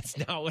 that's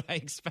not what I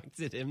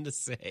expected him to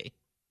say.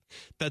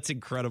 That's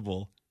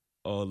incredible.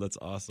 Oh, that's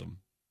awesome.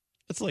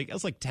 That's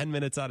like 10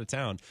 minutes out of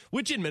town,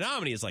 which in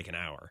Menominee is like an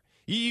hour.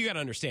 You got to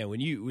understand, when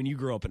you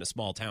grow up in a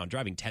small town,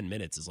 driving 10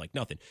 minutes is like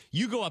nothing.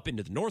 You go up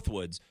into the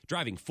Northwoods,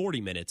 driving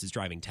 40 minutes is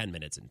driving 10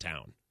 minutes in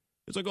town.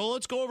 It's like, oh,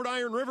 let's go over to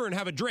Iron River and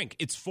have a drink.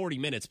 It's 40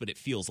 minutes, but it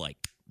feels like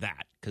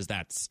that because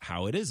that's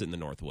how it is in the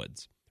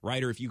Northwoods,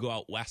 right? Or if you go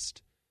out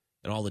west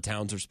and all the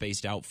towns are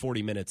spaced out,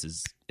 40 minutes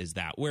is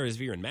that. Whereas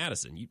if you're in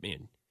Madison,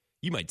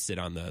 you might sit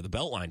on the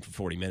Beltline for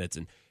 40 minutes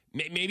and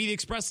maybe the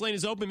express lane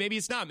is open, maybe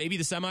it's not. Maybe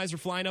the semis are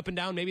flying up and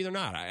down, maybe they're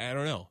not. I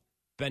don't know.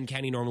 Ben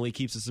Kenny normally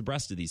keeps us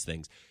abreast of these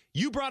things.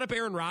 You brought up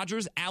Aaron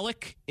Rodgers,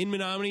 Alec, in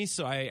Menominee,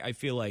 so I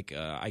feel like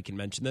I can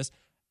mention this.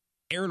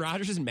 Aaron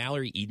Rodgers and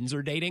Mallory Edens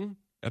are dating,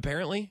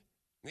 apparently.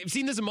 I've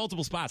seen this in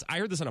multiple spots. I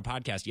heard this on a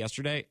podcast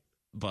yesterday,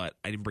 but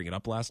I didn't bring it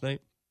up last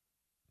night.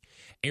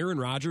 Aaron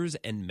Rodgers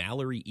and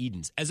Mallory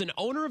Edens. As an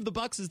owner of the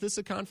Bucs, is this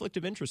a conflict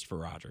of interest for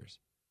Rodgers?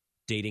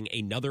 Dating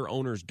another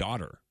owner's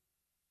daughter.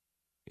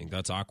 You think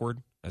that's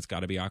awkward? That's got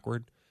to be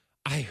awkward.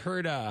 I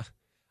heard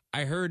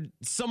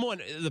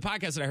someone, the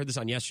podcast that I heard this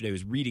on yesterday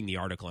was reading the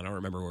article, and I don't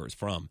remember where it was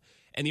from.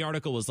 And the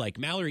article was like,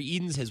 Mallory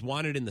Edens has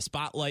wanted in the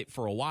spotlight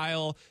for a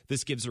while.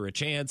 This gives her a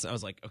chance. I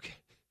was like, okay.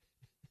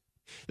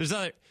 There's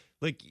other,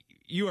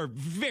 you are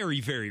very,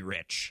 very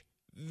rich.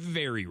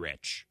 Very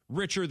rich.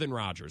 Richer than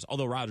Rodgers.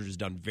 Although Rodgers has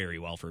done very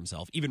well for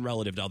himself. Even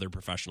relative to other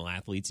professional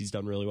athletes, he's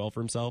done really well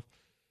for himself.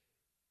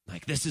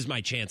 This is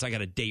my chance. I got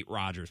to date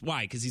Rodgers.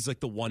 Why? Because he's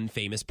the one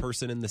famous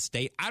person in the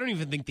state. I don't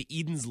even think the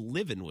Edens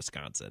live in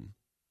Wisconsin.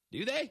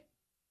 Do they? I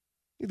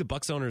think the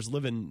Bucs owners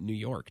live in New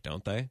York,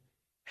 don't they?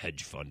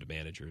 Hedge fund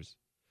managers.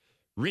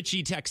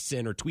 Richie texts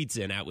in or tweets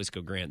in at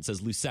Wisco Grant and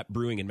says Lucette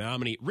Brewing in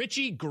Menominee.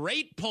 Richie,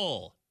 great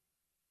pull.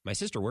 My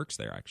sister works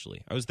there,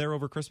 actually. I was there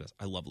over Christmas.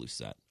 I love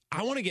Lucette.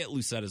 I want to get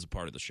Lucette as a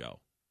part of the show.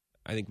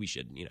 I think we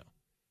should,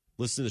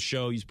 listen to the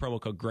show, use promo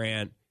code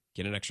Grant,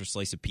 get an extra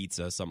slice of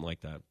pizza, something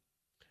like that.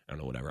 I don't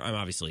know, whatever. I'm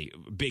obviously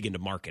big into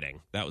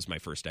marketing. That was my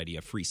first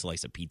idea, free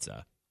slice of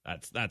pizza.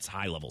 That's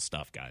high-level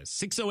stuff, guys.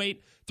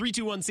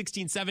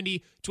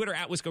 608-321-1670. Twitter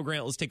at Wisco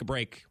Grant. Let's take a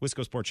break.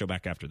 Wisco Sports Show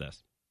back after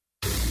this.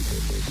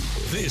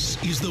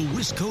 This is the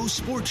Wisco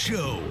Sports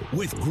Show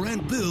with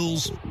Grant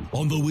Bills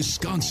on the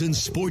Wisconsin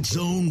Sports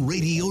Zone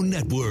Radio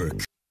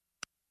Network.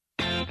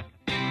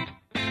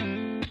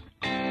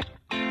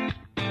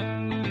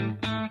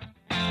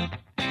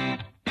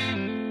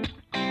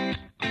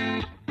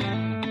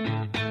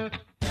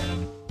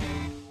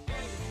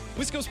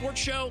 Wisco Sports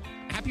Show,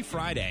 happy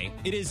Friday.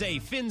 It is a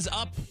Fins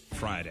Up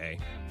Friday.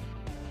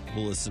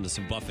 We'll listen to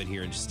some Buffett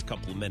here in just a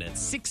couple of minutes.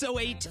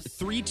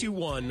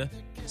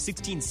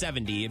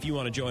 608-321-1670 if you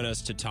want to join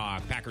us to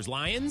talk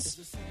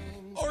Packers-Lions,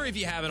 or if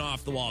you have an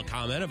off-the-wall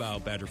comment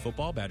about Badger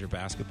football, Badger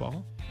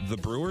basketball, the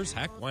Brewers.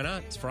 Heck, why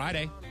not? It's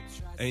Friday.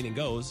 Anything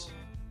goes.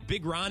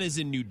 Big Ron is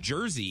in New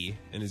Jersey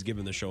and is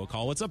giving the show a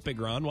call. What's up, Big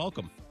Ron?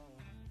 Welcome.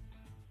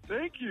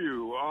 Thank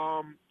you.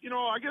 I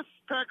guess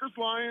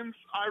Packers-Lions,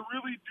 I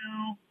really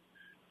do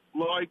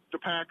like the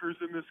Packers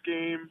in this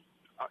game.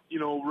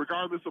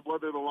 Regardless of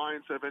whether the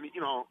Lions have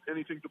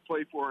anything to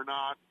play for or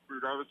not,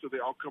 regardless of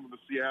the outcome of the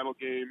Seattle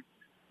game.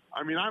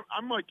 I mean,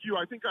 I'm like you.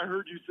 I think I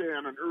heard you say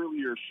on an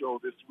earlier show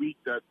this week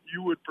that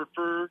you would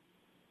prefer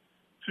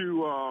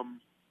to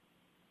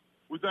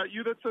was that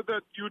you that said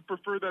that you would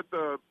prefer that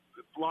the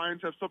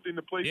Lions have something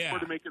to play for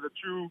to make it a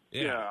true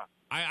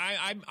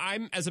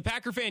I'm as a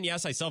Packer fan,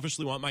 yes, I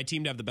selfishly want my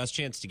team to have the best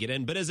chance to get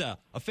in, but as a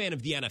fan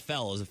of the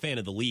NFL, as a fan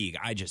of the league,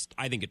 I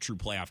think a true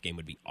playoff game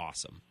would be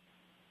awesome.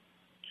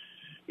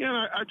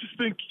 Yeah, I just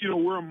think,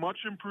 we're a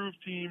much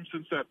improved team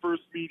since that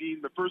first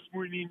meeting. The first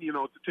meeting,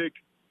 to take,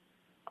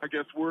 I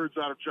guess, words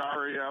out of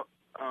Jari's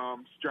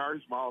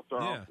mouth,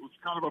 it was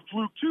kind of a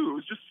fluke, too. It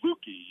was just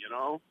fluky,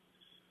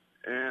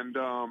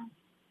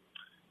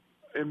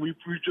 And we've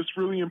just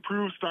really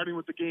improved, starting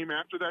with the game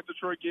after that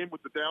Detroit game,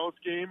 with the Dallas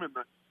game, and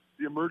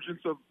the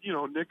emergence of,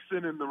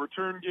 Nixon in the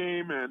return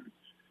game, and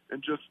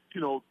just,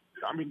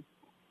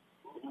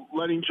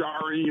 letting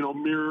Jari,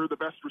 mirror the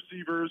best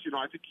receivers.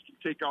 I think he can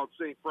take out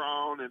St.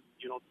 Brown and,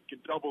 he can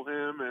double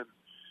him. And,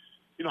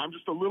 I'm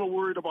just a little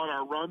worried about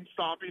our run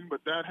stopping,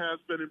 but that has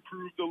been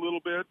improved a little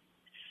bit.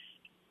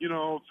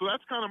 So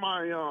that's kind of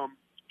my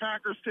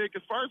Packers take.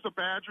 As far as the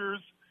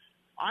Badgers,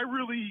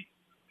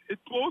 it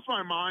blows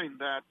my mind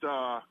that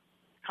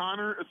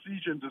Connor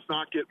Essegian does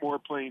not get more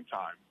playing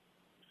time.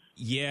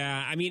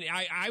 Yeah, I mean,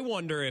 I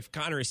wonder if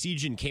Connor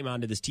Essegian came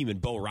onto this team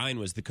and Bo Ryan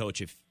was the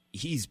coach, if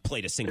he's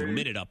played a single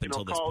minute up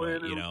until this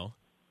point,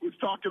 He's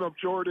talking of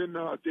Jordan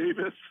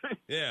Davis.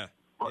 Yeah,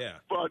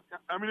 But,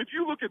 I mean, if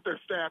you look at their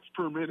stats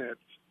per minute,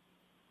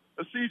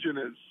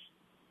 Essegian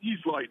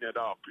he's lighting it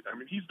up. I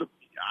mean,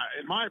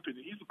 in my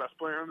opinion, he's the best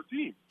player on the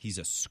team. He's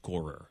a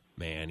scorer,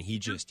 man. He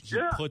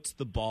puts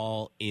the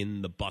ball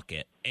in the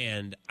bucket.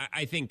 And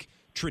I think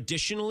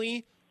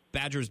traditionally,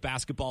 Badgers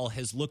basketball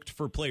has looked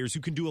for players who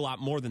can do a lot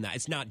more than that.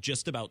 It's not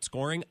just about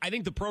scoring. I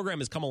think the program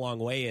has come a long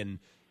way in,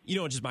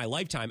 just my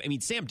lifetime. I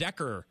mean, Sam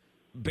Decker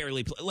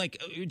barely played.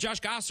 Like Josh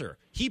Gosser,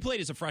 he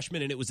played as a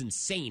freshman, and it was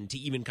insane to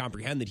even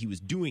comprehend that he was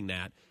doing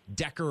that.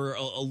 Decker,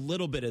 a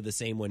little bit of the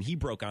same when he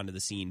broke onto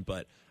the scene,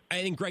 but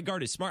I think Greg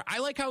Gard is smart. I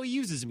like how he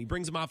uses him. He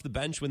brings him off the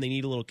bench when they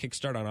need a little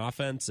kickstart on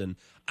offense, and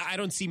I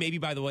don't see maybe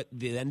by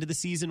the end of the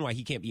season why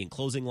he can't be in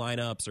closing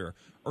lineups or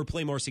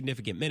play more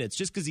significant minutes.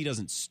 Just because he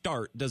doesn't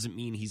start doesn't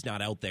mean he's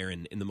not out there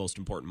in the most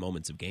important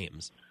moments of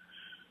games.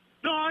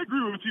 No, I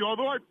agree with you,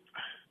 although I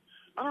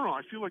don't know.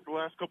 I feel like the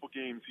last couple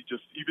games, he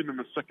just, even in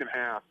the second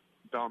half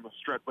down the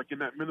stretch, like in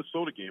that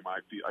Minnesota game,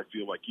 I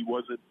feel like he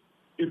wasn't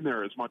in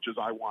there as much as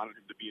I wanted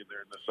him to be in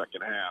there in the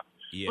second half.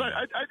 Yeah. But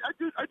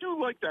I do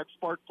like that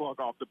spark plug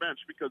off the bench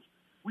because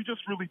we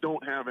just really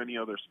don't have any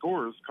other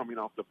scorers coming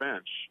off the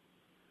bench.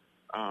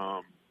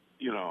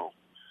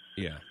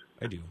 Yeah,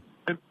 I do.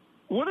 And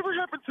whatever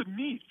happened to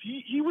Neef?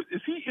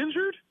 Is he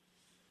injured?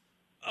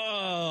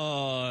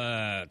 Oh,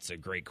 that's a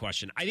great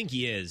question. I think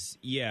he is.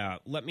 Yeah,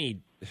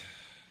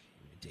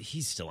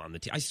 he's still on the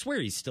team. I swear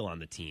he's still on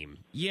the team.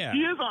 Yeah. He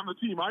is on the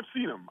team. I've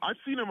seen him.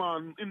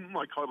 In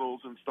like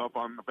huddles and stuff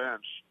on the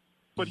bench.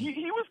 But he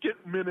was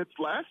getting minutes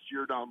last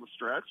year down the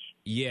stretch.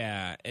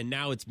 Yeah, and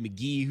now it's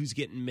McGee who's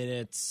getting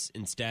minutes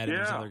instead of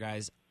those other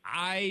guys.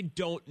 I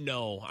don't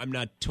know. I'm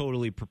not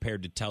totally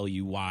prepared to tell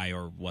you why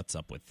or what's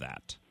up with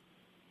that.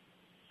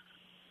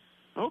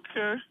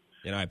 Okay.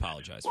 And I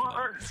apologize for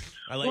that.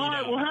 I'll let you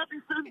know. Well, happy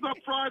Fins Up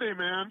Friday,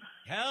 man.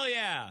 Hell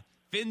yeah.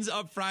 Fins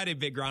Up Friday,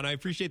 Big Ron. I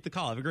appreciate the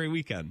call. Have a great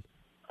weekend.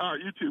 All right,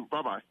 you too.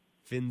 Bye-bye.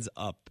 Fins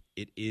Up.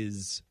 It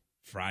is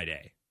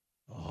Friday.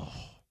 Oh,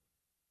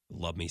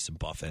 love me some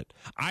Buffett.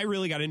 I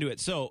really got into it.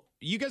 So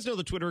you guys know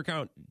the Twitter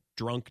account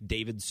Drunk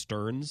David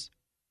Stearns?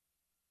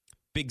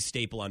 Big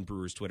staple on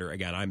Brewers Twitter.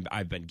 Again,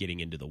 I've been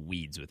getting into the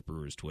weeds with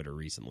Brewers Twitter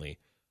recently.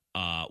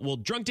 Well,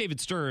 Drunk David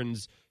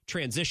Stearns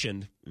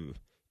transitioned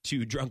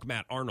to Drunk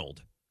Matt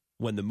Arnold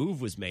when the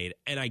move was made,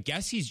 and I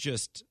guess he's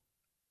just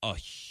a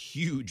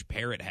huge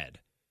parrot head.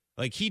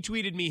 Like, he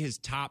tweeted me his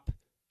top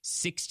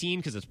 16,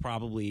 because it's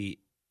probably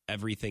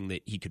everything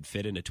that he could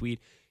fit in a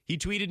tweet. He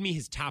tweeted me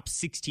his top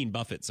 16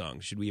 Buffett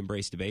songs. Should we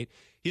embrace debate?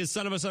 He has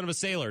Son of a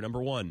Sailor,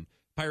 number 1.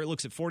 Pirate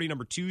Looks at 40,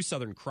 number 2.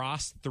 Southern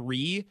Cross,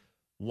 3.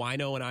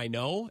 Wino and I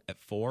Know at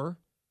 4.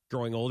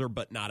 Growing Older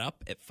But Not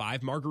Up at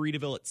 5.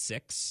 Margaritaville at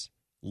 6.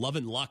 Love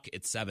and Luck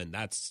at 7.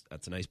 That's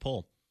a nice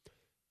pull.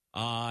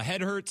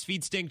 Head Hurts,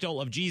 Feet Stink, Don't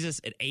Love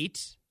Jesus at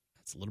 8.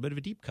 That's a little bit of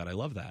a deep cut. I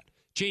love that.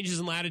 Changes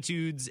in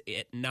Latitudes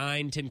at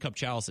 9. Tin Cup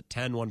Chalice at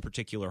 10. One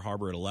Particular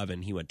Harbor at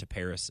 11. He went to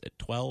Paris at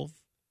 12.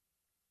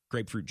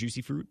 Grapefruit,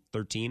 Juicy Fruit,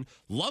 13.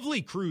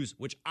 Lovely Cruise,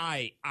 which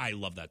I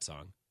love that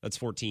song. That's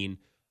 14.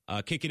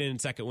 Kick It In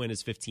second win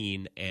is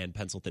 15, and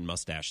Pencil Thin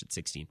Mustache at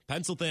 16.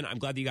 Pencil Thin, I'm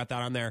glad that you got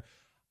that on there.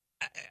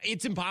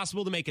 It's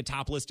impossible to make a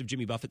top list of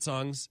Jimmy Buffett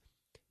songs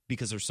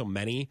because there's so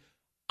many.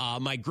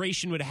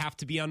 Migration would have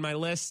to be on my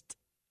list.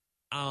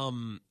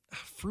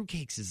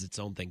 Fruitcakes is its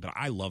own thing, but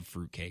I love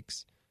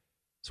Fruitcakes.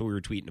 So we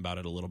were tweeting about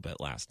it a little bit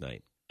last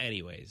night.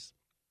 Anyways,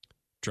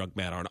 Drug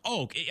Matt Arnold.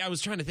 Oh, I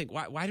was trying to think,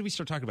 why did we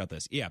start talking about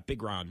this? Yeah,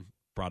 Big Ron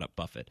brought up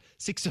Buffett.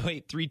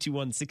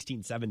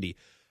 608-321-1670.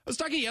 I was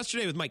talking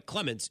yesterday with Mike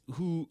Clements,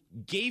 who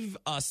gave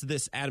us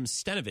this Adam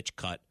Stenavich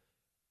cut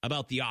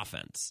about the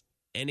offense.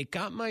 And it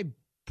got my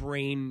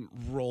brain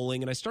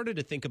rolling, and I started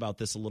to think about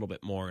this a little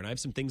bit more. And I have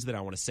some things that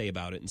I want to say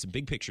about it and some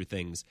big picture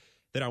things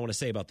that I want to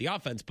say about the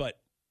offense. But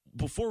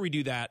before we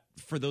do that,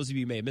 for those of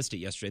you who may have missed it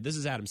yesterday, this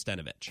is Adam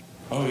Stenavich.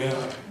 Oh,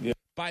 yeah.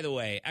 By the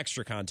way,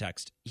 extra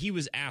context, he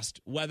was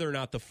asked whether or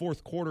not the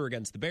fourth quarter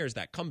against the Bears,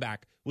 that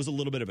comeback, was a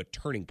little bit of a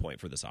turning point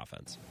for this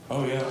offense.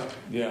 Oh,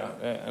 yeah.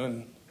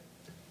 And,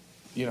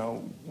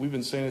 we've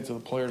been saying it to the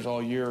players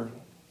all year.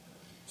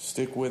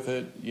 Stick with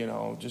it,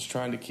 just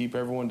trying to keep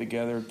everyone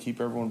together,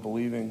 keep everyone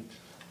believing.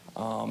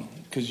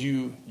 Because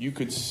you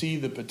could see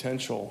the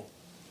potential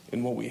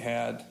in what we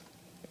had,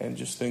 and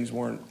just things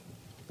weren't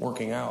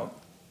working out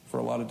for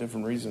a lot of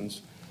different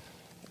reasons.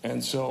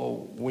 And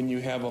so when you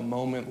have a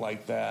moment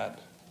like that,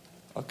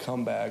 a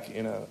comeback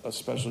in a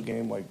special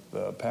game like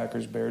the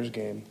Packers-Bears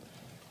game,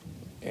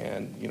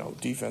 and,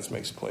 defense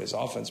makes plays,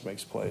 offense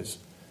makes plays,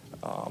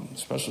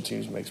 special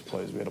teams makes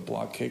plays. We had a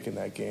block kick in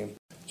that game.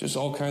 Just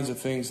all kinds of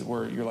things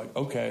where you're like,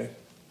 okay,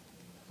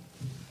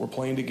 we're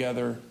playing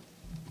together,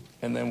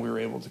 and then we were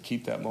able to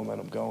keep that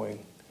momentum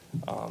going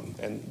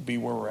and be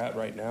where we're at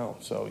right now.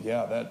 So,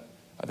 yeah,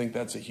 I think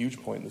that's a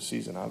huge point in the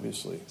season,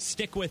 obviously.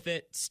 Stick with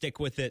it, stick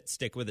with it,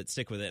 stick with it,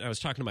 stick with it. And I was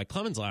talking to Mike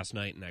Clemens last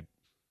night, and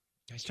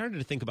I started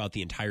to think about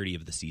the entirety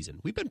of the season.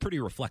 We've been pretty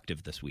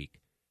reflective this week.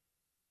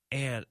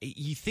 And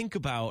you think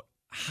about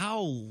how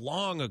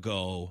long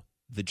ago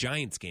the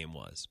Giants game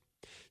was.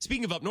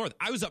 Speaking of up north,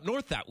 I was up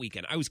north that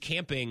weekend. I was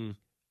camping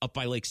up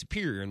by Lake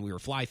Superior, and we were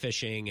fly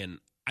fishing, and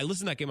I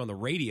listened to that game on the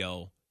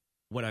radio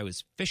when I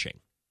was fishing.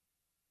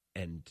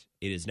 And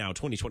it is now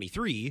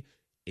 2023.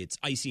 It's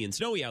icy and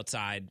snowy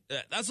outside.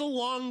 That's a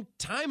long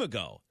time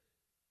ago.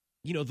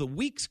 The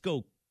weeks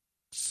go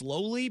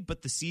slowly,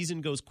 but the season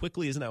goes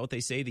quickly. Isn't that what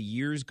they say? The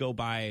years go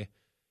by,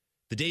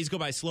 the days go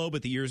by slow,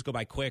 but the years go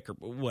by quick, or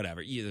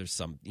whatever. There's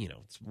some,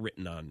 it's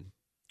written on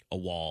a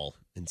wall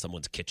in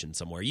someone's kitchen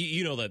somewhere.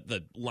 You know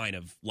the line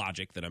of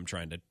logic that I'm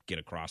trying to get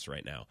across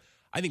right now.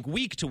 I think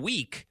week to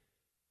week,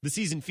 the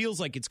season feels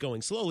like it's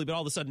going slowly, but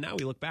all of a sudden now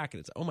we look back and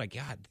it's, oh my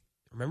God,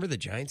 remember the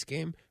Giants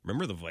game?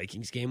 Remember the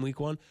Vikings game week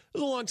 1? It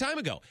was a long time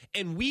ago.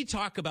 And we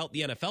talk about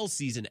the NFL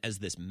season as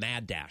this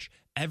mad dash.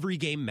 Every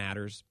game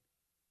matters,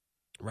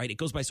 right? It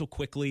goes by so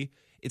quickly.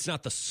 It's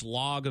not the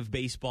slog of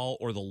baseball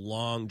or the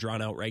long,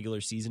 drawn-out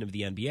regular season of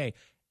the NBA.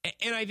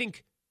 And I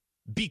think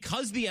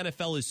because the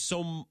NFL is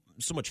so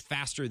much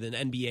faster than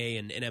NBA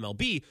and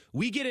MLB,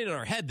 we get in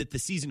our head that the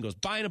season goes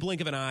by in a blink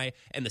of an eye,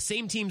 and the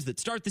same teams that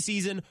start the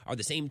season are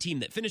the same team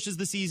that finishes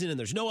the season, and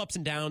there's no ups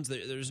and downs,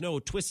 there's no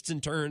twists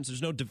and turns,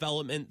 there's no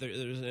development,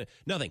 there's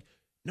nothing.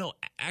 No,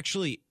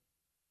 actually,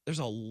 there's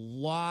a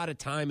lot of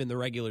time in the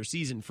regular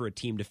season for a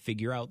team to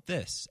figure out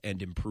this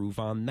and improve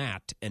on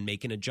that and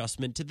make an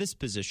adjustment to this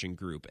position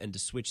group and to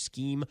switch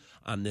scheme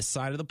on this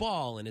side of the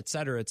ball, and et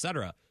cetera, et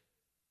cetera.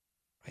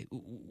 Right?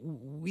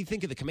 We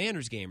think of the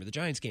Commanders game or the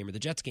Giants game or the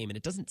Jets game, and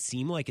it doesn't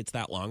seem like it's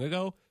that long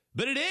ago,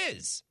 but it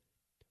is,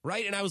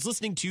 right? And I was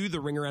listening to the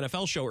Ringer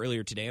NFL show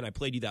earlier today, and I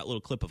played you that little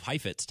clip of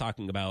Heifetz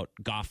talking about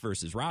Goff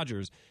versus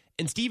Rodgers,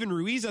 and Steven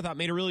Ruiz, I thought,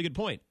 made a really good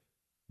point.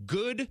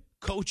 Good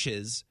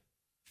coaches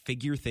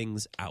figure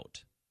things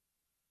out,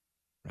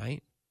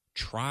 right?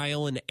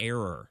 Trial and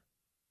error,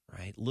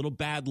 right? Little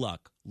bad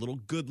luck, little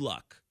good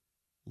luck,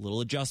 little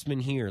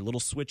adjustment here,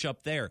 little switch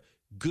up there.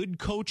 Good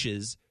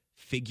coaches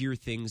figure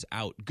things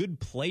out.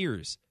 Good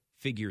players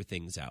figure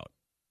things out.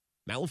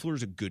 Matt LaFleur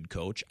is a good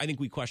coach. I think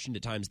we questioned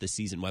at times this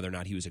season whether or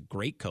not he was a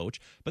great coach,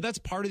 but that's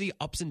part of the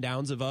ups and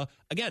downs of a,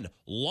 again,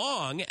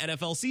 long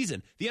NFL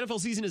season. The NFL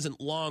season isn't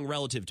long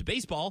relative to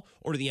baseball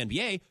or to the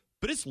NBA,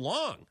 but it's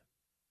long.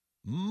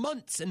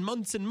 Months and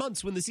months and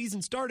months. When the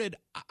season started,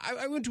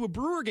 I went to a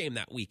Brewer game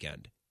that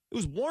weekend. It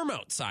was warm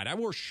outside. I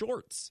wore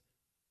shorts.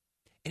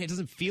 And it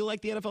doesn't feel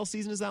like the NFL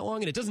season is that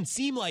long, and it doesn't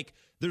seem like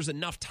there's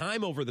enough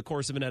time over the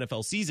course of an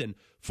NFL season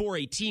for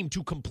a team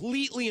to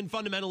completely and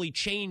fundamentally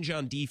change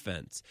on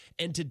defense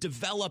and to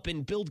develop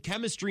and build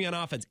chemistry on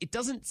offense. It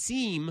doesn't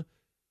seem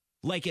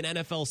like an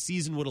NFL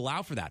season would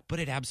allow for that, but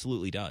it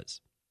absolutely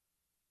does.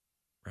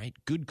 Right?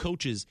 Good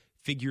coaches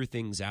figure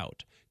things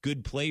out.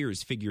 Good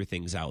players figure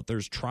things out.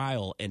 There's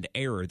trial and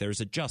error. There's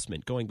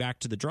adjustment, going back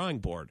to the drawing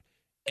board.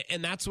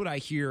 And that's what I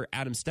hear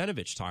Adam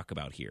Stenavich talk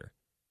about here.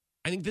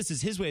 I think this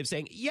is his way of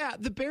saying, yeah,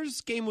 the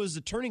Bears game was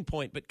a turning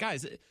point, but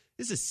guys, this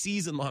is a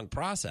season-long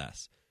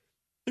process.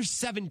 There's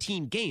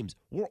 17 games.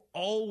 We're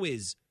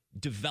always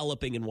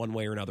developing in one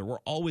way or another. We're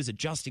always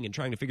adjusting and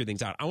trying to figure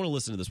things out. I want to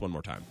listen to this one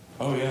more time.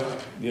 Oh,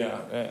 yeah.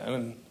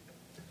 And,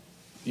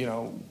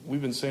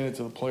 we've been saying it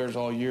to the players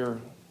all year.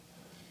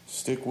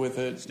 Stick with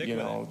it.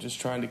 Just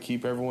trying to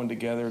keep everyone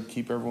together,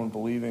 keep everyone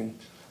believing.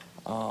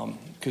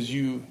 Because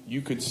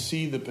you could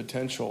see the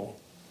potential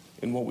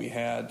in what we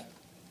had,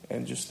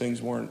 and just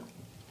things weren't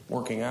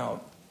working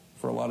out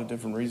for a lot of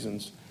different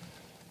reasons.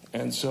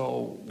 And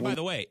so, by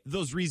the way,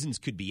 those reasons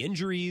could be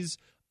injuries.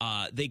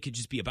 They could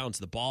just be a bounce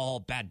of the ball,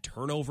 bad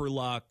turnover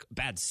luck,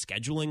 bad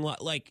scheduling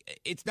luck. Like,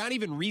 it's not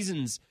even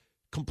reasons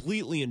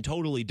completely and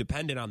totally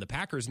dependent on the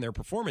Packers and their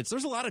performance.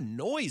 There's a lot of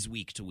noise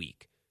week to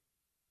week,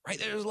 right?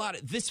 There's a lot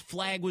of this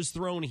flag was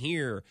thrown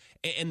here,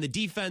 and the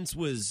defense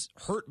was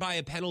hurt by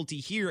a penalty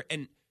here,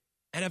 and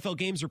NFL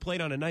games are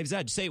played on a knife's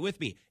edge. Say it with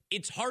me.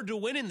 It's hard to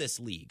win in this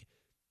league.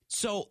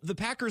 So the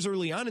Packers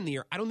early on in the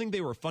year, I don't think they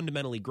were a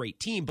fundamentally great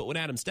team, but what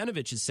Adam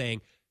Stenavich is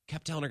saying,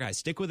 kept telling our guys,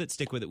 stick with it,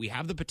 stick with it. We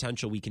have the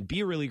potential. We can be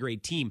a really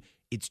great team.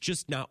 It's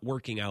just not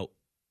working out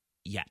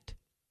yet,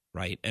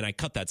 right? And I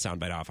cut that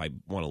soundbite off. I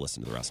want to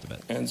listen to the rest of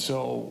it. And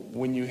so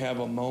when you have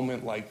a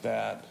moment like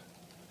that,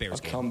 Bears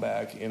a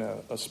comeback in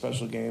a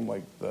special game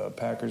like the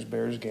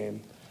Packers-Bears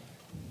game,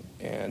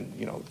 and,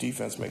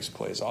 defense makes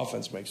plays,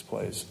 offense makes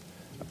plays,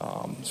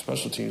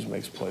 special teams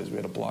makes plays. We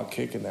had a block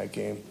kick in that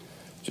game.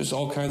 Just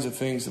all kinds of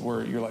things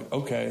where you're like,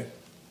 okay,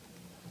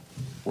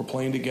 we're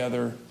playing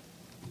together,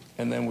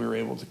 and then we were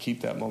able to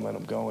keep that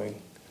momentum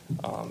going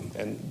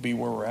and be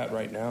where we're at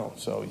right now.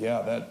 So,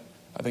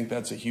 I think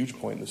that's a huge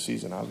point in the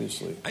season,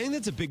 obviously. I think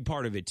that's a big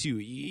part of it, too.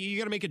 You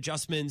got to make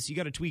adjustments. You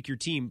got to tweak your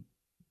team.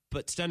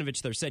 But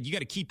Stenavich there said you got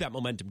to keep that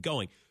momentum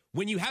going.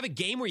 When you have a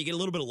game where you get a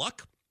little bit of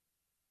luck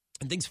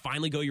and things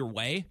finally go your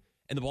way,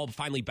 and the ball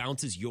finally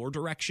bounces your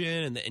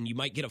direction, and you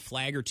might get a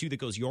flag or two that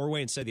goes your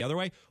way instead of the other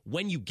way.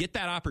 When you get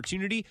that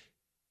opportunity,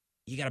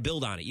 you got to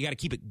build on it. You got to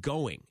keep it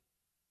going.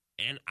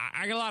 And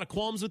I got a lot of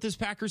qualms with this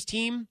Packers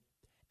team,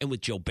 and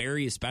with Joe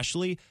Barry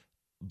especially.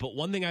 But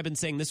one thing I've been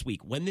saying this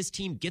week, when this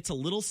team gets a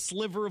little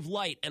sliver of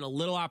light and a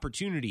little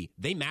opportunity,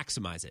 they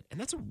maximize it. And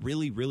that's a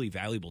really, really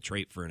valuable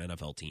trait for an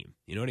NFL team.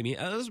 You know what I mean?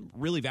 That's a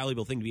really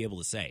valuable thing to be able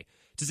to say.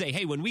 To say,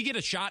 hey, when we get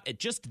a shot at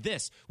just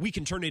this, we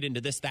can turn it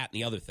into this, that,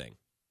 and the other thing.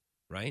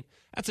 Right?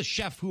 That's a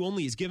chef who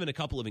only is given a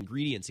couple of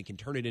ingredients and can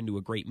turn it into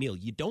a great meal.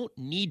 You don't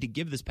need to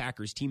give this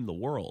Packers team the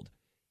world.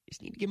 You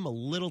just need to give them a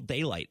little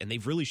daylight, and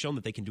they've really shown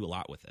that they can do a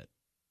lot with it.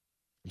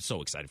 I'm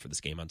so excited for this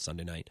game on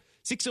Sunday night.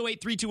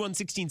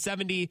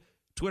 608-321-1670,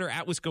 Twitter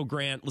at Wisco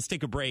Grant. Let's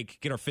take a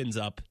break, get our fins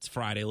up. It's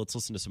Friday. Let's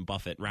listen to some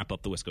Buffett and wrap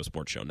up the Wisco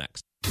Sports Show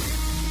next.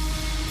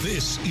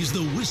 This is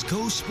the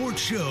Wisco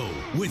Sports Show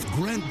with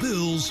Grant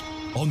Bills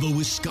on the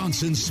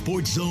Wisconsin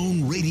Sports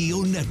Zone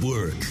Radio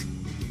Network.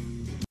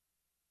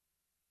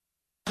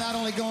 Not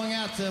only going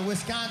out to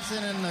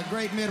Wisconsin and the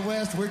great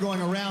Midwest, we're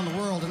going around the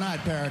world tonight,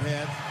 Parrot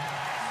Head.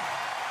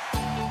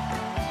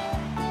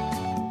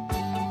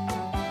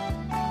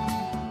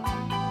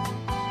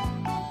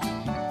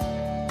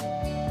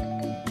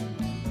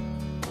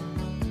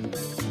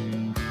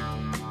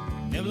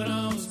 Nibbling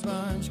on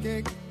sponge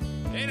cake.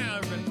 Hey now,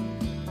 everybody.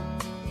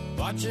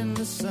 Watching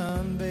the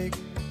sun bake.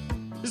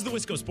 This is the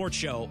Wisco Sports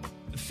Show.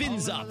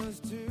 Fins up.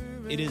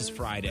 It is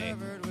Friday.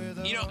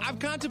 I've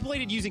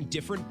contemplated using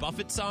different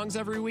Buffett songs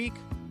every week,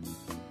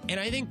 and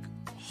I think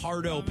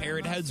hardo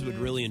parrot heads would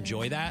really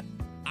enjoy that.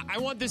 I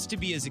want this to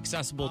be as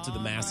accessible to the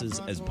masses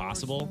as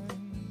possible,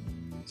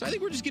 so I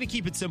think we're just going to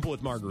keep it simple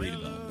with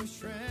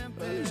Margaritaville.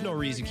 There's no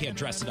reason you can't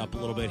dress it up a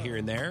little bit here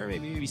and there.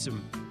 Maybe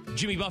some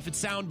Jimmy Buffett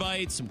sound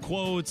bites, some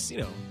quotes,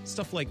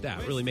 stuff like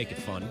that. Really make it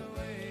fun.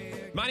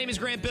 My name is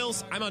Grant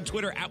Bills. I'm on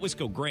Twitter at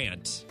Wisco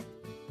Grant.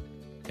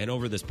 And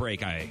over this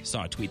break, I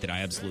saw a tweet that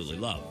I absolutely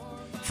love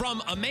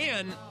from a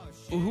man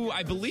who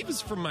I believe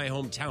is from my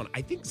hometown.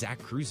 I think Zach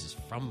Cruz is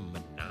from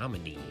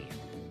Menominee.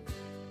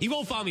 He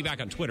won't follow me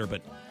back on Twitter,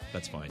 but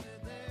that's fine.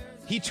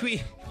 He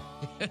tweeted,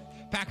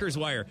 Packers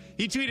Wire.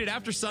 He tweeted,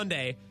 after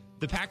Sunday,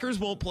 the Packers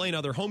won't play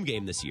another home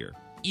game this year,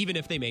 even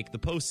if they make the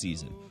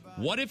postseason.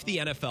 What if the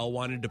NFL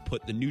wanted to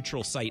put the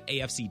neutral site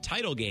AFC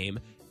title game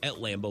at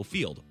Lambeau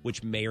Field,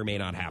 which may or may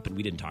not happen?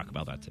 We didn't talk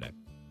about that today.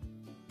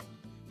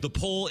 The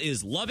poll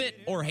is love it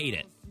or hate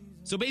it.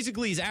 So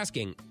basically he's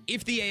asking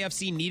if the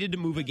AFC needed to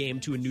move a game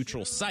to a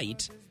neutral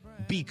site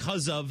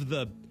because of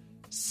the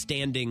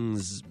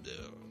standings,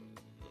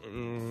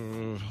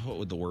 what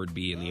would the word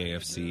be in the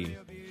AFC?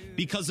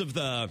 Because of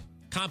the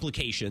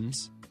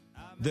complications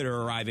that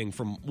are arriving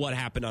from what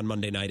happened on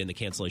Monday night and the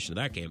cancellation of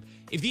that game.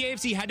 If the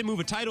AFC had to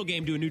move a title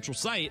game to a neutral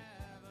site,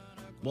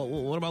 well,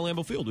 what about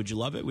Lambeau Field? Would you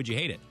love it? Would you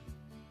hate it?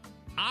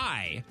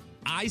 I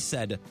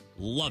said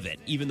love it,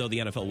 even though the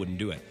NFL wouldn't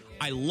do it.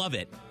 I love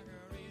it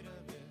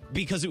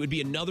because it would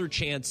be another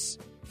chance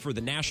for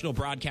the national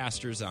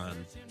broadcasters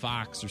on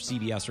Fox or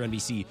CBS or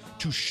NBC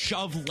to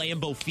shove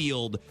Lambeau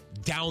Field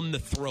down the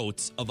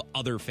throats of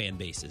other fan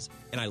bases.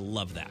 And I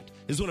love that.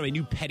 This is one of my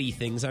new petty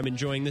things I'm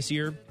enjoying this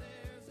year.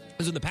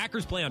 Because when the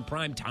Packers play on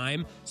prime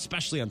time,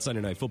 especially on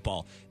Sunday Night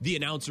Football, the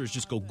announcers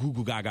just go goo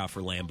goo gaga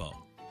for Lambeau.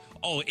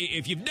 Oh,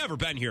 if you've never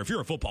been here, if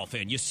you're a football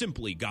fan, you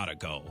simply gotta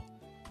go.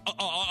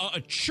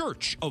 A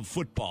church of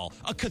football,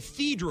 a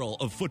cathedral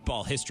of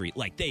football history,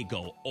 like they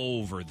go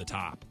over the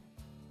top.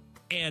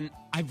 And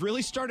I've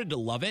really started to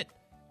love it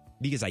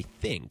because I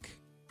think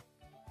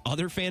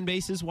other fan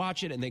bases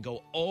watch it and they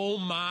go, oh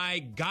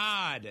my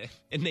God,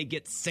 and they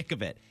get sick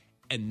of it.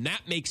 And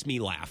that makes me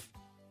laugh.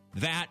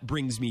 That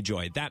brings me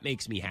joy. That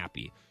makes me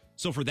happy.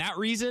 So for that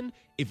reason,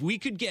 if we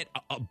could get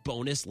a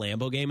bonus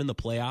Lambeau game in the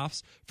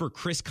playoffs for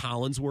Chris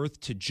Collinsworth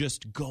to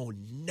just go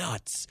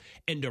nuts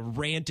and to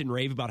rant and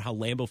rave about how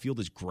Lambeau Field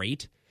is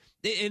great,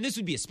 and this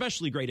would be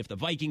especially great if the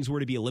Vikings were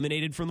to be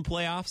eliminated from the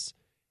playoffs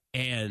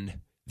and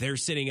they're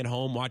sitting at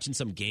home watching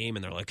some game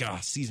and they're like, oh,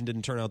 season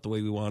didn't turn out the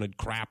way we wanted,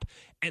 crap.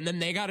 And then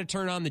they got to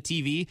turn on the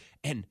TV,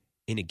 and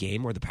in a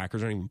game where the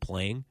Packers aren't even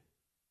playing,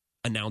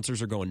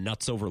 announcers are going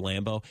nuts over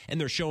Lambeau,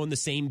 and they're showing the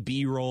same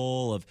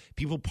B-roll of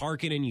people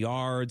parking in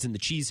yards and the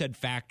Cheesehead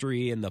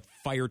Factory and the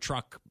fire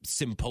truck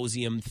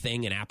symposium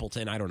thing in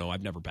Appleton. I don't know.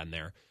 I've never been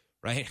there,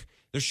 right?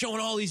 They're showing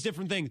all these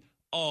different things.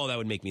 Oh, that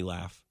would make me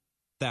laugh.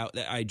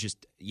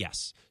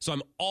 Yes. So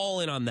I'm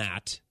all in on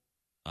that.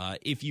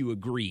 If you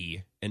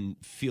agree and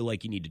feel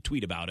like you need to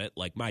tweet about it,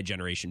 like my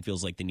generation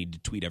feels like they need to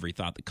tweet every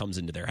thought that comes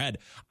into their head,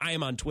 I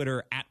am on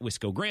Twitter at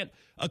Wisco Grant.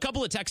 A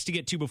couple of texts to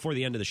get to before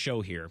the end of the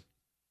show here.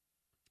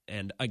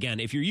 And again,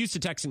 if you're used to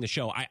texting the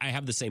show, I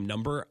have the same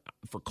number.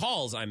 For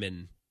calls, I'm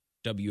in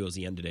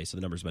WOZN today, so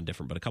the number's been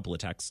different, but a couple of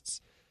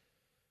texts.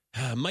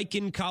 Mike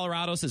in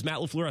Colorado says Matt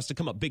LaFleur has to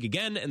come up big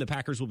again, and the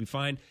Packers will be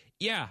fine.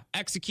 Yeah,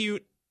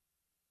 execute.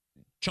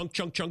 Chunk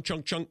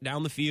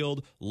down the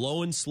field,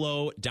 low and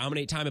slow,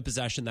 dominate time of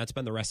possession. That's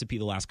been the recipe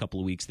the last couple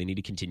of weeks. They need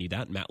to continue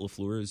that. Matt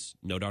LaFleur is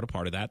no doubt a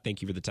part of that.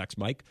 Thank you for the text,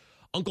 Mike.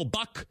 Uncle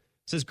Buck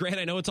says, Grant,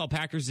 I know it's all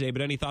Packers today,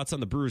 but any thoughts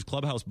on the Brewers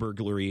clubhouse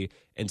burglary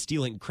and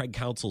stealing Craig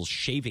Counsell's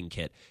shaving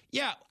kit?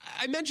 Yeah,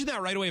 I mentioned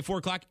that right away at 4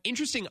 o'clock.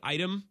 Interesting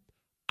item.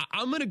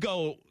 I'm going to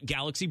go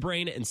Galaxy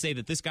Brain and say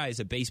that this guy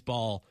is a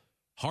baseball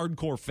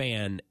hardcore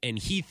fan, and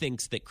he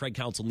thinks that Craig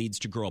Counsell needs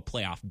to grow a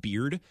playoff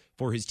beard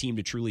for his team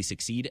to truly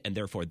succeed, and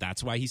therefore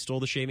that's why he stole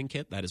the shaving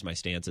kit. That is my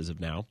stance as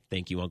of now.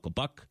 Thank you, Uncle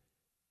Buck.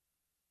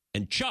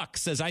 And Chuck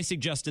says, I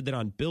suggested that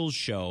on Bill's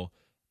show,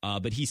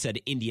 but he said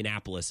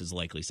Indianapolis is a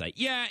likely site.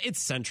 Yeah,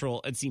 it's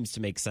central. It seems to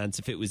make sense.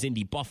 If it was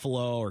Indy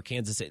Buffalo or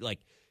Kansas City,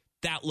 like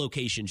that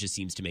location just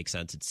seems to make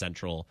sense. It's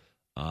central,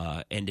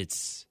 and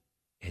it's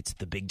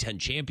the Big Ten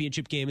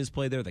championship game is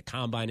played there. The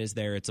combine is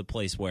there. It's a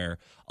place where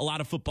a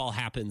lot of football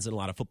happens and a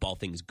lot of football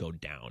things go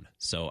down.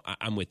 So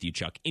I'm with you,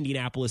 Chuck.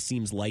 Indianapolis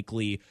seems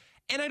likely,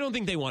 and I don't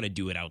think they want to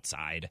do it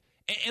outside.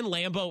 And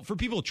Lambeau, for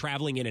people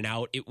traveling in and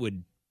out, it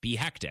would be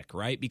hectic,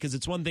 right? Because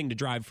it's one thing to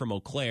drive from Eau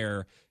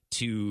Claire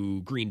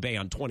to Green Bay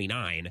on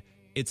 29.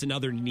 It's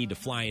another need to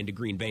fly into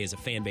Green Bay as a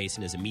fan base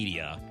and as a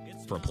media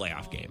for a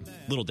playoff game.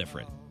 Little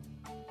different.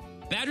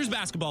 Badgers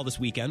basketball this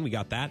weekend. We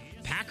got that.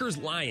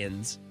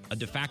 Packers-Lions, a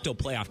de facto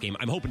playoff game.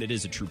 I'm hoping it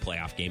is a true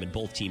playoff game, and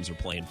both teams are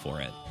playing for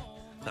it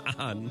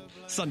on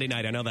Sunday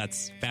night. I know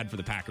that's bad for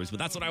the Packers, but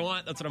that's what I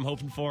want. That's what I'm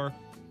hoping for.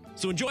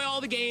 So enjoy all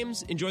the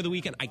games. Enjoy the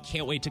weekend. I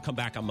can't wait to come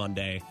back on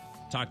Monday.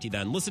 Talk to you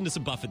then. Listen to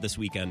some Buffett this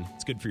weekend.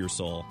 It's good for your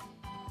soul.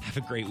 Have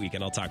a great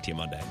weekend. I'll talk to you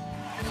Monday.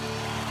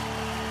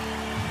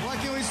 What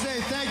can we say?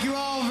 Thank you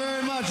all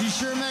very much. You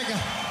sure make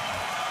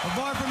a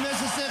boy from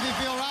Mississippi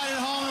feel right at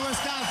home in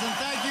Wisconsin.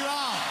 Thank you all.